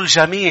بده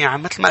الجميع،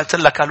 مثل ما قلت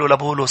لك قالوا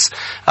لبولس،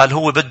 قال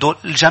هو بده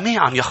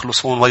الجميع أن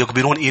يخلصون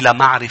ويقبلون إلى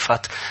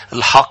معرفة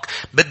الحق.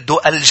 بده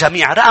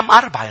الجميع. رقم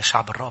 4 يا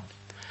شعب الرب.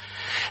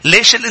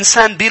 ليش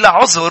الإنسان بلا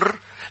عذر؟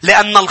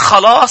 لأن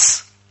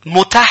الخلاص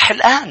متاح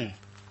الآن.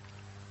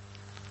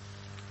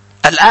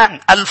 الآن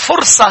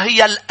الفرصة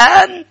هي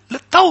الآن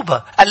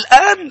للتوبة،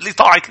 الآن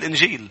لطاعة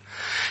الإنجيل.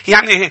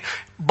 يعني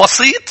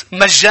بسيط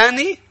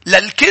مجاني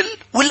للكل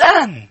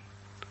والآن.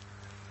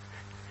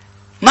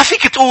 ما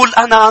فيك تقول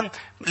أنا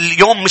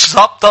اليوم مش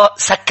ضابطة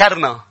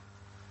سكرنا.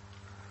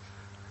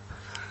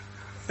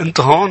 أنت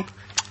هون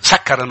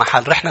سكر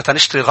المحل، رحنا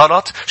تنشتري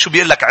غلط. شو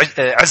بيقول لك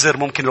عذر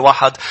ممكن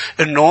الواحد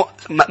إنه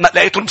ما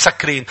لقيتهم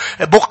مسكرين.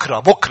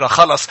 بكرة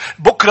خلص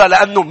بكرة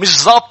لأنه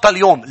مش ضابطة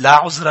اليوم. لا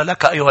عذر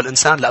لك أيها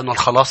الإنسان، لأنه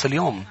الخلاص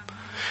اليوم.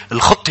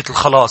 الخطة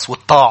الخلاص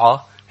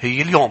والطاعة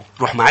هي اليوم.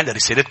 روح معي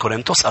لرسالة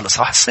كورنثوس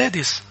الإصحاح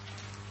 6.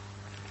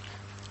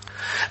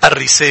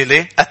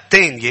 الرسالة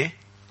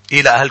الثانية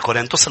إلى أهل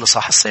كورنثوس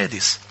الإصحاح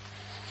 6.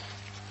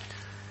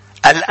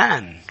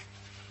 الآن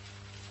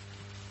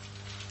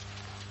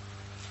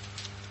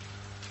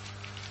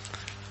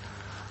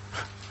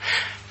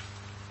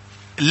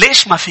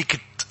ليش ما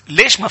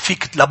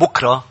فيك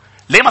لبكرة؟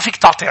 ليه ما فيك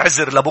تعطي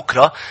عذر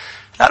لبكرة؟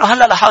 لأنه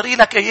هلأ رح أقري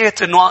لك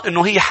آيات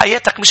إنه هي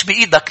حياتك مش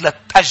بإيدك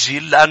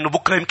لتأجل، لأنه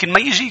بكرة يمكن ما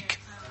يجيك.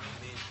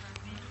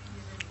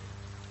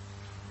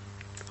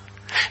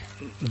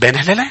 بين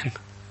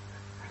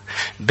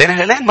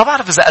هلالين ما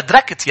بعرف إذا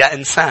أدركت يا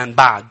إنسان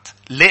بعد.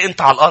 ليه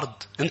أنت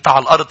على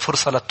الأرض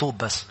فرصة للتوب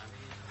بس.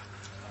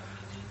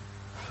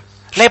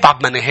 ليه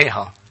بعد ما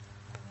نهيها؟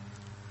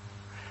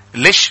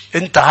 ليش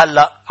أنت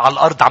هلأ على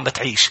الأرض عم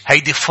بتعيش؟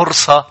 هيدي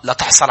فرصة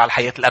لتحصل على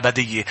الحياة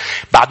الأبدية.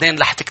 بعدين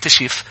رح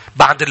تكتشف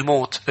بعد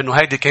الموت إنه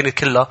هيدي كانت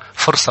كلها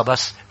فرصة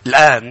بس.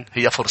 الآن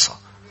هي فرصة.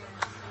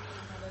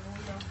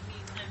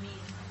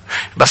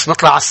 بس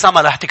نطلع على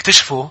السماء رح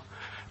تكتشفوا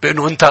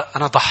بأنه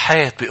أنا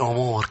ضحيت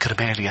بأمور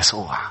كرمال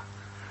يسوع.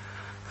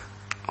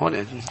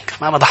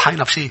 ما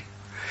ضحينا بشيء.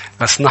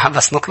 بس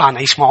نطلع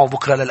نعيش معه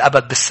بكرة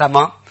للأبد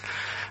بالسماء.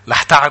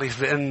 رح تعرف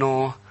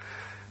بأنه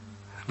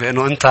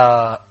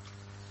أنت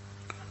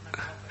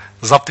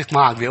زبطت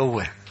معك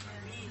بقوة.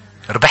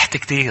 ربحت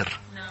كتير.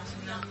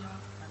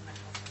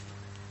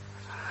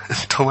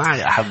 أنتوا معي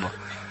يا أحبة.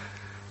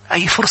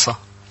 أي فرصة.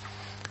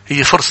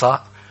 هي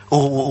فرصة.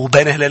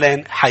 وبين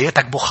هلالين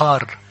حياتك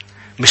بخار.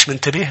 مش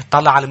منتبه.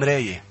 طلع على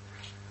المراية.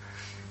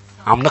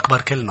 عم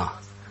نكبر كلنا.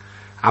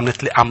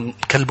 عم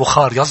كل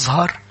بخار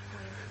يظهر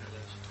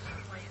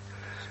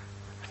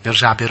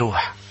بيرجع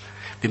بيروح.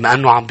 بما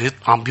أنه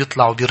عم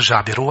بيطلع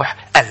وبيرجع بيروح.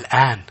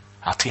 الآن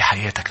أعطي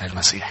حياتك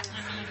للمسيح.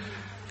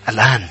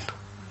 الآن.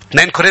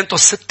 2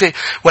 كورنثوس 6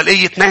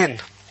 والآية 2.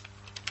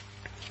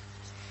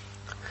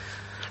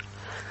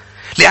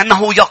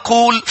 لأنه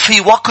يقول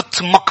في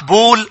وقت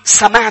مقبول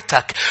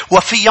سمعتك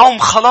وفي يوم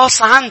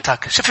خلاص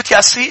عنتك. شفت يا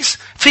أسيس؟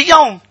 في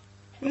يوم.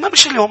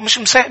 مش اليوم. مش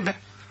مساءبة.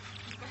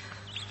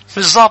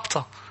 مش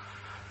ضابطة.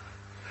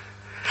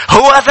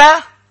 هو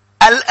ذا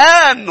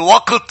الآن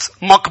وقت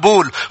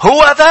مقبول.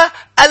 هو ذا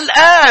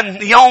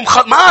الآن يوم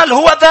مال.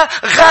 هو ذا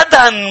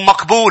غدا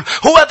مقبول.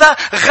 هو ذا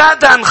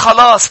غدا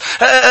خلاص.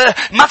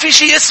 ما في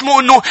شيء اسمه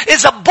انه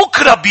اذا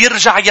بكرة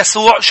بيرجع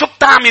يسوع شو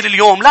بتعمل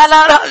اليوم.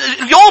 لا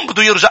اليوم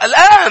بده يرجع.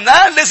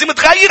 الآن لازم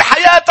تغير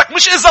حياتك.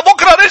 مش اذا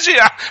بكرة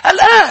رجع.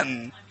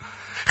 الآن.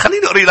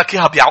 خليني أقري لك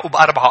إياها بيعقوب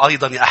 4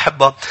 أيضا يا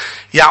أحبة.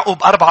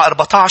 يعقوب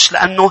 4:14.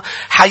 لأنه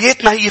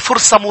حياتنا هي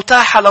فرصة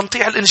متاحة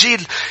لنطيع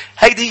الإنجيل.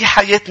 هيدي هي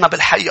حياتنا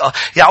بالحقيقة.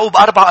 يعقوب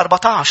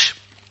 4:14.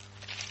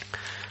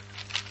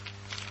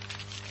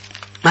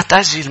 ما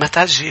تأجل.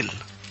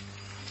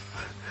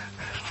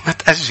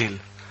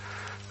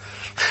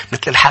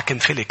 مثل الحاكم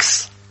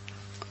فيليكس.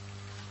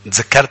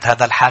 تذكرت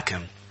هذا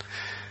الحاكم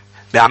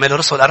بأعمال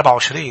الرسل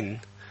 24.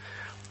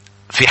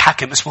 في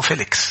حاكم اسمه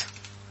فيليكس.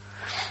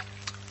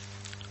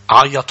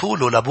 عيطوا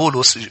له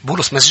لبولس.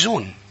 بولس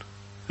مسجون.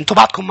 انتوا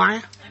بعدكم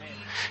معي؟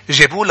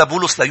 جابوا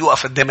لبولس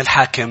ليوقف قدام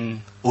الحاكم.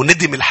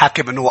 وندم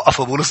الحاكم انه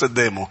وقفه بولس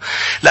قدامه.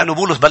 لانه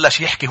بولس بلش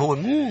يحكي. هو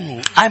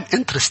I'm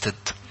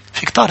interested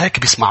في كتار هيك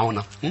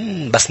بيسمعونا.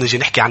 بس نجي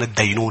نحكي عن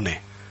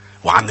الدينونة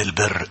وعن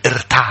البر.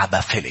 ارتعب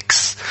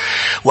فيليكس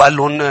وقال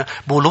لهم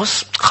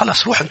بولس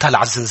خلص روح انت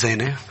على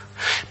الزنزانة،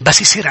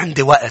 بس يصير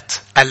عندي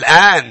وقت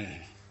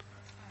الآن.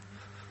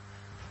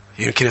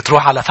 يمكن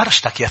تروح على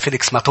فرشتك يا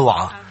فيليكس ما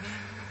توعى.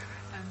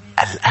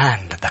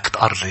 الآن بدك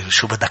تقرر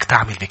شو بدك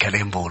تعمل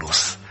بكلام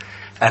بولس.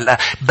 الآن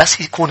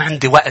بس يكون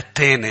عندي وقت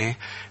تاني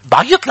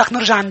بعيط لك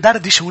نرجع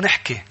ندردش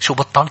ونحكي. شو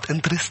بطلت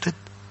interested؟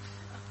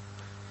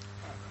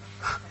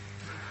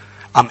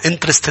 I'm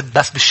interested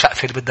بس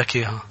بالشقفة اللي بدك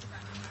إياها.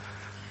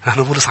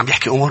 نحن بولس عم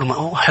يحكي أمور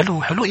ما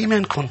حلو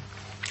إيمانكم.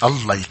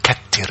 الله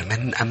يكتر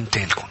من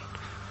أمثالكم.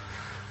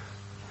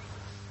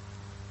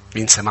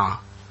 مين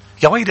سمعها؟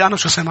 يا ويلي أنا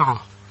شو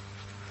سمعها؟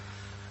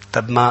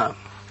 طب ما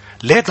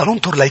ليه بدنا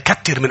ننطر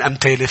ليكتر من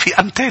أمثالي؟ في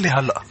أمثالي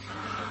هلأ.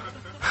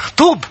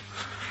 توب.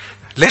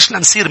 ليش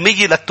نصير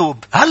 100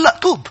 للتوب؟ هلأ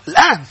توب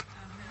الآن.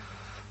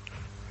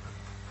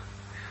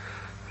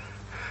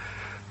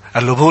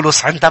 قال له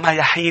بولس عندما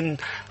يحين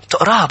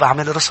تقراها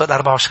بأعمال الرسل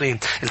 24.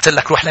 قلت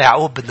لك روح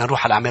ليعقوب، بدنا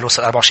نروح على أعمال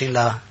الرسل 24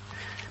 لا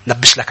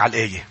نبش لك على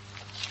الآية.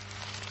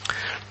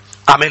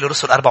 أعمال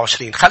الرسل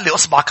 24. خلي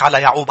أصبعك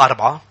على يعقوب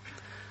 4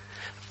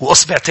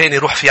 وأصبع تاني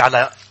روح فيه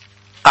على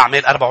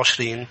أعمال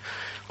 24.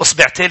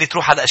 أصبع تالي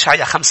تروح على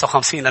إشعياء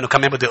 55 لأنه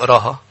كمان بدي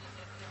أقراها.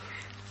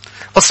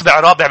 أصبع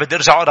رابع بدي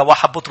أرجع أقرأ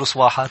 1 بطرس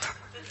 1.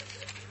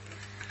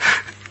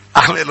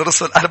 أعمال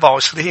الرسل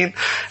 24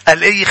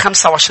 الآية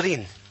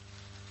 25.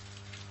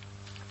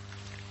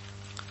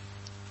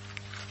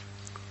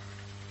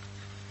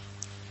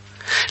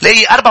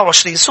 الآية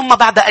 24. ثم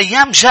بعد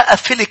أيام جاء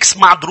فيليكس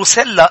مع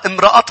دروسيلا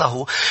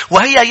امرأته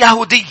وهي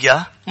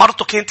يهودية،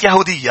 مرته كانت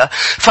يهودية،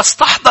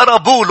 فاستحضر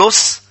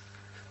بولس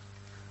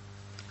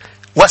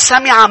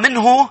وسمع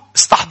منه.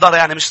 استحضر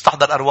يعني مش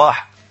استحضر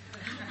أرواح،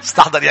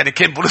 استحضر يعني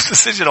كان بولس في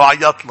السجن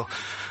وعيط له.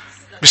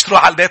 مش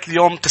تروح على البيت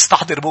اليوم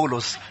تستحضر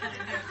بولس.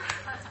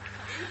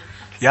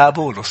 يا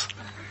بولس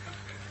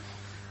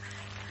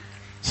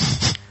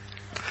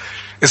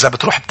إذا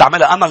بتروح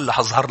بتعملها أمل اللي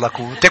هظهر لك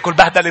وتاكل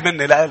بهدلة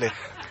مني لقالي.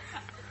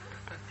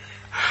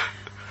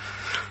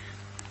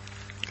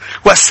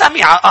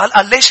 وسمع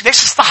قال ليش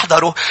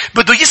استحضروا؟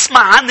 بده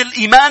يسمع عن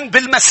الإيمان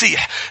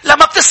بالمسيح.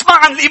 لما بتسمع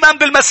عن الإيمان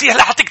بالمسيح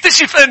رح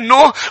تكتشف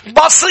إنه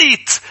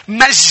بسيط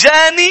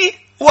مجاني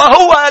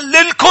وهو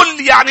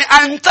للكل. يعني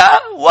أنت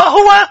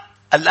وهو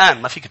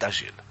الآن ما فيك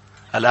تأجيل.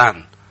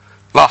 الآن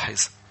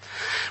لاحظ.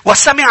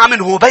 وسمع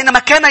منه بينما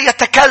كان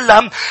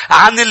يتكلم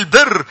عن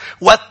البر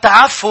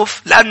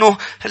والتعفف. لأنه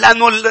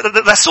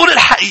الرسول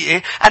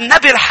الحقيقي،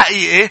 النبي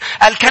الحقيقي،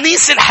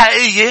 الكنيسة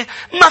الحقيقية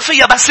ما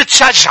فيها بس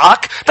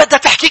تشجعك، بدها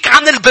تحكيك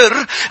عن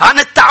البر، عن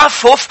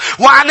التعفف،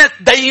 وعن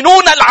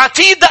الدينونة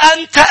العتيدة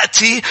أن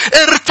تأتي.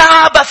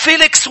 ارتعب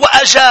فيليكس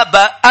وأجاب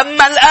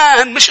أما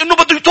الآن، مش إنه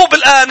بده يتوب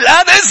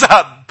الآن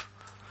اذهب.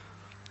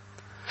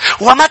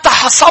 ومتى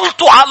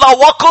حصلت على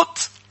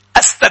وقت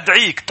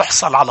أستدعيك.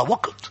 تحصل على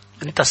وقت.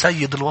 أنت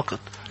سيد الوقت.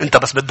 أنت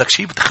بس بدك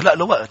شيء بتخلق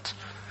له وقت.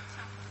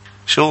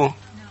 شو؟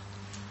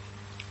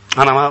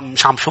 أنا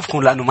مش عم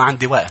شوفكم لأنه ما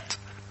عندي وقت.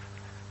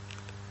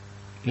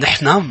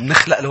 نحن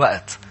بنخلق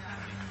الوقت.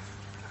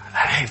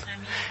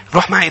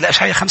 روح معي إلى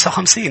إشعياء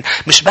 55.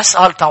 مش بس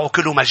قال تعوا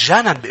كلوا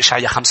مجانا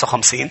بإشعياء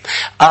 55.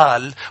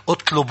 قال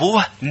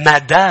اطلبوه ما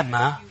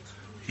دام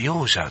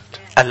يوجد.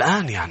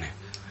 الآن يعني.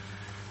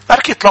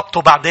 بركي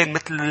طلبته بعدين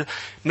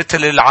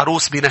مثل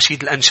العروس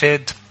بنشيد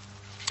الأنشاد.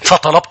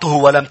 فطلبته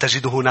ولم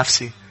تجده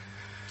نفسي.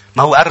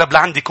 ما هو قرب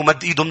لعندك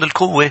ومد ايده من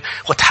القوة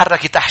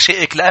وتحركت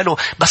أحشائك لقاله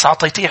بس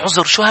عطيتيه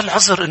عذر. شو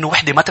هالعذر؟ انه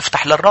وحدة ما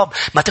تفتح للرب،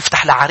 ما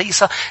تفتح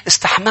لعريسة.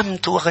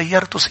 استحممت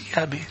وغيرت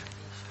ثيابي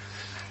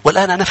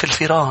والآن أنا في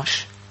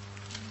الفراش.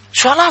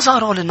 شو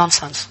هالعذر هول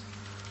النونسنس؟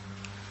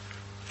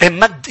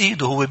 مد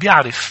ايده. هو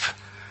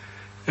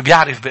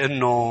بيعرف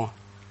بأنه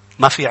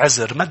ما في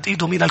عذر. مد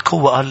ايده من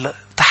القوة. قال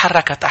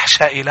تحركت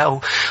أحشائي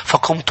له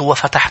فقمت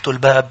وفتحت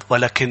الباب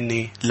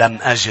ولكني لم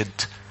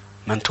أجد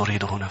من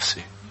تريده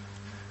نفسي.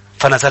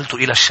 فنزلت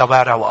إلى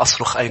الشوارع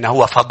وأصرخ أين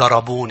هو؟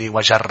 فضربوني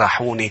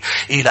وجرحوني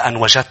إلى أن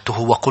وجدته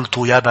وقلت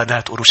يا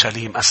بنات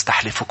أورشليم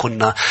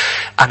أستحلفكن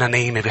أنا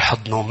نايمة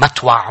بحضنه ما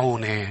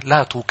توعوني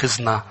لا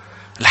توقظنا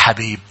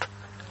الحبيب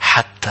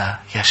حتى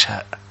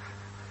يشاء.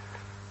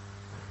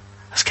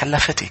 بس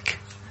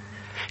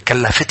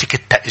كلفتك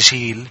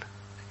التأجيل.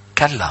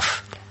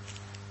 كلف.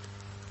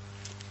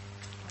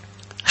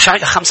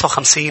 إشعياء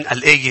 55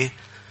 الآية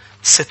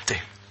 6.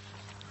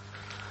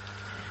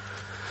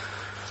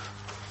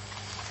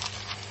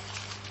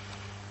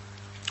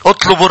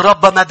 اطلبوا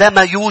الرب ما دام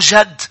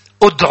يوجد،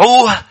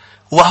 ادعوه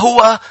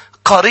وهو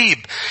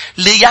قريب.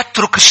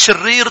 ليترك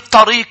الشرير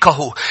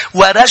طريقه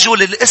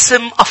ورجل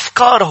الإثم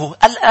أفكاره.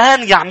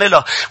 الآن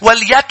يعملها.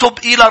 وليتب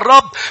إلى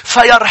الرب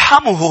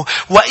فيرحمه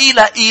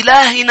وإلى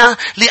إلهنا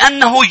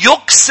لأنه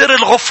يكسر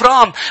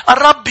الغفران.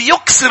 الرب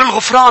يكسر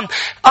الغفران.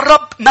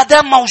 الرب ما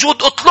دام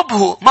موجود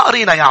اطلبه. ما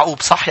قرينا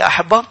يعقوب صح يا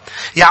أحبة؟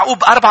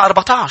 يعقوب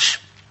 4:14.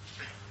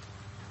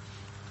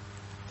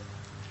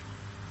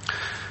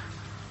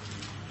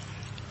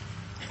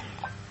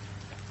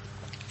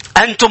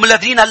 أنتم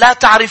الذين لا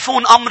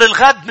تعرفون أمر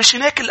الغد. مش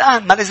هناك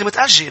الآن، ما لازم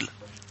تأجل.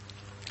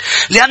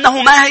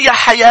 لأنه ما هي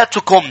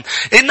حياتكم؟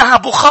 إنها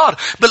بخار.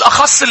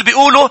 بالأخص اللي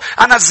بيقولوا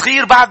أنا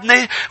صغير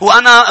بعدني،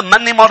 وأنا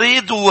مني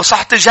مريض،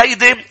 وصحتي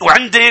جيدة،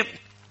 وعندي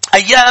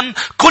أيام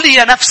كلي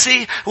يا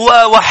نفسي،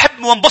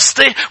 وحب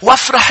وانبسطي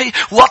وافرحي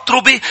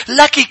واطربي،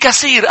 لك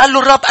كثير. قال له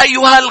الرب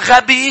أيها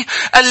الغبي،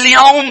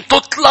 اليوم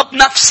تطلب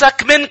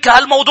نفسك منك.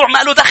 الموضوع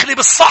ما له دخل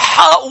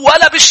بالصحة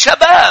ولا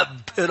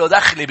بالشباب، له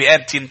دخل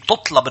بأنت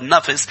تطلب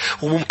النفس،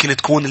 وممكن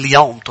تكون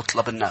اليوم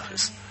تطلب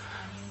النفس.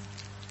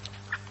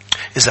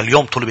 إذا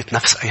اليوم طلبت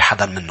نفس أي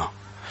حدا منا،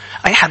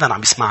 أي حدا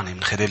عم يسمعني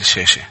من خلال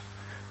الشاشة،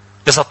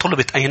 إذا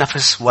طلبت أي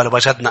نفس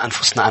ووجدنا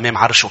أنفسنا أمام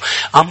عرشه،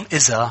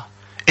 إذا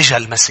إجا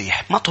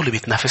المسيح ما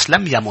طلبت نفس،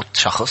 لم يمت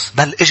شخص،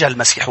 بل إجا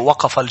المسيح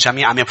ووقف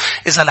الجميع أمامه.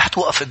 إذا رح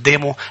توقف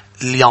قدامه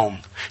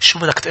اليوم، شو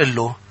بدك تقول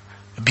له؟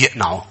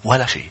 بيقنعه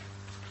ولا شيء.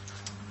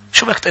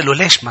 شو بدك تقول له؟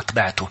 ليش ما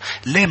تبعته؟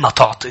 ليه ما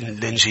تعطي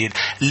الإنجيل؟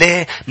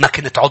 ليه ما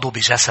كنت عضو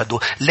بجسده؟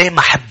 ليه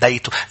ما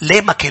حبيته؟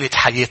 ليه ما كانت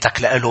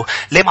حياتك لإله؟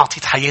 ليه ما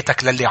أعطيت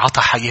حياتك للي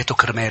عطى حياته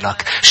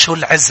كرمالك؟ شو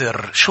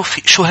العذر؟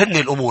 شو هن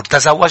الأمور؟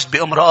 تزوجت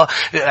بامرأة،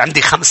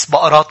 عندي 5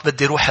 بقرات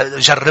بدي روح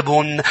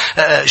جربهم،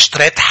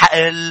 اشتريت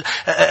حقل،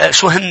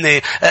 شو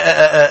هن؟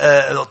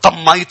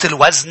 طميت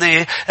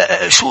الوزنة،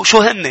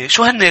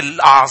 شو هن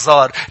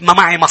الأعذار؟ ما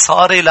معي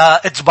مصاري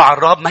لا اتبع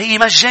الرب، ما هي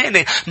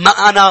مجاني،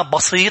 ما أنا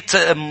بسيط،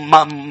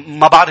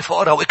 ما بعرف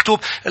أقرأ وأكتب.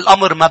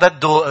 الأمر ما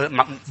بده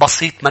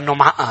بسيط، منه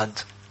معقد.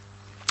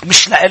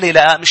 مش لإلي،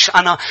 لا مش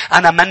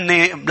أنا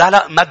مني،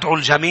 لا مدعو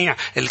الجميع،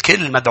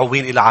 الكل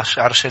مدعوين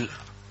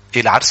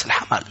إلى عرس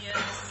الحمل.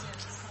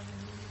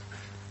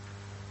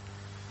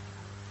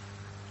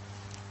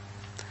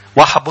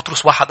 واحد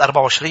بطرس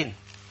 1:24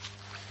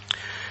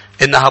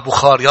 إنها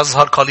بخار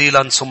يظهر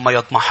قليلا ثم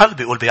يضمحل،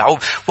 بيقول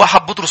بيعقوب.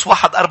 واحد بطرس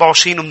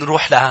 1:24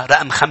 وبنروح لها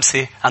رقم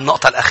 5،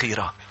 النقطة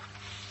الأخيرة.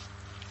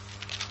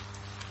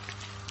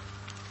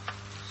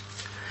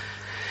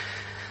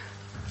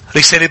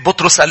 رسالة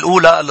بطرس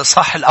الأولى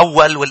الإصحاح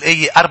الأول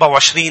والآية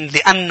 24: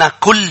 لأن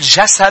كل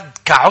جسد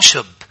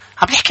كعشب.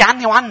 عم بيحكي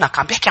عني وعنك،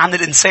 عم بيحكي عن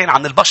الإنسان،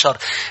 عن البشر.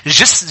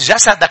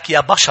 جسدك يا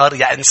بشر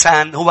يا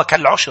إنسان هو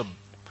كالعشب.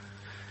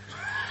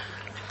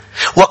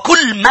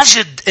 وكل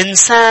مجد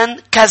إنسان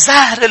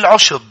كزهر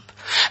العشب.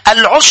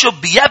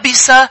 العشب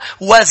يبس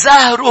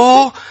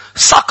وزهره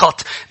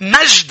سقط.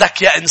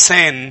 مجدك يا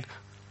إنسان،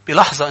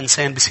 بلحظة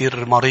إنسان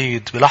بيصير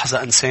مريض،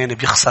 بلحظة إنسان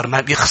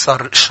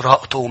بيخسر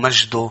إشراقته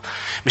ومجده.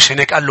 مش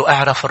هناك قال له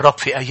اعرف الرب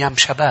في أيام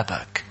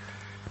شبابك.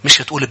 مش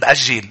تقول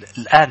بأجل،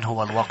 الآن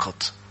هو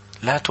الوقت،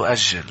 لا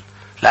تؤجل،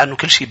 لأنه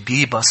كل شيء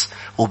بيبس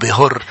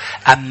وبيهر.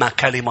 أما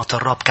كلمة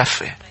الرب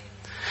كفة،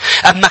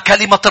 أما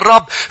كلمة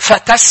الرب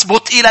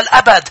فتثبت إلى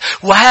الأبد.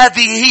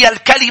 وهذه هي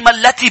الكلمة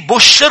التي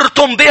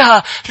بشرتم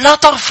بها، لا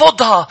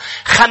ترفضها.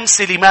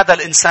 5. لماذا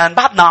الإنسان؟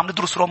 بعدنا عم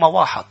ندرس روما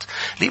 1.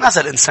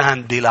 لماذا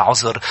الإنسان بلا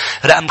عذر؟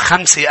 رقم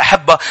 5 يا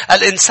أحبة،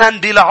 الإنسان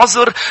بلا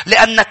عذر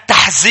لأن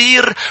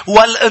التحذير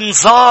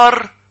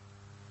والإنذار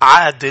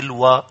عادل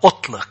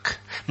وأطلق.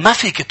 ما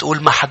فيك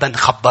تقول ما حدا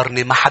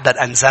خبرني، ما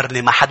حدا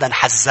أنذرني، ما حدا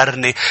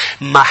حذرني،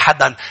 ما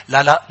حدا.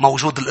 لا،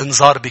 موجود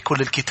الإنذار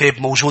بكل الكتاب،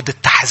 موجود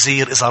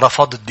التحذير إذا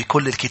رفضت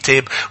بكل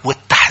الكتاب،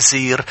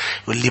 والتحذير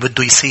واللي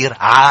بده يصير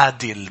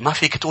عادل. ما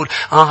فيك تقول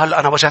هلأ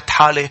أنا وجدت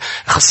حالي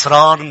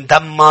خسران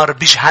مدمر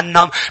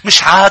بجهنم.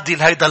 مش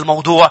عادل هيدا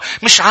الموضوع،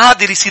 مش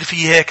عادل يصير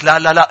فيه هيك.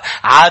 لا،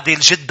 عادل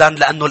جدا،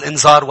 لأنه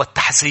الإنذار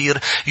والتحذير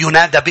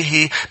ينادى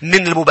به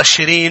من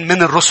المبشرين،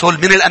 من الرسل،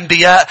 من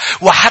الأنبياء.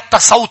 وحتى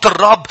صوت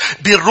الرب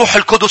بالروح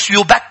القدس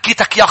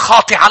يبكتك يا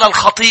خاطئ على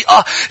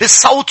الخطيئة.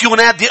 الصوت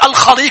ينادي،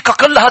 الخليقة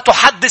كلها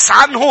تحدث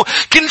عنه.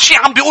 كل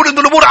شيء عم بيقول إن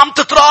الأمور عم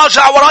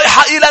تتراجع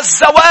ورايحة إلى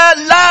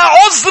الزوال. لا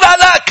عذر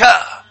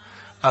لك.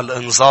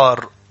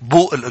 الإنذار،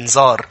 بوق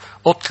الإنذار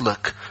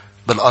أطلق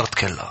بالأرض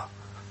كلها.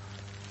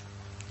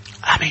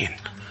 آمين.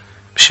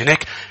 مش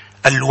هناك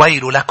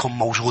الويل لكم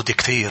موجود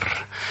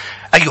كثير.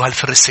 أيها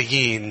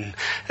الفريسيين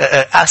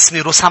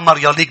أثمروا ثمر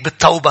يليق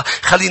بالتوبة.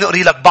 خليني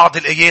أقري لك بعض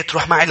الآيات.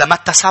 روح معي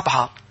لمتى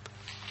 7.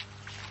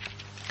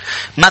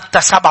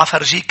 متى 7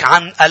 فرجيك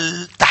عن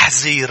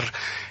التحذير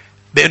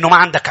بأنه ما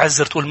عندك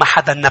عذر تقول ما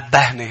حدا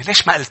نبهني.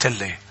 ليش ما قلت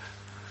لي؟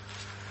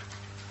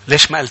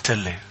 ليش ما قلت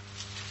لي؟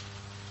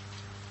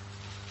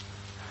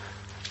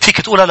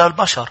 فيك تقولها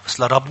للبشر، بس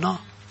لربنا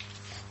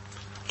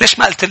ليش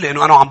ما قلت لي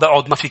إنه أنا عم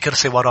بقعد ما في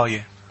كرسي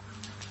وراي؟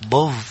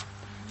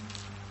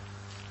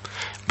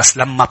 بس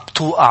لما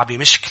بتوقع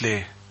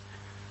بمشكلة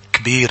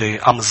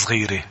كبيرة أم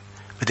صغيرة،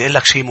 بدي أقول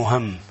لك شيء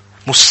مهم.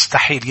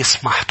 مستحيل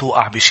يسمح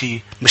توقع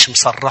بشيء مش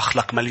مصرخ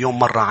لك مليون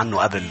مرة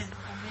عنه قبل.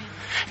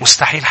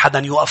 مستحيل حدا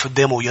يوقف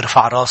قدامه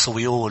ويرفع راسه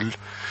ويقول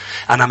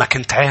أنا ما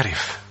كنت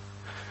عارف.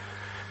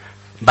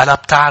 بلا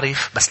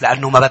بتعرف، بس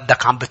لأنه ما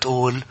بدك عم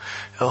بتقول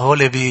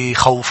هول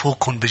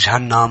بيخوفوكم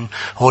بجهنم،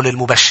 هول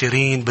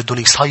المبشرين بدهم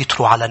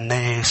يسيطروا على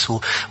الناس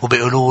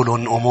وبيقولوا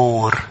لهم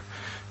أمور.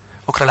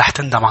 بكرة رح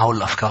تندم على هول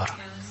الأفكار.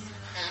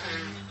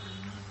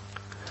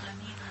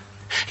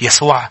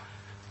 يسوع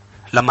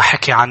لما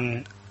حكي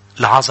عن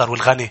العازر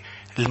والغني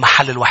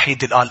المحل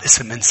الوحيد اللي قال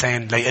اسم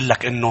إنسان ليقول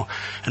لك إنه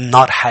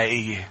النار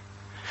حقيقية.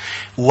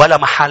 ولا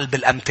محل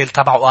بالأمثال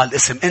تبعه قال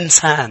اسم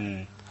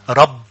إنسان.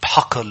 رب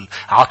حقل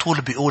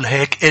عطول بيقول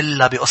هيك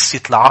إلا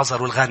بقصة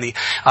لعازر والغني.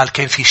 قال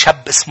كان في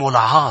شاب اسمه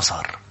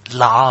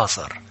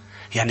لعازر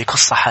يعني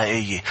قصة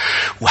حقيقية.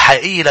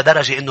 وحقيقية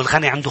لدرجة إنه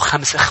الغني عنده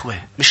 5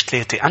 إخوة مش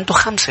 3. عنده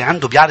 5.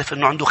 عنده بيعرف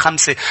إنه عنده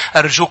 5.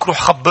 أرجوك روح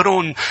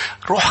خبرون.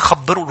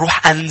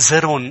 روح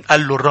أنذرون.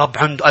 قال له الرب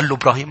قال له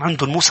إبراهيم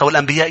عنده موسى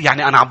والأنبياء.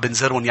 يعني أنا عم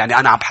بنذرون. يعني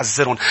أنا عم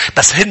بحذرون.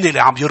 بس هن اللي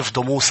عم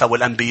يرفضوا موسى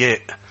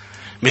والأنبياء.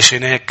 مش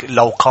هناك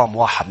لو قام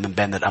واحد من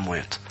بين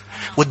الأموات.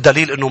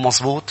 والدليل إنه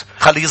مزبوط.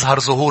 خلي يظهر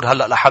ظهور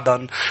هلأ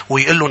لحدا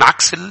ويقول له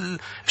عكس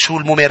شو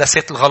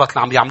الممارسات الغلط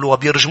اللي عم يعملوها.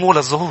 بيرجموه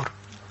للظهور.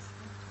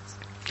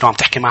 لو عم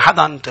تحكي مع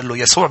حدا تقول له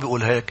يسوع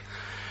بيقول هيك.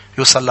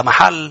 يوصل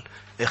لمحل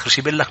آخر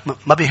شيء بيقول لك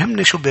ما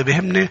بيهمني شو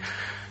بيهمني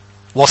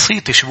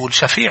وسيطي شو بقول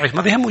شفيعي.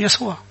 ما بيهمه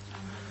يسوع.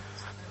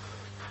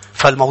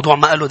 فالموضوع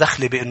ما له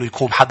دخل بأنه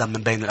يكون حدا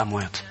من بين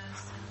الأموات.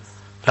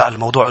 لا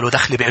الموضوع له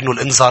دخل بأنه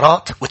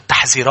الإنذارات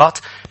والتحذيرات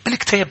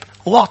بالكتاب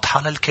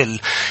واضحة للكل.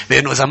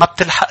 بأنه إذا ما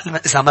بتلحق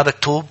إذا ما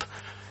بتتوب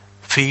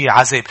في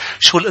عذاب.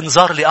 شو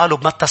الإنذار اللي قاله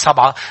بمتى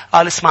 7؟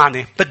 قال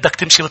اسمعني بدك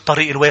تمشي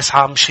بالطريق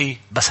الواسعة امشي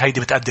بس هيدي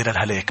بتأدي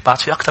للهلاك. بعد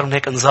في أكتر من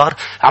هيك إنذار.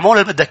 عمول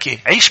اللي بدك إيه.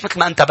 عيش مثل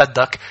ما أنت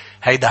بدك.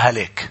 هيدا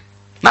هلاك.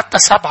 متى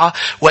 7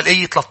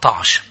 والآية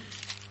 13.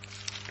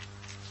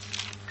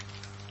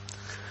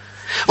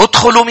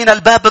 ادخلوا من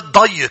الباب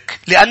الضيق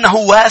لأنه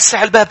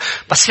واسع الباب.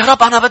 بس يا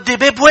رب أنا بدي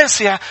باب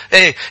واسع.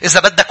 إيه إذا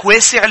بدك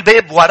واسع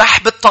الباب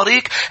ورحب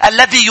الطريق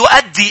الذي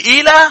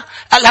يؤدي إلى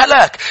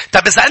الهلاك.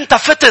 طب إذا أنت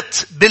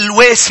فتت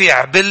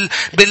بالواسع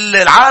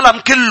بالعالم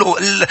كله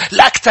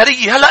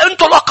الأكترية. هلا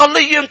أنتوا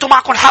الأقلية أنتوا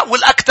معكم حق.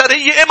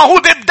 والأكترية إيه ما هو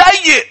باب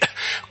ضيق.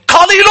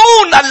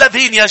 قليلون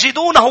الذين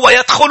يجدونه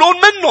ويدخلون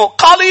منه.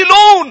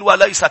 قليلون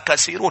وليس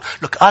كثيرون.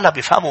 لك قال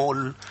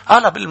بيفهموا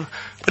قال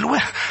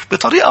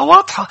بطريقة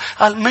واضحة.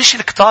 قال مش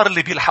الكتار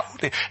اللي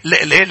بيلحقوني.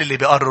 ليه اللي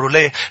بيقرروا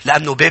ليه؟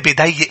 لأنه بابي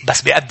ضيق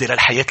بس بيؤدي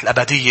للحياة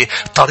الأبدية.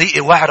 طريقي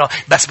وعرة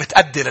بس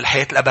بتؤدي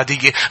للحياة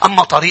الأبدية.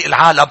 أما طريق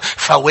العالم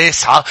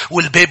فواسعة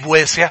والباب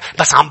واسع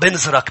بس عم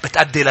بنزرك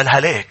بتؤدي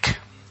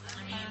للهلاك.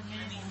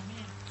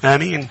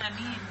 آمين.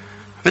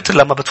 مثل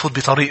لما بتفوت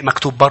بطريق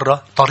مكتوب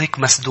برا طريق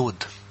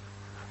مسدود.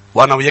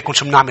 وأنا وياكم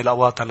شو بنعمل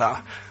أوقات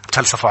هلا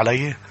بتفلسفوا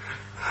علي.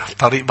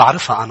 طريق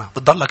بعرفها أنا.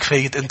 بتضلك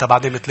فايت أنت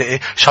بعدين بتلاقي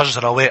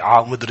شجرة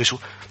واقعة ومدري شو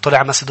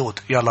طلع مسدود.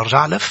 يلا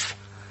رجع لف.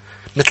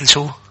 مثل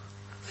شو؟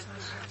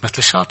 مثل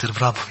الشاطر.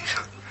 برافو.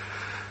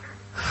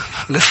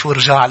 لف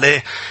ورجع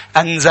عليه.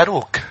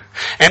 أنذروك.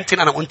 امتى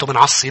أنا وأنتم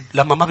بنعصب؟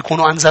 لما ما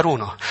بيكونوا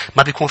أنذرونا.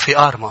 ما بيكون في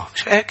آرمة.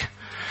 مش هيك؟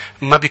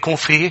 ما بيكون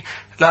في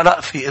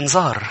لا في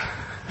إنذار.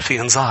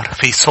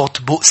 في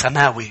صوت بوق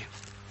سماوي.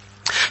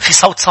 في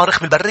صوت صارخ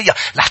بالبرية.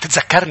 رح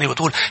تتذكرني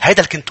وتقول هيدا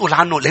اللي كنت تقول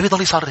عنه. ليه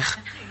بيضل يصرخ؟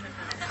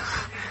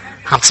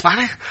 عم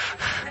تسمعني؟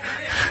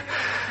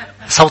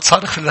 صوت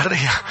صارخ في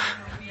البرية.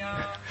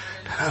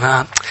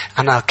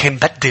 أنا كان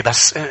بدي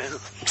بس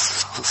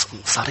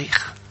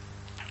صريخ.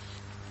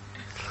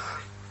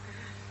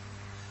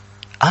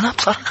 أنا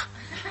بصرخ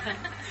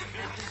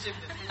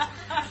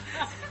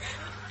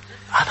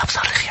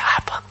يا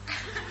أحبة.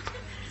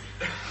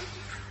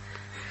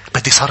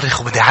 بدي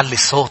صرخ وبدي أعلي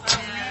الصوت.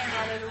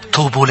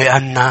 توبوا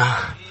لأن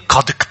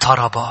قد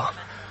اقترب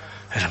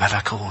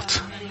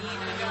الملكوت.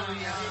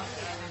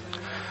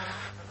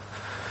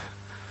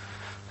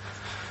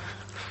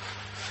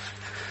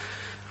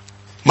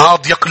 ما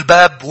أضيق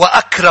الباب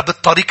وأكرب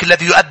الطريق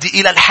الذي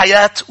يؤدي إلى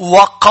الحياة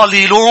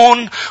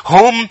وقليلون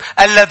هم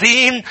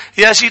الذين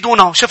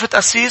يجدونه. شفت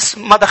أسيس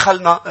ما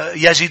دخلنا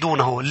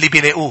يجدونه. اللي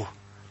بيلاقوه.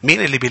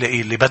 مين اللي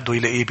بيلاقيه؟ اللي بده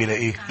يلاقيه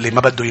بيلاقيه. اللي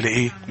ما بده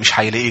يلاقيه مش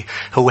حيلاقيه.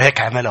 هو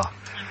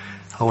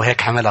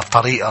هيك عملها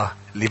بطريقة.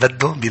 اللي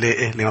بده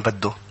بيلاقي. اللي ما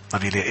بده ما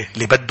بيلاقي.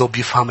 اللي بده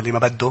بيفهم. اللي ما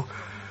بده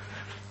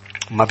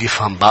ما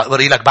بيفهم.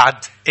 بقري لك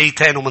بعد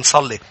ايتين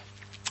ومنصلي.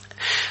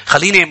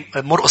 خليني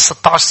مرقس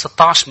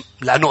 16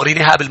 لأنه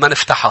قريناها قبل ما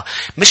نفتحها.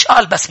 مش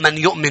قال بس من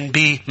يؤمن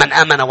بي من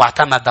آمن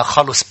واعتمد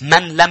خلص.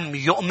 من لم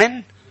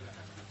يؤمن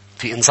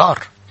في إنذار.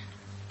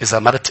 إذا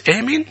ما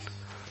بتآمن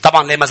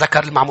طبعا ليه ما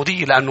ذكر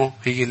المعمودية لأنه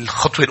هي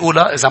الخطوة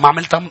الأولى. إذا ما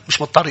عملتها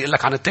مش مضطر يقول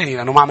لك عن الثاني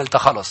لأنه ما عملتها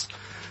خلص.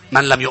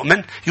 من لم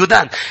يؤمن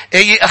يدان.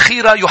 آية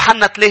أخيرة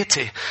يوحنا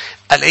 3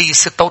 الآية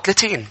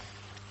 36.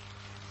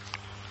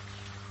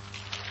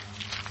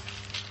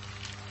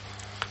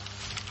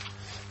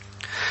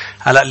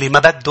 هلأ اللي ما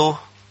بده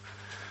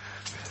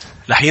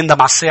رح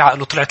يندم على الساعة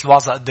إنه طلعت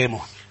الوعظة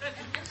قدامه.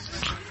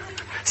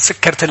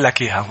 سكرت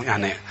لك إياها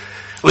يعني.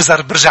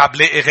 وإذا برجع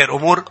بلاقي غير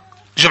أمور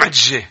جمعة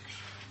الجاي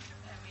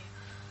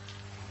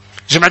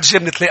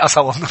بنتلاقى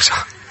سوا بنرجع.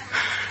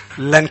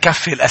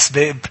 لنكفي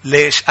الأسباب.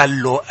 ليش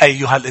قال له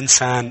أيها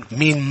الإنسان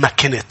مين ما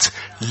كنت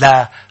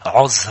لا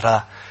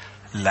عذر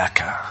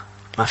لك.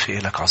 ما في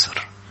لك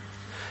عذر.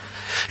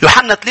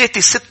 يوحنا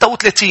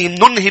 3:36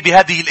 ننهي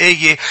بهذه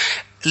الآية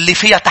اللي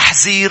فيها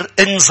تحذير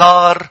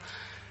إنذار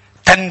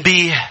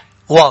تنبيه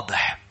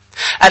واضح.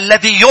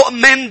 الذي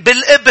يؤمن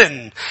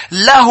بالابن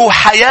له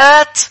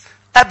حياة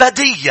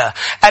أبدية.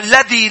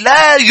 الذي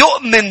لا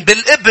يؤمن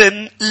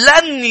بالابن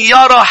لن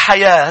يرى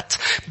حياة،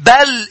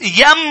 بل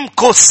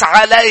يمكث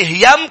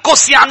عليه.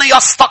 يمكث يعني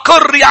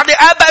يستقر، يعني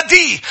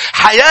أبدي،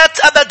 حياة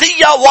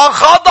أبدية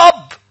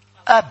وغضب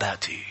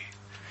أبدي.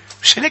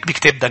 مش هيك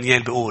بكتاب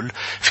دانيال بيقول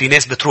في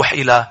ناس بتروح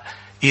إلى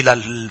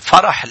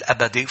الفرح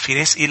الأبدي، في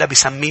ناس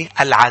بيسميه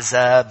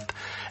العذاب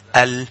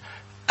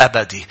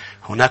الأبدي.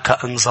 هناك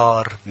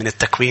انذار من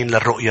التكوين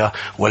للرؤية،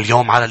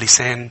 واليوم على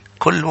لسان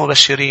كل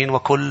المبشرين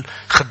وكل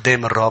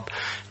خدام الرب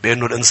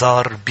بأنه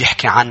الانذار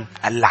بيحكي عن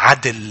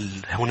العدل.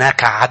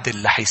 هناك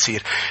عدل رح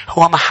يصير.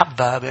 هو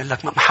محبة، بيقول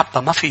لك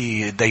محبة، ما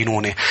في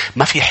دينونة،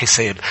 ما في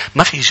حساب،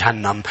 ما في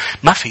جهنم،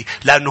 ما في،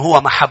 لأنه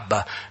هو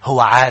محبة،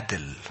 هو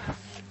عادل.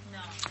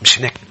 مش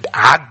هناك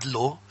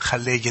عدله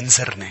خليه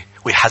ينذرني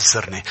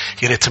ويحذرني.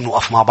 ياريت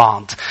نوقف مع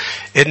بعض.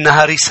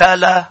 إنها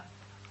رسالة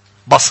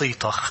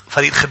بسيطة.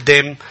 فريق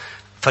خدام،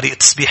 فريق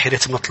تسبيح،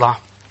 ياريت نطلع.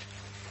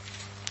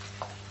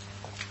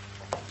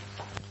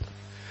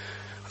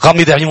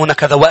 غمض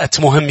عيونك. هذا وقت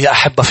مهم يا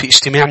أحبة في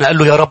اجتماعنا. قال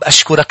له يا رب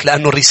أشكرك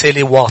لأنه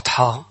الرسالة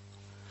واضحة.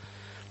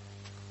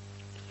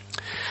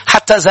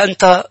 حتى إذا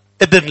أنت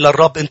ابن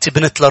للرب، أنت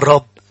بنت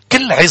للرب،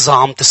 كل عظة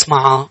عم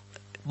تسمعها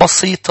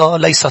بسيطة،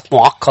 ليست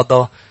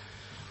معقدة،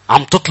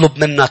 عم تطلب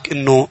منك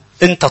إنه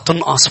أنت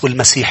تنقص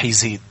والمسيح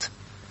يزيد.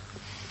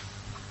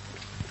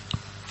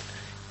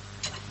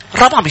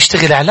 الرب عم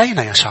بيشتغل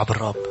علينا يا شعب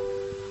الرب.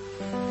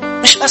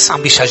 مش بس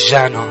عم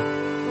بيشجعنا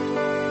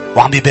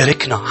وعم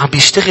بيباركنا، عم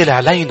بيشتغل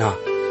علينا.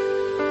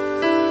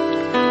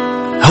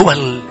 هو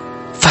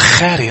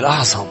الفخاري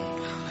الأعظم،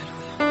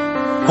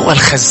 هو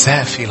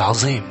الخزافي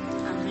العظيم،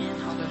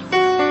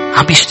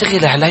 عم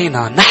بيشتغل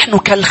علينا. نحن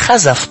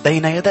كالخزف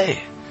بين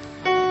يديه.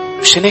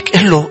 مش هيك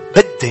قل له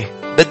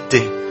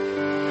بدي.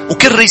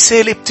 وكل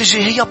رسالة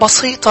بتجي هي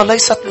بسيطة،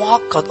 ليست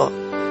معقدة،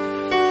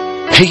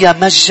 هي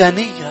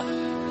مجانية.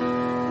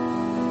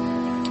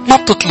 ما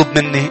بتطلب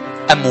مني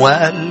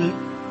أموال.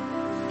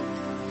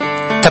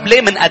 طب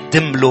ليه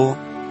منقدم له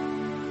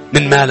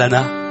من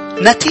مالنا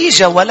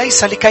نتيجة،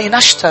 وليس لكي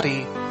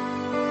نشتري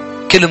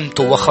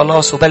كلمته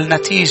وخلاص، بل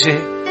نتيجة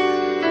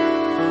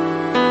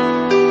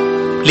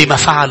لما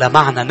فعل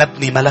معنا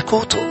نبني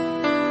ملكوته.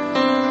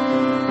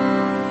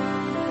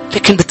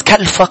 لكن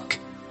بتكلفك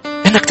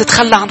انك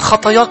تتخلى عن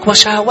خطاياك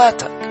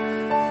وشهواتك.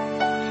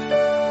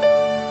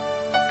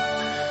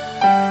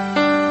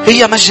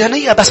 هي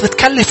مجانية، بس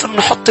بتكلف ان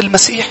نحط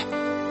المسيح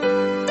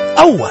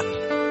اول.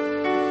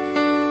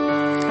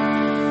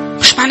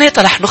 مش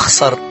معناتها رح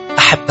نخسر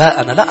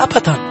احبائنا، لا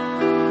ابدا.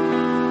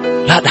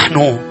 لا،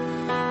 نحن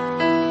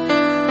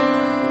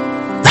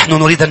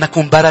نريد ان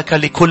نكون بركة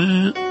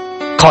لكل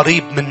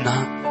قريب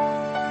منا،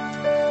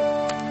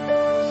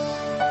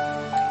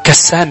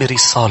 كالسامري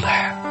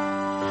الصالح.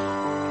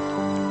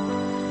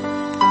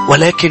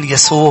 ولكن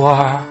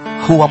يسوع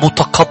هو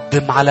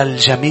متقدم على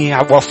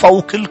الجميع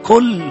وفوق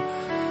الكل.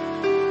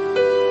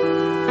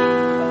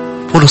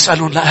 بولس قال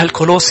لهم لأهل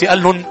كولوسي،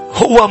 قال لهم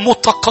هو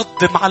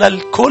متقدم على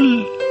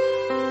الكل.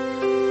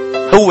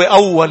 هو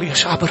أول يا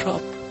شعب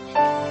الرب،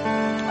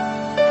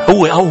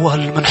 هو أول.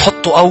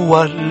 منحطه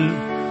أول،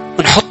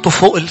 منحطه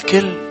فوق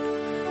الكل.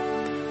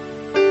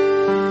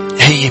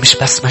 هي مش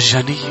بس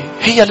مجانية،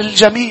 هي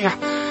للجميع،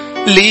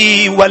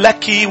 لي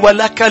ولك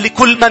ولك،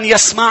 لكل من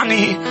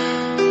يسمعني،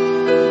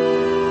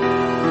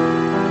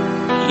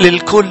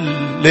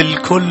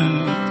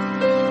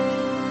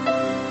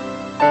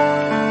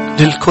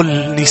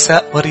 للكل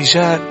نساء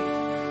ورجال،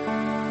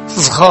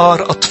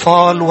 صغار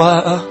أطفال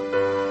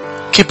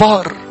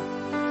وكبار،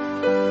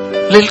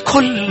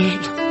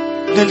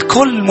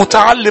 للكل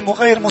متعلم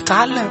وغير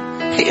متعلم.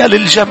 هي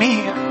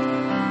للجميع،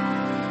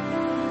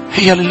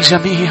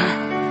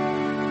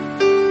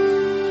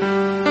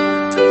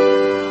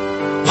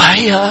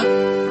 وهي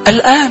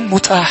الآن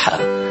متاحة.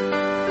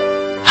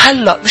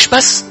 هلأ مش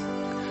بس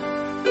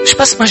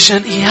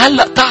مجانية.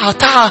 هلأ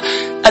تعا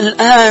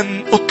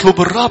الآن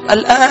اطلب الرب.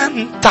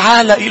 الآن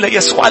تعال إلى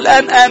يسوع.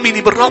 الآن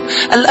آمني بالرب.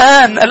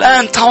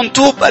 الآن تعال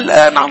نتوب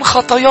الآن عن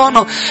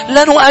خطايانا.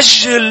 لا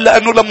نؤجل،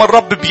 لأنه لما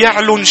الرب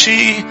بيعلن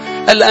شيء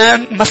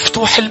الآن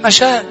مفتوح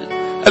المجال.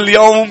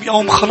 اليوم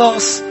يوم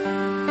خلاص.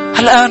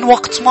 الآن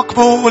وقت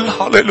مقبول.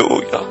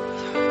 هاليلويا.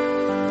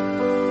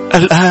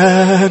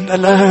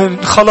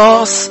 الآن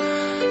خلاص.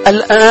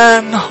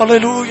 الآن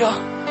هاليلويا.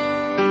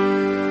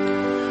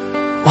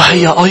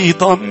 وهي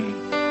أيضا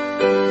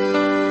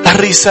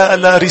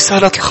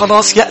رسالة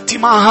الخلاص يأتي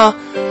معها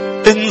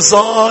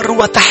انذار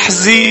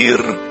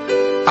وتحذير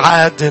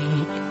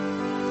عادل.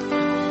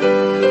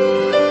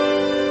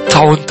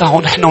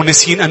 تعالوا نحن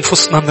ونسين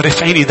أنفسنا،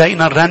 نرفعين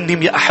إيدينا،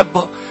 نرنم يا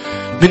أحبة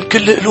من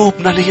كل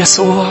قلوبنا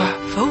ليسوع.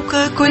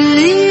 فوق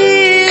كل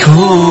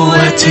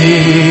قوة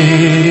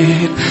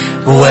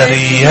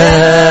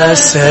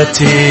ورياسة،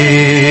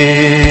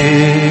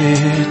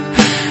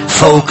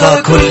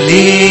 فوق كل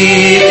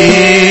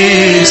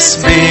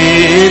اسم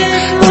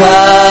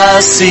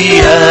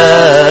وسيادة،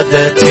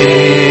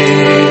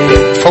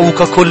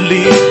 فوق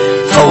كل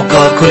قوة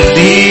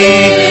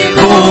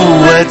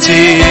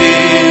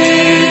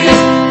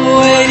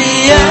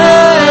ورياسة،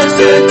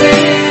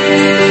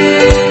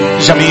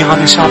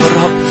 يا شعب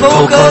الرب.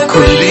 فوق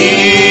كل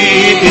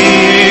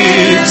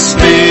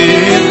اسم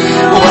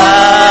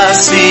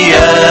وسيادتي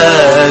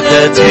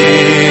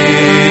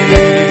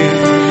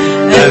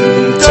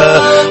أنت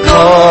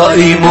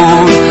قائم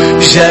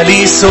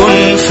جالس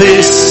في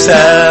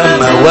السماوات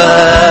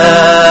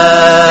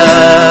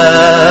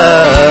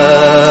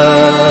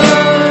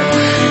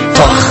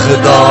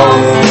تخضع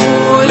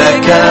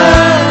لك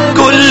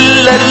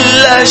كل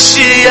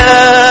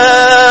الأشياء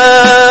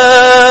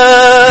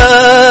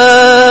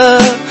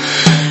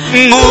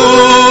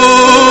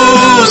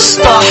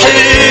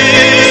مستحيل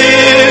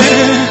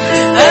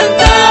أن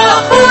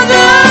تأخذ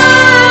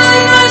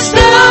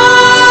المجد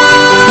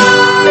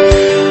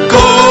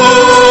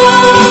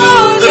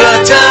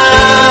قدرة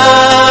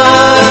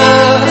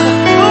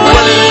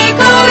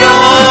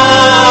والكرامة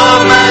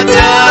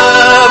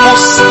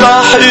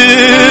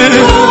مستحيل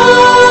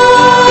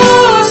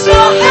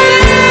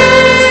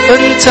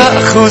أن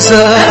تأخذ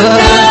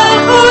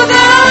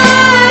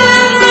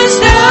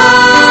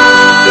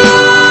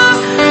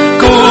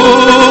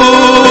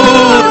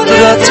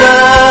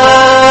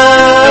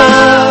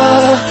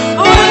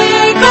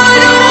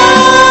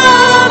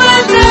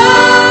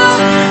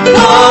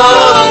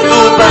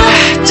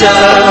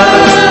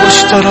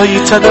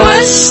واشتريتنا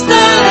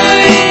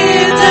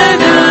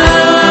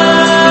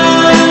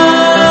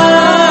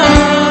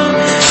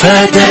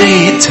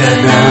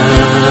فديتنا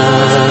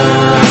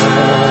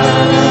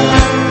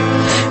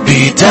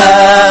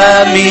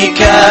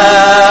بدمك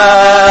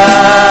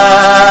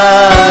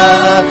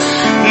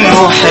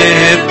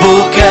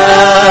نحبك.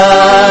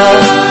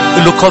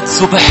 لقد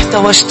ذبحت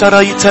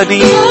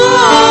واشتريتني.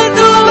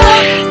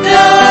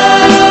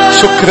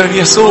 شكرا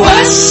يسوع.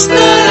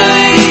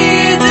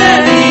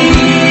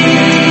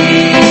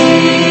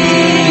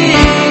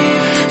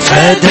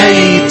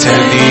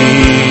 فديتني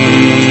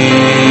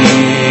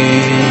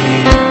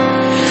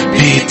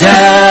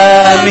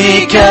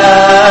بدمك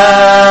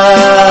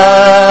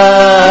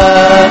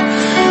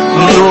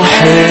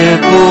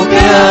نحبك.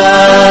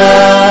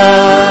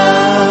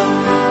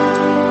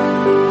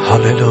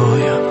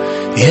 هللويا.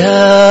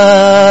 يا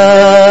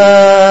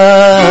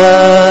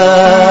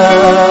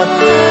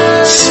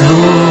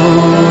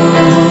يسوع.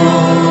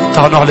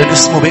 تعالوا نعلن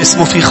اسمه،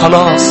 باسمه في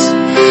خلاص.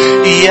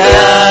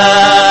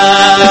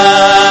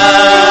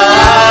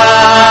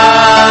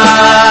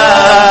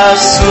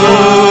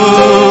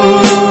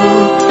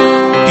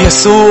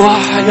 يسوع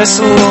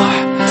يسوع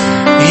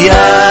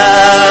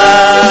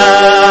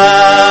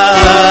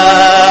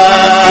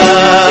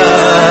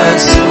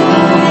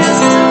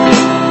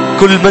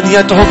كل من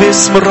يدعو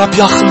باسم الرب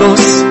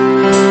يخلص.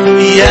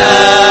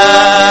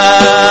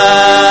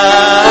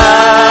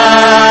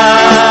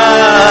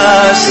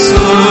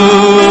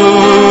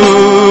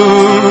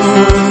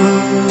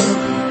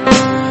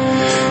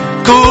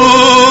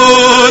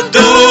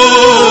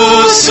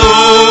 قدوس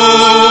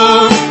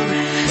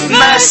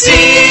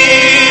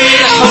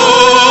مسيح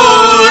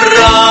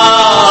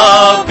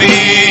الرب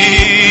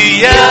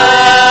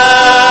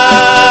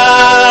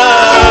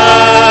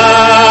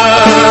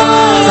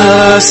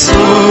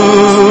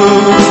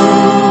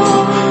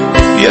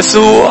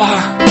يسوع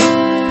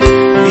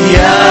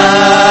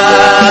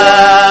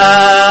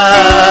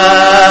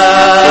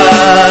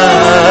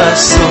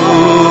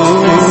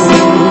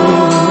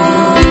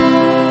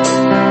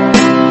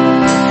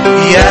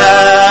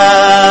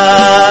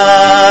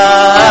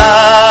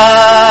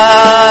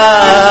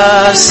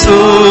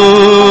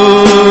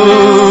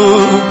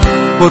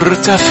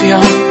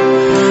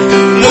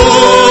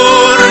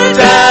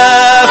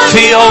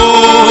مرتفع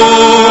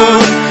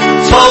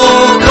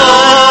فوق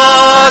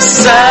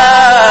السماء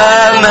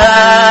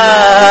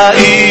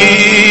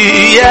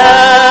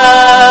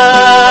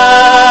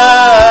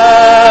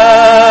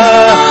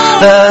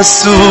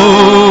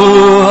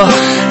يسوع.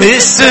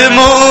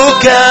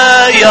 اسمك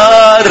يا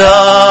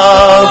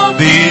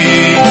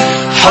ربي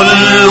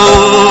حلو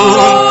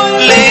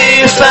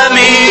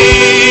لفمي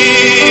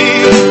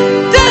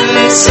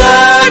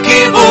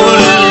تنسكب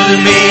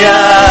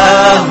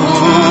المياه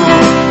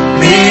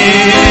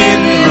من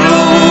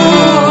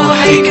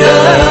روحك.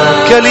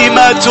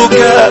 كلماتك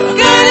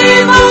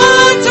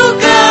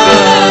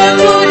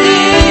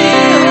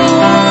تنير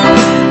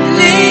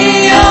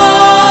لي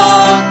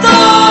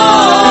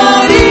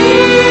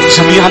الطريق.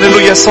 جميعا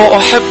نقول يسوع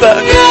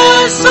أحبك.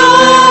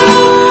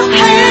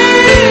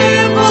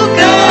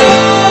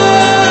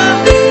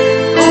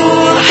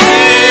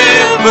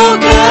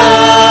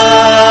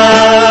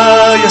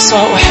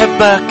 يسوع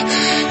أحبك.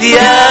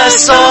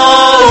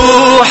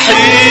 يسوع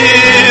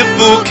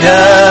أحبك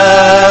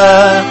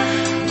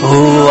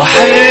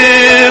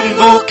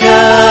أحبك.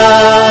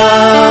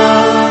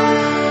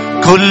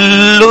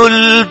 كل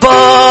البركة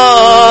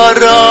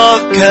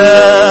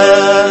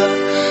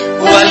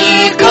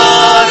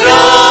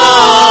والكرامة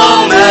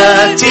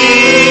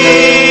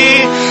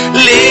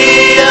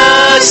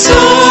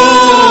ليسوع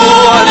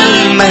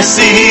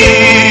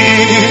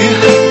المسيح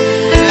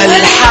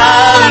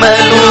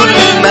الحمل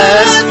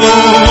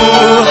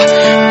المسبوح.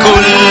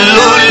 كل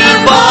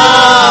البركة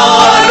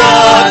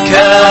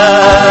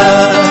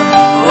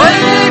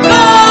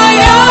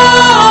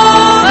والكرامة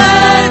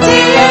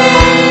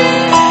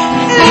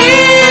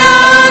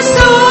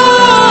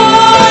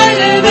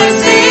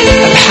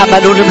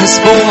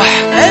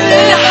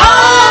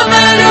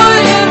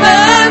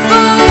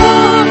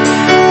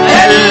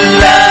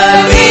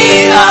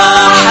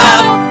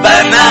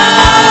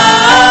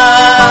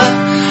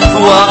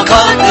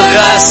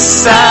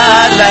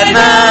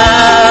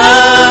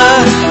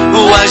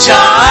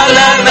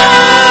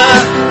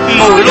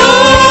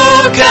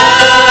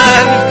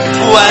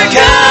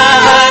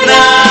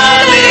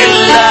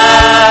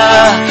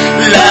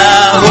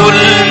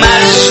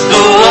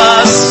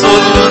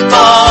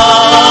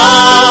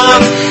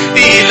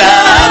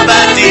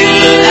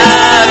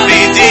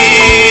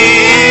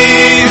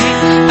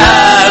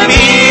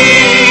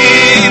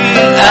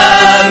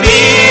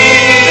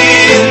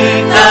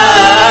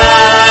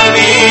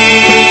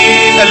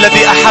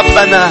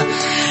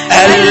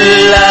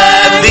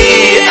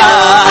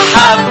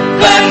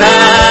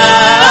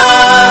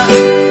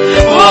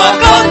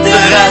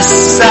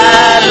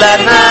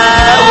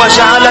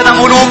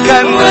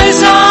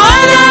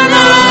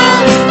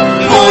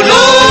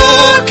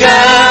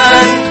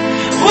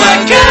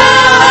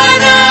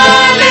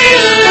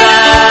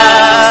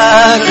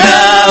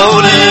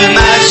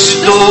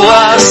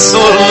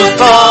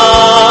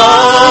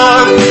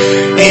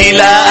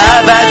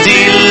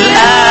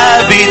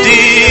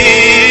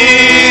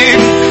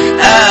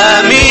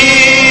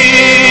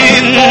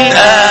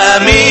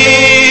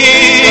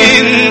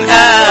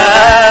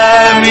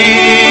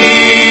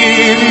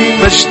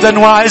مجدا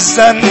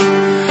وعزا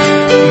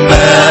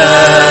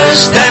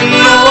مجدا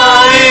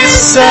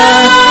وعزا.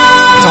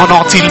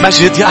 نعطي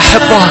المجد يا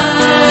أحبة.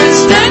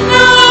 مجدا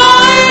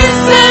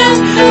وعزا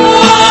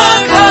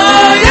وكرامة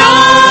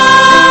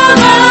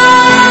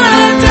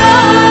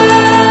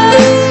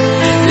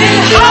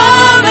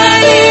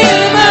للحمل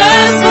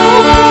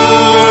المسموع.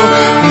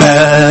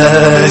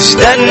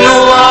 مجدا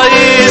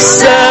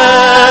وعزا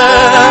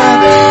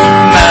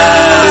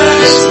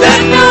مجدا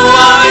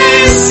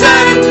وعزا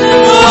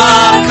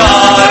وكرامة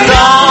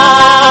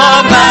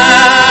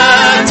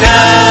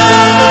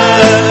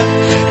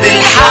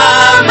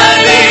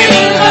للحمل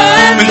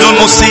من دون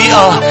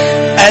موسيقى.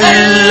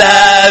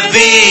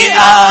 الذي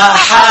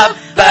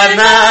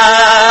أحبنا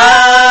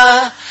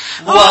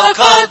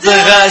وقد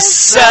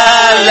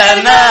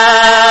غسلنا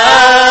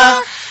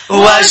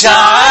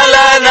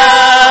وجعلنا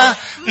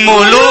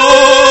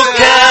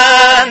ملوكا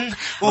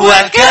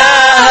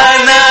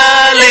وكهنة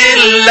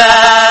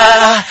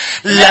لله.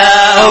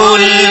 له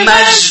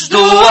المجد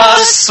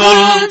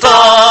والسلطان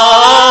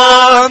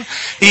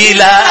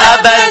إلى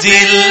أبد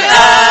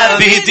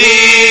الآبدين.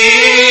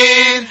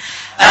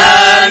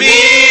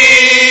 آمين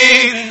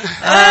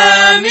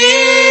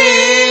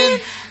آمين.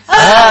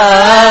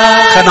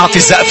 خلينا نعطي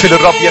زقف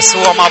للرب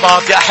يسوع مع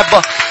بعض يا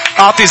أحبة.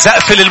 أعطي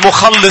زقف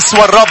للمخلص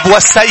والرب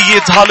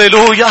والسيد.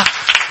 هاليلويا.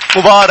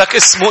 مبارك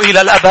اسمه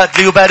إلى الأبد.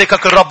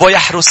 ليباركك الرب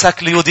ويحرسك،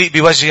 ليضيء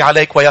بوجهه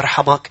عليك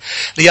ويرحمك،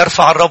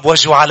 ليرفع الرب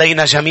وجهه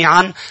علينا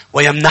جميعا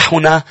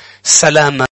ويمنحنا سلاما.